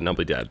own blood, and I'll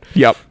be dead.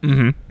 Yep.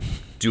 Mm-hmm.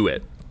 Do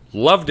it.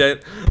 Loved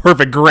it.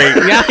 Perfect. Great.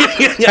 Yeah.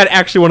 Had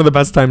actually one of the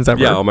best times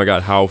ever. Yeah. Oh my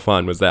god, how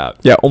fun was that?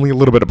 Yeah. Only a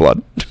little bit of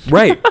blood.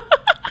 Right.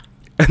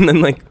 And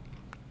then like,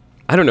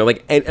 I don't know,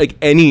 like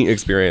any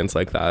experience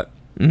like that.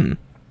 Mm-hmm.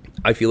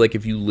 I feel like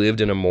if you lived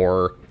in a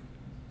more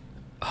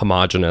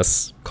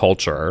homogenous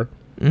culture,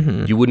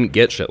 you wouldn't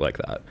get shit like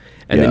that.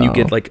 And then you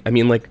get like, I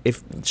mean, like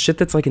if shit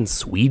that's like in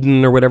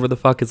Sweden or whatever the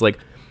fuck is like,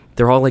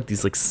 they're all like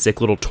these like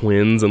sick little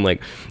twins, and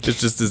like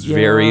it's just this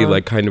very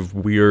like kind of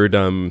weird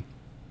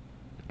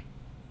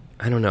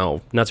I don't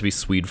know, not to be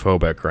Swede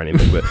phobic or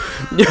anything, but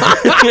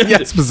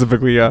yeah,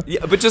 specifically, yeah,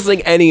 but just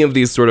like any of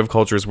these sort of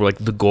cultures where like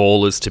the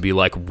goal is to be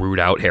like root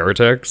out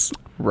heretics.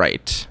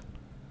 Right.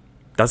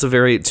 That's a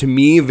very, to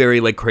me, very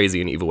like crazy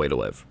and evil way to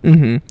live.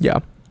 Mm-hmm. Yeah.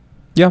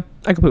 Yeah,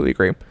 I completely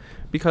agree.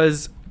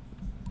 Because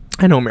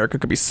I know America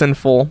could be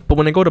sinful, but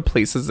when I go to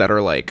places that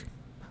are like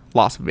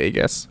Las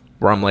Vegas,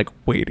 where I'm like,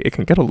 wait, it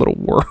can get a little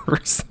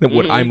worse than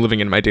what I'm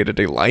living in my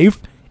day-to-day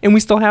life, and we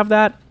still have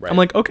that, right. I'm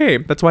like, okay,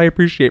 that's why I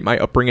appreciate my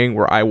upbringing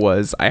where I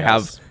was. I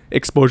have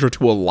exposure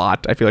to a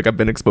lot. I feel like I've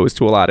been exposed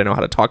to a lot. I know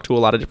how to talk to a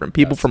lot of different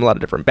people from a lot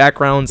of different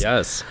backgrounds.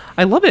 Yes.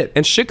 I love it.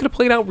 And shit could have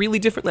played out really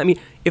differently. I mean,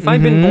 if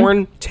I'd been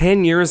born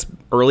 10 years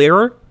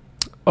earlier,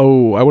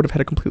 oh, I would have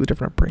had a completely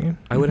different upbringing.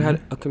 I would have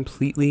had a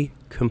completely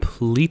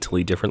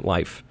different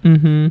life.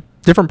 Mm-hmm.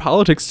 Different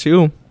politics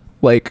too.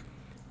 Like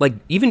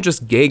even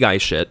just gay guy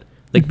shit.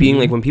 Like being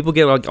like, when people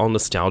get like all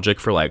nostalgic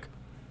for like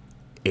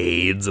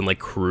AIDS and like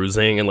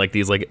cruising and like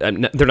these like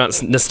they're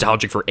not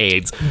nostalgic for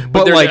AIDS,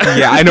 but they're like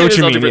yeah, I know what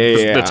you mean.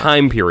 The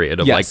time period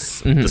of like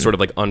Mm-hmm. the sort of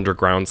like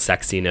underground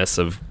sexiness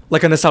of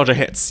like a nostalgia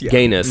hits. Yeah.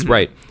 Gayness,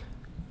 right?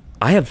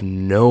 I have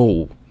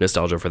no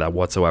nostalgia for that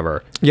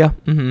whatsoever. Yeah.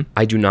 Mm-hmm.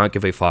 I do not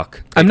give a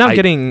fuck. I'm not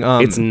getting.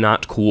 It's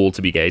not cool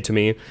to be gay to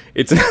me.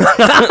 It's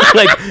not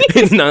like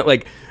it's not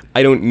like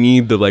I don't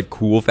need the like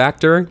cool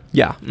factor.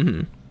 Yeah.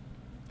 Mm-hmm.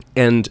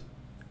 And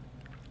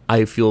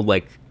I feel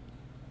like,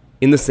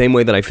 in the same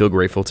way that I feel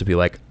grateful to be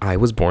like, I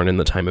was born in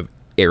the time of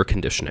air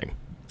conditioning,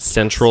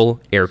 central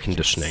air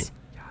conditioning.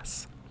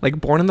 Yes. Like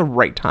born in the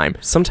right time.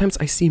 Sometimes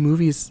I see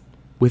movies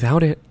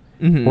without it,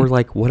 or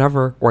like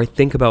whatever, or I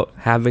think about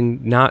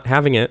not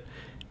having it,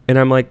 and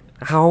I'm like,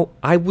 how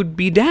I would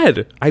be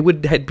dead. I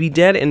would be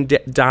dead and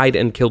died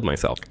and killed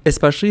myself.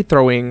 Especially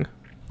throwing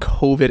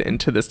COVID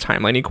into this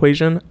timeline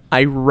equation.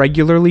 I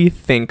regularly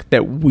think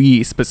that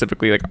we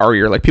specifically, like our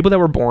year, like people that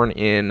were born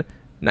in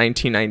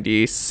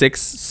 1996,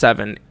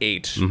 7,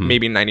 8,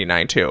 maybe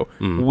 99 too.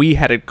 We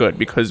had it good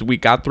because we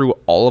got through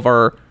all of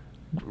our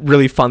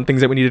really fun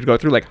things that we needed to go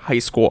through, like high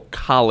school,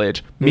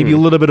 college, maybe a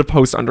little bit of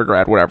post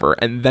undergrad, whatever,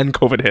 and then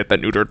COVID hit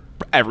that neutered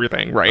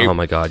everything, right? Oh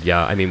my god,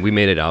 yeah. I mean, we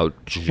made it out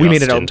just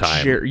in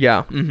time.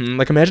 Yeah.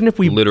 Like imagine if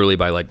we literally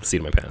by like the seat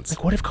of my pants.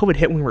 Like what if COVID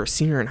hit when we were a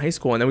senior in high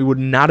school, and then we would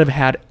not have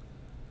had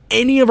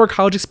any of our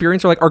college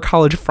experience or like our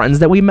college friends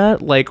that we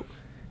met? Like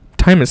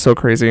time is so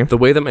crazy. The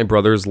way that my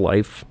brother's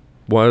life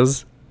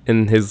was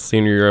in his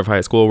senior year of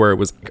high school, where it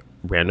was like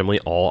randomly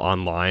all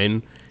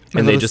online,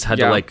 and they just had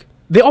to like,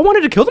 they all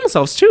wanted to kill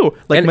themselves too.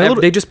 Like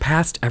and they just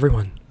passed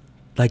everyone.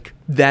 Like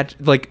that,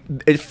 like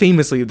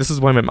famously, this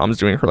is why my mom's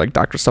doing her like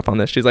doctor stuff on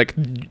this. She's like,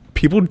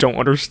 people don't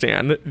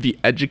understand the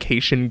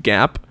education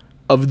gap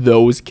of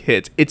those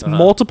kids. It's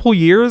multiple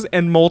years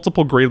and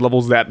multiple grade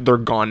levels that they're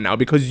gone now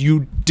because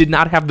you did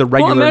not have the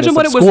regular. Well, imagine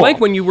what it was like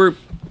when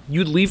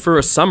you'd leave for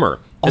a summer,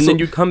 and then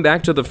you'd come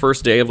back to the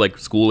first day of like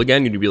school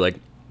again, and you'd be like,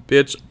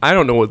 bitch, I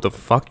don't know what the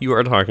fuck you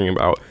are talking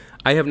about.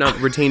 I have not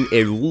retained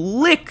a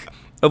lick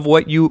of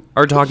what you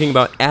are talking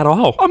about at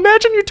all.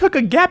 Imagine you took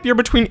a gap year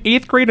between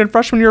 8th grade and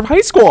freshman year of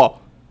high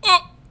school.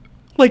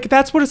 Like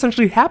that's what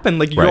essentially happened.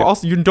 Like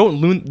you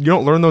don't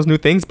learn those new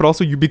things, but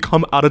also you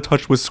become out of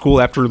touch with school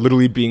after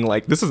literally being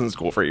like, this isn't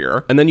school for a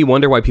year. And then you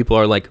wonder why people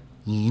are like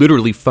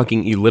literally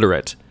fucking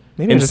illiterate.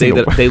 Maybe and say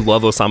that they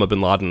love Osama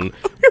bin Laden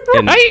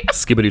and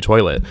Skibbity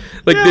Toilet.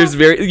 Like there's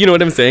very, you know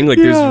what I'm saying? Like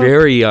there's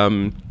very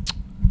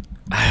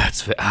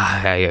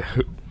I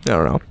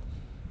don't know.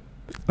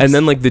 And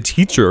then like the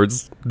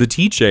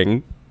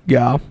teaching,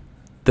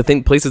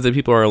 the places that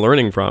people are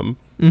learning from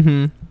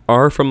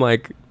are from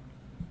like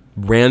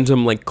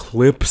random like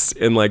clips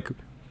and like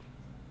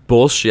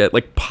bullshit.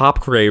 Like Pop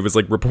Crave is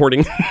like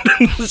reporting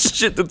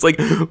shit that's like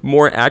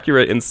more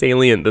accurate and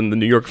salient than the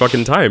New York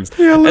fucking Times.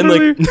 Yeah,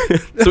 literally. And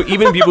like so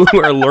even people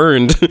who are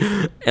learned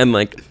and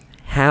like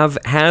have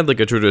had like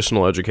a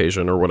traditional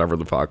education or whatever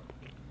the fuck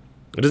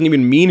It doesn't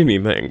even mean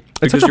anything.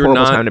 It's such a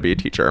horrible time to be a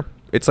teacher.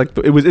 It's like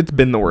it's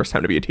been the worst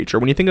time to be a teacher.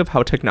 When you think of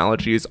how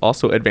technology is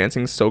also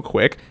advancing so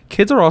quick,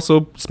 kids are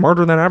also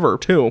smarter than ever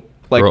too.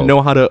 Like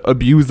know how to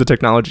abuse the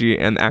technology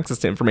and access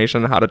to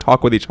information and how to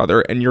talk with each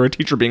other. And you're a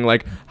teacher being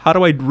like, how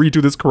do I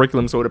redo this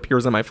curriculum so it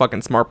appears on my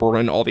fucking smartboard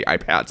and all the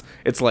iPads?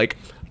 It's like,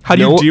 how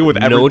do you deal with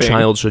everything? No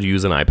child should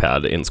use an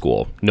iPad in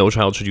school. No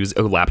child should use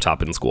a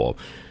laptop in school.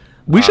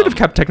 We should have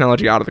kept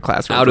technology out of the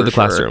classroom. Out of the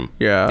classroom.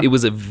 Yeah. It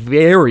was a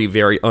very,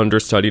 very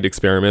understudied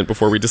experiment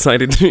before we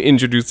decided to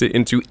introduce it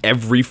into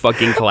every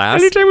fucking class.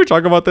 Anytime we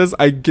talk about this,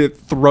 I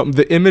get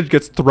the image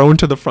gets thrown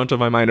to the front of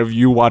my mind of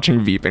you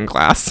watching Veep in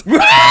class.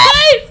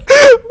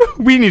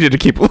 We needed to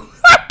keep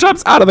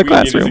laptops out of the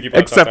classroom,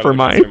 except for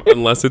mine.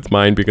 Unless it's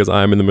mine because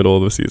I'm in the middle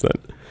of the season.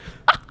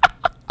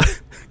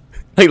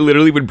 I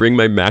literally would bring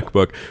my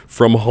MacBook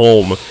from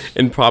home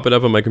and prop it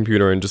up on my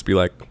computer and just be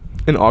like...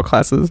 In all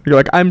classes. You're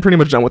like, I'm pretty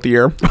much done with the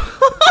year.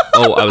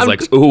 I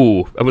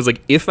was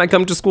like, if I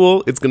come to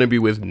school, it's going to be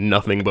with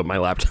nothing but my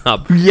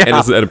laptop. Yeah. And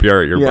it's at a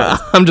pair at your place.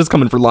 I'm just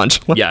coming for lunch.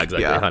 Yeah,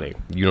 exactly, honey.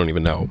 You don't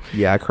even know.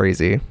 Yeah,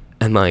 crazy.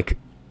 And like,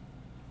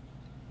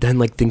 then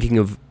like thinking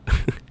of...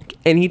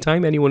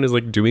 anytime anyone is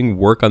like doing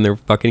work on their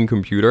fucking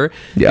computer,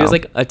 there's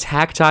like a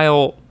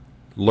tactile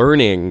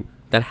learning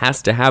that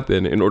has to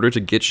happen in order to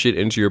get shit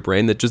into your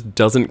brain that just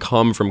doesn't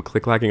come from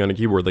click-clacking on a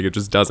keyboard. Like, it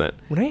just doesn't.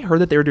 When I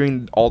heard that they were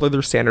doing all of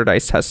their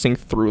standardized testing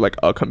through like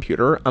a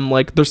computer, I'm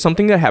like, there's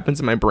something that happens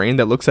in my brain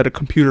that looks at a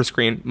computer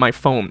screen, my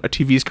phone, a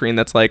TV screen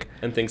that's like...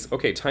 And thinks,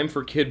 okay, time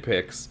for kid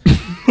pics.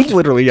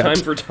 Literally, yeah. Time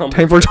for Tumblr.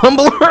 Time for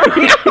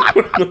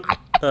Tumblr.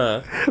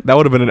 That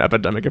would have been an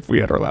epidemic if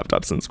we had our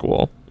laptops in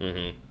school.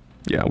 Mm-hmm.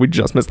 Yeah, we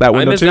just missed that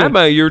window too. I missed that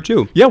by a year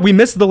too. Yeah, we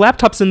missed the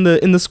laptops in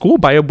the school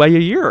by a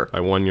year. By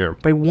 1 year.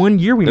 By 1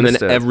 year we missed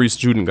it. And then every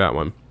student got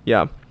one.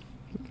 Yeah.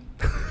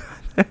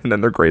 And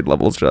then their grade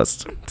levels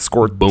just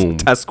scored. Boom.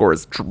 Test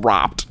scores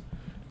dropped.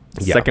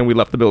 Yeah. Second we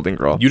left the building,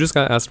 girl. You just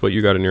got asked what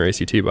you got in your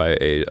ACT by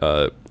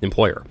a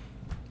employer.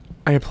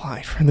 I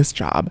applied for this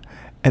job,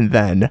 and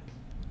then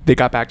they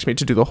got back to me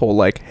to do the whole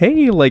like,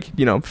 hey, like,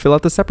 you know, fill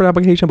out the separate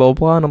application, blah, blah,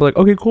 blah. And I'm like,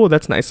 okay, cool,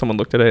 that's nice. Someone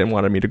looked at it and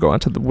wanted me to go on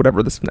to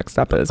whatever this next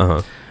step is.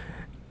 Uh-huh.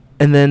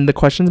 And then the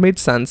questions made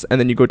sense, and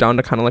then you go down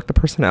to kind of like the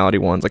personality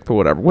ones, like the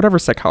whatever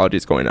psychology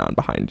is going on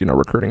behind, you know,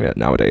 recruiting it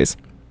nowadays.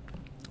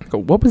 I go,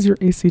 what was your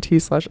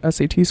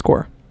ACT/SAT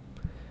score?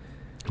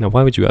 Now,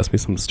 why would you ask me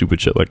some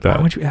stupid shit like that?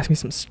 Why would you ask me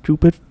some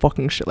stupid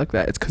fucking shit like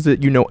that? It's because,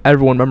 you know,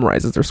 everyone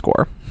memorizes their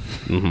score.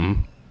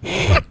 Mm-hmm.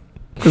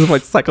 Because of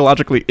like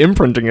psychologically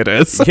imprinting it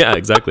is. Yeah,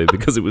 exactly.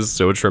 Because it was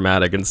so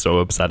traumatic and so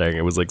upsetting.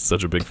 It was like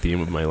such a big theme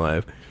of my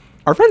life.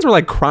 Our friends were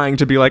like crying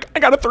to be like,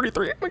 I got a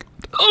 33. I'm like,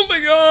 oh my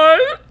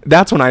god.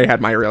 That's when I had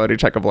my reality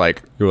check of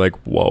like, you're like,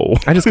 whoa.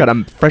 I just got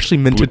a freshly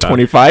minted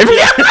 25.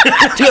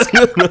 This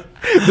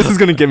is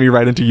gonna get me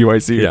right into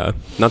UIC. Yeah,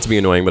 not to be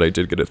annoying, but I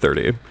did get a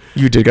 30.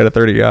 You did get a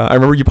 30. Yeah, I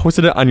remember you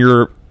posted it on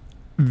your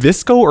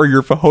Visco or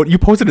your Faho. You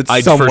posted it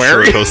somewhere.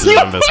 I for sure posted it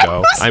on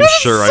Visco. I'm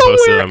sure I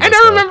posted it on Visco. And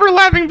I remember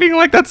laughing, being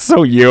like, "That's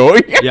so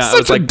you." Yeah, I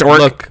was like,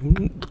 dork.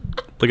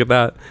 Look at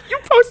that. You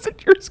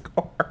posted your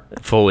score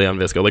fully on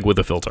Visco, like with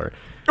a filter.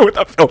 With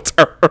a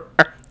filter.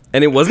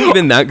 And it wasn't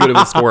even that good of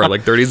a score.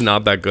 Like 30 is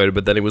not that good,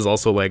 but then it was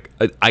also like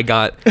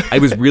I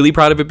was really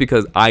proud of it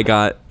because I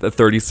got a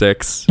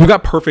 36. You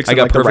got perfect. I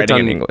got like perfect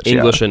on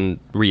English and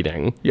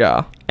reading.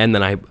 Yeah. And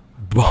then I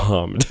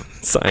bombed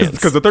science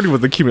because the 30 was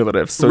the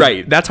cumulative. So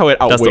right. That's how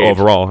it outweighed. That's the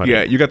overall. Honey.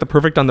 Yeah. You got the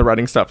perfect on the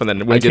writing stuff, and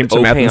then when it came to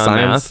okay math and on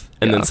science,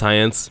 and then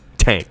science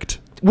tanked.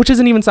 Which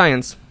isn't even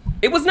science.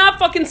 It was not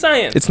fucking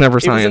science. It's never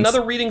science. It was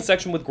another reading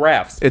section with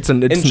graphs. It's and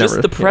never,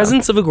 just the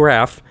presence of a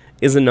graph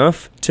is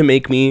enough to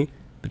make my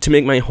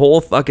whole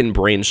fucking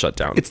brain shut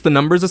down. It's the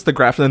numbers, it's the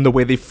graph, and then the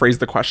way they phrase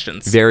the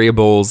questions.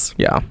 Variables.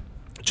 Yeah.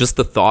 Just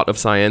the thought of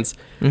science.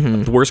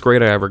 Mm-hmm. The worst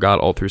grade I ever got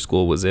all through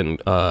school was in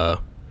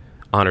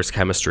honors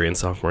chemistry in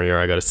sophomore year.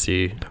 I got a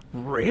C.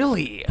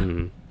 Really?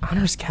 Mm.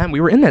 Honors chem. We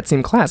were in that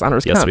same class,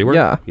 honors chem. Yes, we were.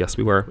 Yeah. Yes,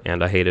 we were.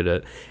 And I hated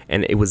it.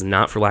 And it was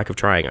not for lack of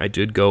trying. I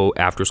did go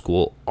after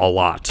school a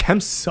lot. Chem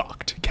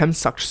sucked. Chem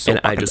sucked so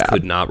and I just bad.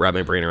 could not wrap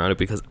my brain around it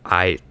because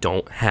I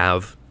don't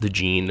have the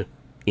gene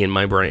in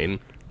my brain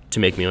to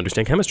make me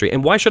understand chemistry.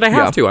 And why should I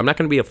have to? I'm not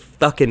going to be a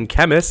fucking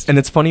chemist. And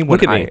it's funny,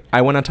 when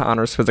I went on to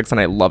honors physics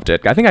and I loved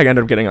it. I think I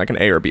ended up getting like an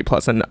A or B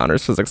plus in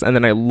honors physics. And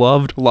then I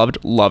loved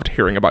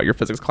hearing about your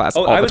physics class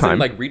all the time. I was in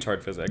like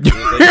retard physics.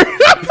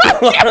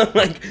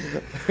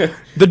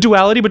 The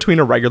duality between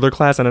a regular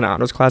class and an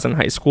honors class in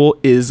high school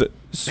is...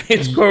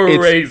 It's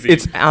crazy.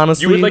 It's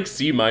honestly... You would like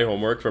see my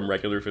homework from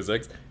regular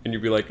physics and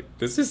you'd be like,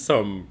 this is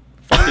some...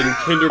 fucking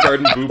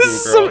kindergarten boo-boo, girl.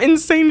 Some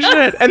insane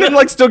shit. And then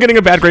like still getting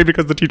a bad grade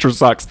because the teacher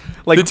sucks.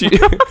 Like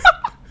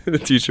The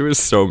teacher was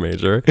so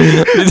major.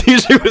 The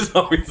teacher was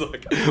always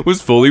like,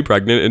 was fully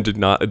pregnant and did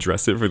not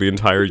address it for the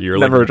entire year.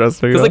 Never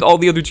addressed it. Because like all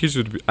the other teachers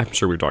would be, I'm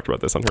sure we've talked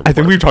about this on here before. I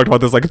think we've talked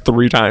about this like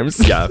 3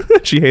 times. Yeah.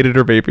 She hated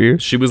her baby.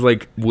 She was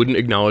like, wouldn't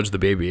acknowledge the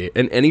baby.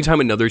 And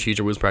anytime another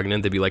teacher was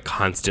pregnant, they'd be like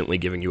constantly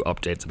giving you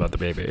updates about the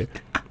baby.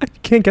 You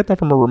can't get that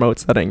from a remote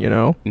setting, you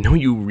know? No,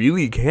 you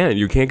really can't.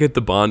 You can't get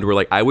the bond where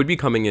like I would be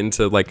coming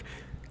into like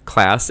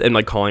class and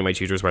like calling my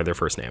teachers by their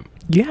first name.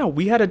 Yeah,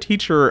 we had a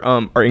teacher,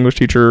 our English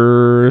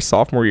teacher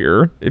sophomore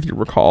year, if you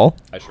recall,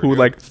 who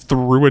like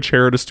threw a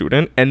chair at a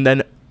student, and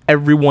then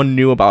everyone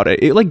knew about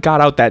it. It like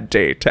got out that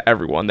day to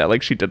everyone that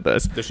like she did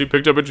this. That she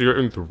picked up a chair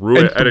and threw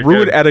it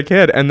at a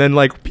kid. And then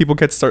like people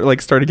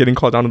started getting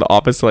called down to the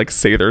office to like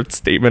say their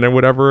statement and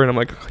whatever. And I'm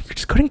like, you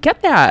just couldn't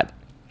get that.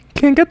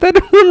 Can't get that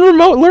in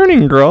remote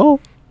learning, girl.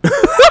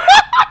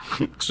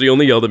 She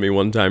only yelled at me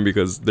one time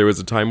because there was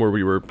a time where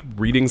we were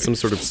reading some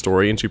sort of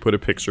story and she put a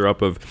picture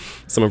up of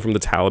someone from the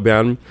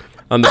Taliban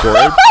on the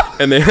board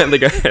and they had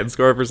like a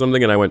headscarf or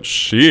something and I went,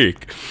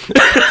 chic.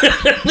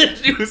 And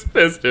she was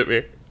pissed at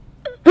me.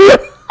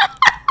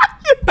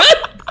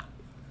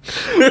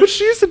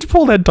 She used to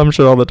pull that dumb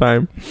shit all the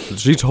time.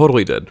 She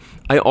totally did.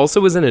 I also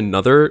was in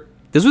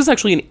this was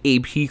actually an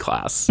AP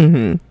class,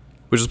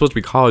 which is supposed to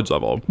be college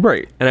level.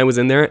 Right. And I was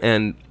in there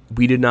and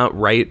we did not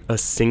write a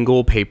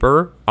single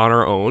paper on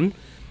our own.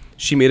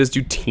 She made us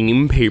do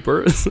team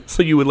papers.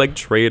 So you would like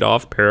trade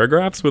off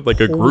paragraphs with like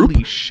a group.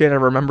 Holy shit, I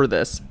remember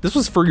this. This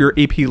was for your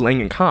AP Lang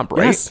and Comp,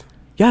 right?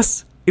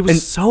 Yes. It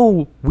was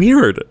so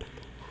weird.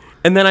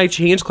 And then I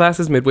changed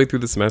classes midway through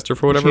the semester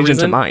for whatever reason.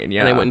 Into mine, yeah.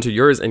 And I went into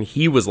yours and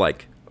he was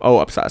like, oh,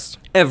 obsessed.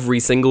 every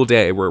single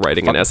day we're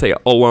writing an essay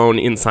alone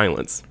in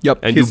silence. Yep.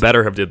 And you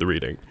better have did the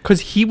reading.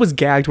 Because he was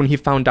gagged when he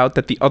found out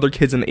that the other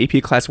kids in the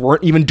AP class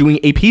weren't even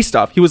doing AP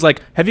stuff. He was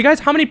like,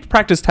 how many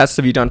practice tests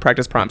have you done,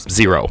 practice prompts?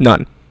 0.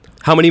 None.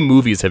 How many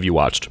movies have you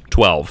watched?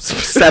 12.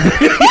 7.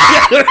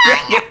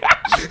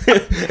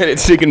 And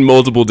it's taken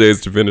multiple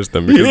days to finish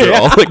them because they're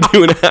all like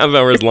 2.5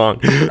 hours long.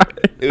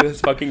 It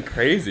was fucking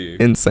crazy.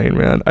 Insane,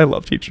 man. I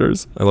love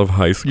teachers. I love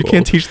high school. You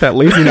can't teach that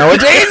lazy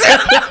nowadays.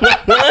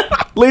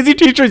 Lazy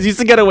teachers used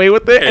to get away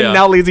with it, and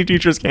now lazy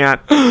teachers can't.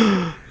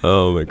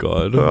 Oh my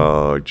god.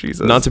 Oh,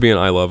 Jesus. Not to be an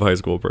I love high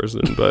school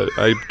person, but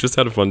I just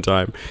had a fun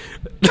time.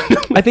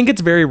 I think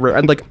it's very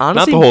rare. Like,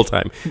 honestly, not the whole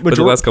time, but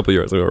the last couple of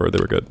years they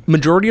were good.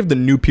 Majority of the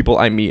new people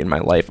I meet in my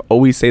life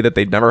always say that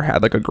they've never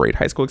had like a great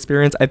high school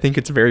experience. I think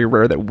it's very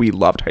rare that we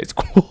loved high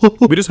school.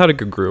 We just had a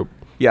good group.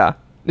 Yeah.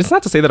 It's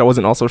not to say that I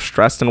wasn't also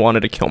stressed and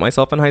wanted to kill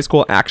myself in high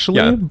school, actually.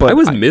 Yeah, but I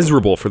was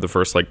miserable for the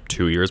first like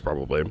 2 years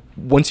probably.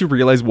 Once you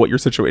realize what your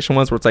situation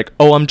was, where it's like,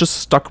 oh, I'm just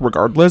stuck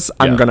regardless.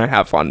 I'm going to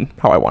have fun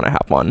how I want to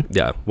have fun.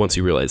 Yeah, once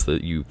you realize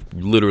that you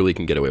literally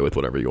can get away with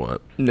whatever you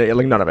want.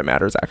 Like, none of it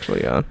matters,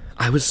 actually, yeah.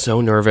 I was so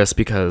nervous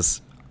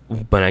because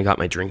when I got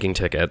my drinking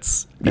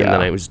tickets and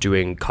then I was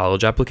doing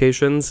college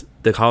applications,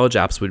 the college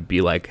apps would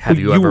be like, have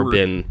you ever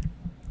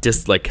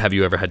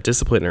had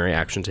disciplinary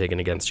action taken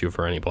against you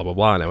for any blah blah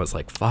blah? And I was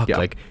like, fuck,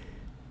 like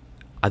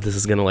this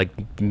is gonna like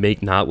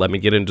not let me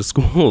get into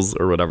schools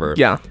or whatever.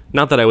 Yeah.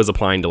 Not that I was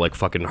applying to like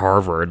fucking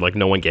Harvard, like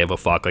no one gave a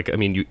fuck. Like I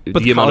mean,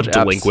 the amount of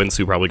delinquents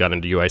who probably got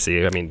into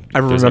UIC. I mean, I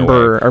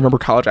remember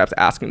college apps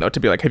asking though to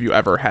be like, have you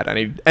ever had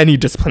any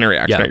disciplinary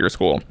action at your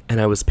school? And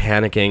I was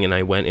panicking, and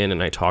I went in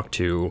and I talked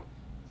to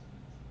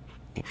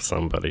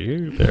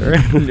somebody there.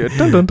 Dun,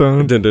 dun,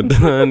 dun. Dun, dun,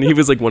 dun. He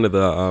was like one of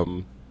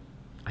the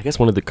I guess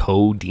one of the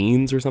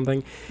co-deans or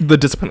something. The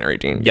disciplinary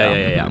dean.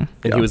 Yeah.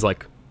 And he was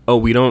like, oh,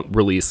 we don't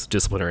release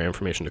disciplinary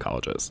information to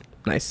colleges.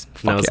 Nice.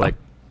 And I was like,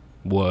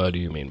 what do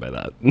you mean by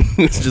that?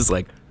 It's just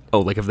like, oh,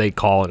 like if they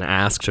call and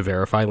ask to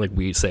verify, like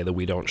we say that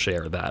we don't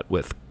share that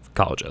with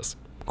colleges.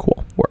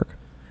 Cool. Work.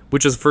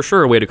 Which is for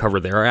sure a way to cover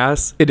their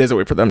ass. It is a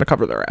way for them to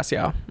cover their ass,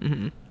 yeah.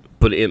 Mm-hmm.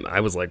 But I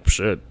was like,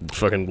 shit,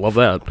 fucking love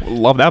that.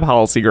 Love that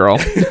policy, girl.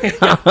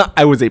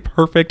 I was a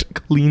perfect,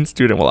 clean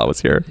student while I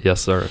was here.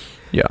 Yes, sir.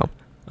 Yeah.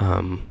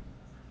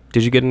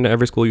 Did you get into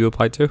every school you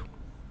applied to?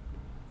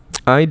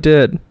 I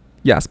did.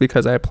 Yes,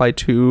 because I applied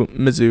to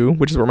Mizzou,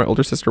 which is where my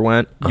older sister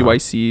went,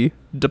 UIC,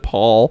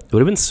 DePaul. It would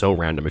have been so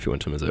random if you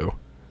went to Mizzou.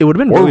 It would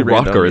have been really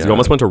random. Rutgers. Yeah. You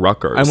almost went to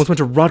Rutgers. I almost went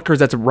to Rutgers.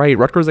 That's right.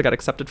 Rutgers I got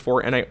accepted for,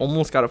 and I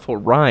almost got a full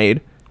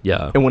ride.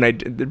 Yeah. And when I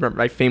did,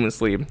 remember, I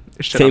famously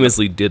didn't.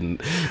 Famously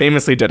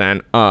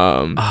didn't.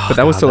 But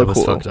that was still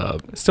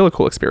still a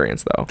cool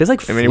experience though. There's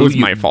like, it was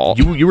my fault.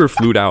 You were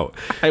flued out.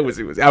 I was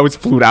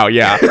flued out.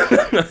 Yeah.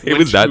 It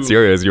was that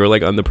serious. You were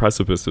like on the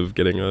precipice of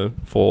getting a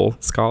full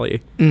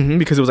Scully. Mm-hmm,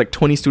 because it was like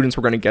 20 students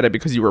were going to get it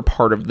because you were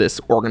part of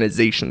this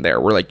organization there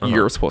where like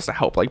you're supposed to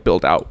help like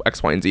build out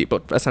X, Y, and Z,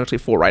 but essentially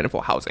full ride and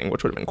full housing,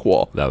 which would have been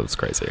cool. That was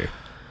crazy.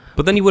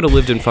 But then you would have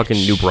lived in fucking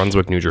New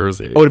Brunswick, New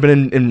Jersey. It would have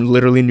been in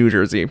literally New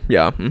Jersey.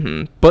 Yeah.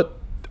 Mm-hmm. But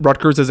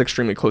Rutgers is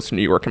extremely close to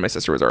New York, and my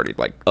sister was already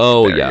like.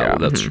 Oh there, yeah, well,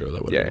 that's true.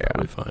 That would have been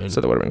probably fine. So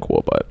that would have been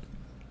cool, but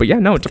yeah,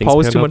 no, DePaul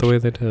was too much. The way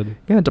they did.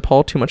 Yeah,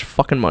 DePaul too much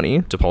fucking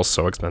money. DePaul's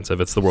so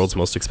expensive. It's the world's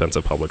most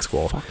expensive public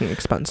school. Fucking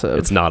expensive.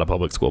 It's not a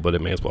public school, but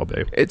it may as well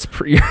be. It's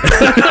pretty.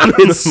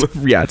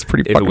 It's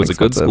pretty. If it was a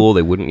good school,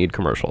 they wouldn't need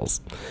commercials.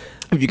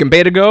 If you can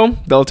pay to go,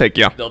 they'll take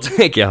you. They'll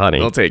take you, honey.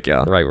 They'll take you.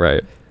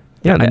 Right.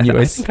 Yeah, and then I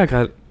UIC. think I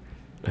got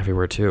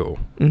everywhere too.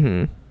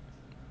 Mm-hmm.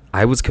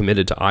 I was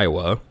committed to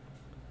Iowa,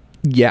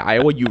 Yeah,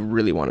 Iowa, you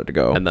really wanted to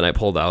go. and then I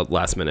pulled out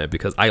last minute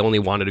because I only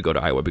wanted to go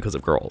to Iowa because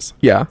of girls.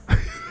 Yeah.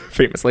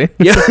 Famously.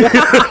 Yeah,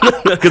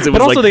 because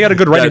But also they had a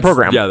good writing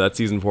program. Yeah, that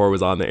season 4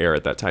 was on the air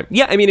at that time.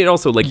 Yeah, I mean, it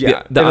also like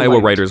Yeah, the it Iowa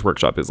aligned. Writers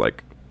Workshop is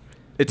like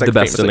It's the like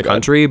best in famously the good.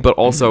 country, but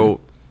also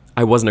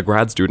I wasn't a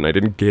grad student. I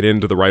didn't get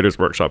into the Writers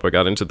Workshop. I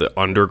got into the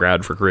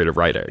undergrad for creative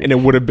writing. And it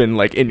would have been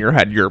like in your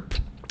head, your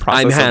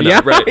process. I'm of- Hannah,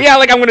 yeah. right. Yeah,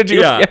 like I'm gonna do.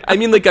 Yeah. I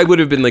mean, like I would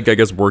have been like I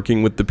guess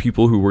working with the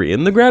people who were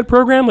in the grad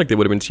program, like they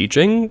would have been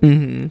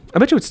teaching. I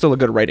bet you it's still a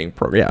good writing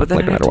program. Yeah, But then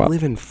like I no had matter to what.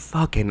 live in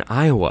fucking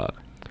Iowa.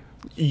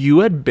 You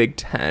had Big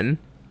Ten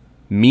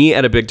Me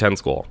at a Big Ten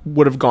school.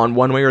 would have gone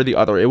one way or the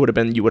other. It would have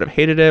been you would have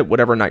hated it,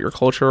 whatever, not your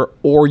culture,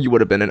 or you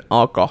would have been an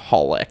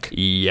alcoholic.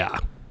 Yeah.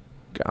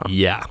 Yeah.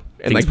 Yeah.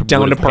 And Things like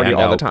down would to have party panned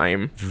all the out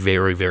time.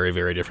 Very, very,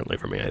 very differently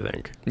for me, I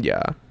think.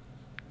 Yeah.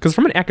 Because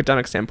from an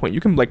academic standpoint, you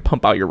can like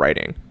pump out your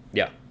writing.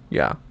 Yeah.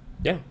 Yeah.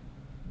 Yeah.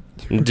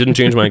 It didn't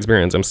change my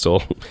experience. I'm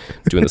still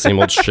doing the same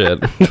old shit.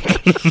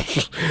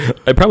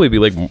 I'd probably be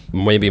like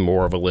maybe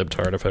more of a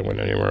libtard if I went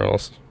anywhere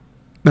else.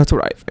 That's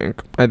what I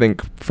think. I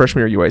think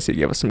freshman year UIC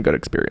gave us some good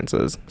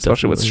experiences,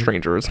 especially with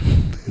Definitely. strangers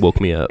Woke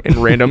me up. and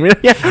random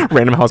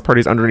random house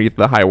parties underneath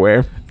the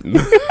highway.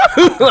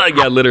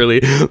 Yeah,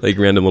 literally. Like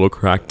random little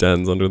crack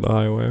dens under the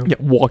highway. Yeah,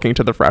 walking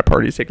to the frat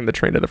parties, taking the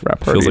train to the frat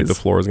parties. Feels like the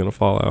floor is going to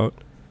fall out.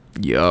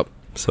 Yep.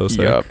 So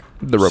sick. Yep.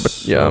 The robot.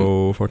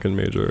 So fucking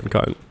major and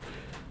cotton.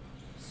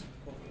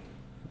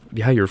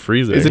 Yeah, you're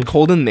freezing. Is it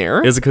cold in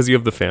there? Is it because you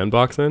have the fan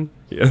box in?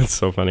 Yeah, it's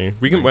so funny.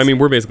 We can. Nice. I mean,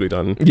 we're basically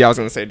done. Yeah, I was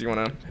gonna say, do you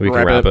want to? We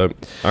can wrap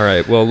it. All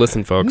right. Well,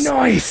 listen, folks.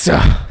 Nice.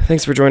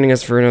 Thanks for joining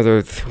us for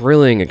another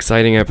thrilling,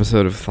 exciting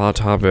episode of Thought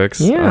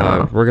Topics.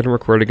 Yeah. We're gonna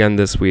record again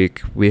this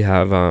week. We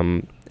have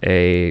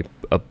a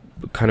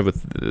kind of a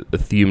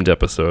themed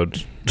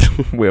episode.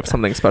 We have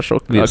something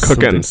special We have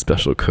cooking. something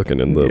special cooking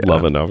in the Yeah.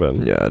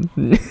 oven. Yeah.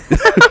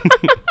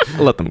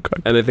 Let them cook.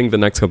 And I think the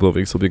next couple of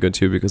weeks will be good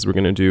too because we're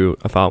going to do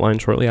a thought line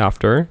shortly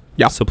after.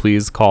 Yeah. So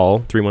please call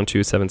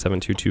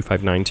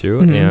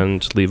 312-772-2592 Mhm.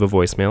 and leave a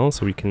voicemail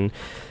so we can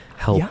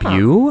help Yeah.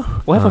 you.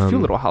 We'll have a few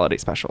Um, little holiday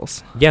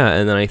specials. Yeah,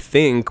 and then I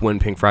think when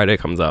Pink Friday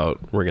comes out,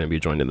 we're going to be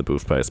joined in the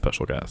booth by a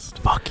special guest.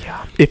 Fuck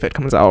yeah. If it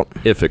comes out.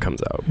 If it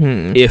comes out.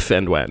 Hmm. If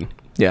and when.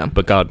 Yeah.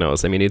 But God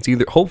knows. I mean, it's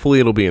either, hopefully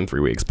it'll be in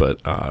 3 weeks, but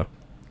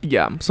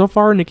Yeah. So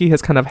far, Nikki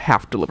has kind of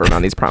half delivered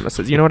on these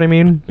promises. You know what I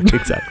mean?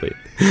 exactly.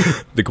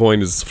 The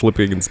coin is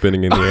flipping and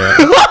spinning in the air.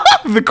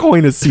 The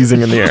coin is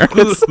seizing in the air.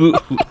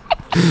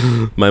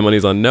 My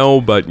money's on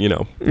no, but you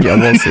know, Yeah,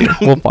 we'll see.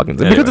 We'll fucking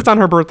see. Anyway. Because it's on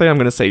her birthday, I'm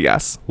gonna say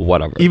yes,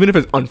 whatever. even if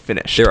it's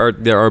unfinished.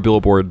 There are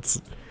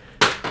billboards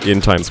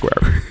in Times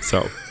Square.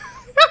 So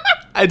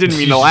I didn't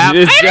mean to laugh.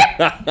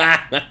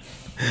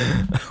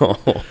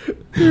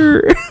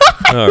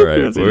 All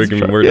right,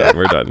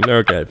 we're done.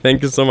 Okay,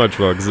 thank you so much,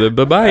 folks. Bye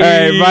bye.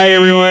 All right, bye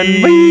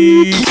everyone.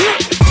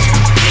 Bye.